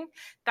amazing.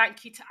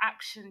 Thank you to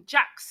Action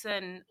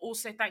Jackson.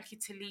 Also, thank you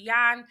to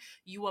Leanne.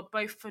 You were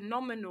both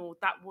phenomenal.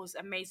 That was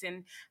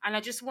amazing. And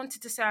I just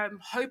wanted to say I'm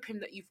hoping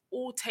that you've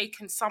all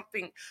taken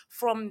something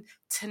from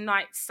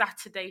tonight's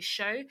Saturday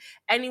show.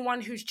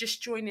 Anyone who's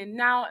just joining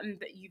now and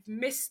that you've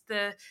missed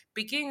the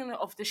beginning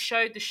of the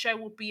show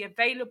will be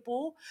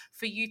available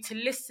for you to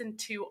listen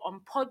to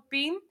on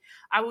Podbean.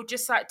 I would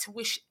just like to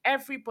wish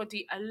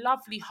everybody a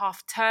lovely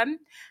half term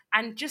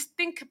and just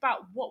think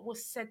about what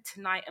was said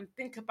tonight and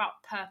think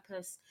about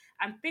purpose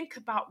and think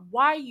about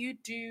why you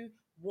do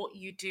what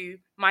you do.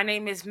 My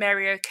name is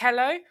Mary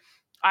Okello.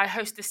 I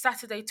host the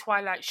Saturday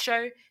Twilight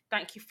show.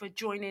 Thank you for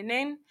joining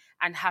in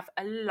and have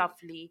a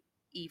lovely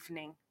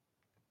evening.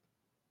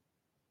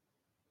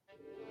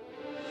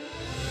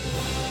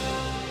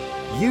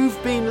 You've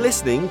been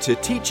listening to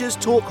Teachers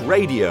Talk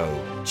Radio.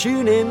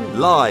 Tune in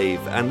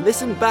live and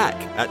listen back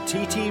at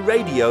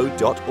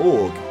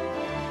ttradio.org.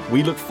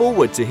 We look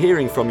forward to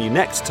hearing from you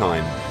next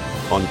time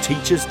on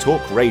Teachers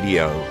Talk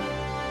Radio.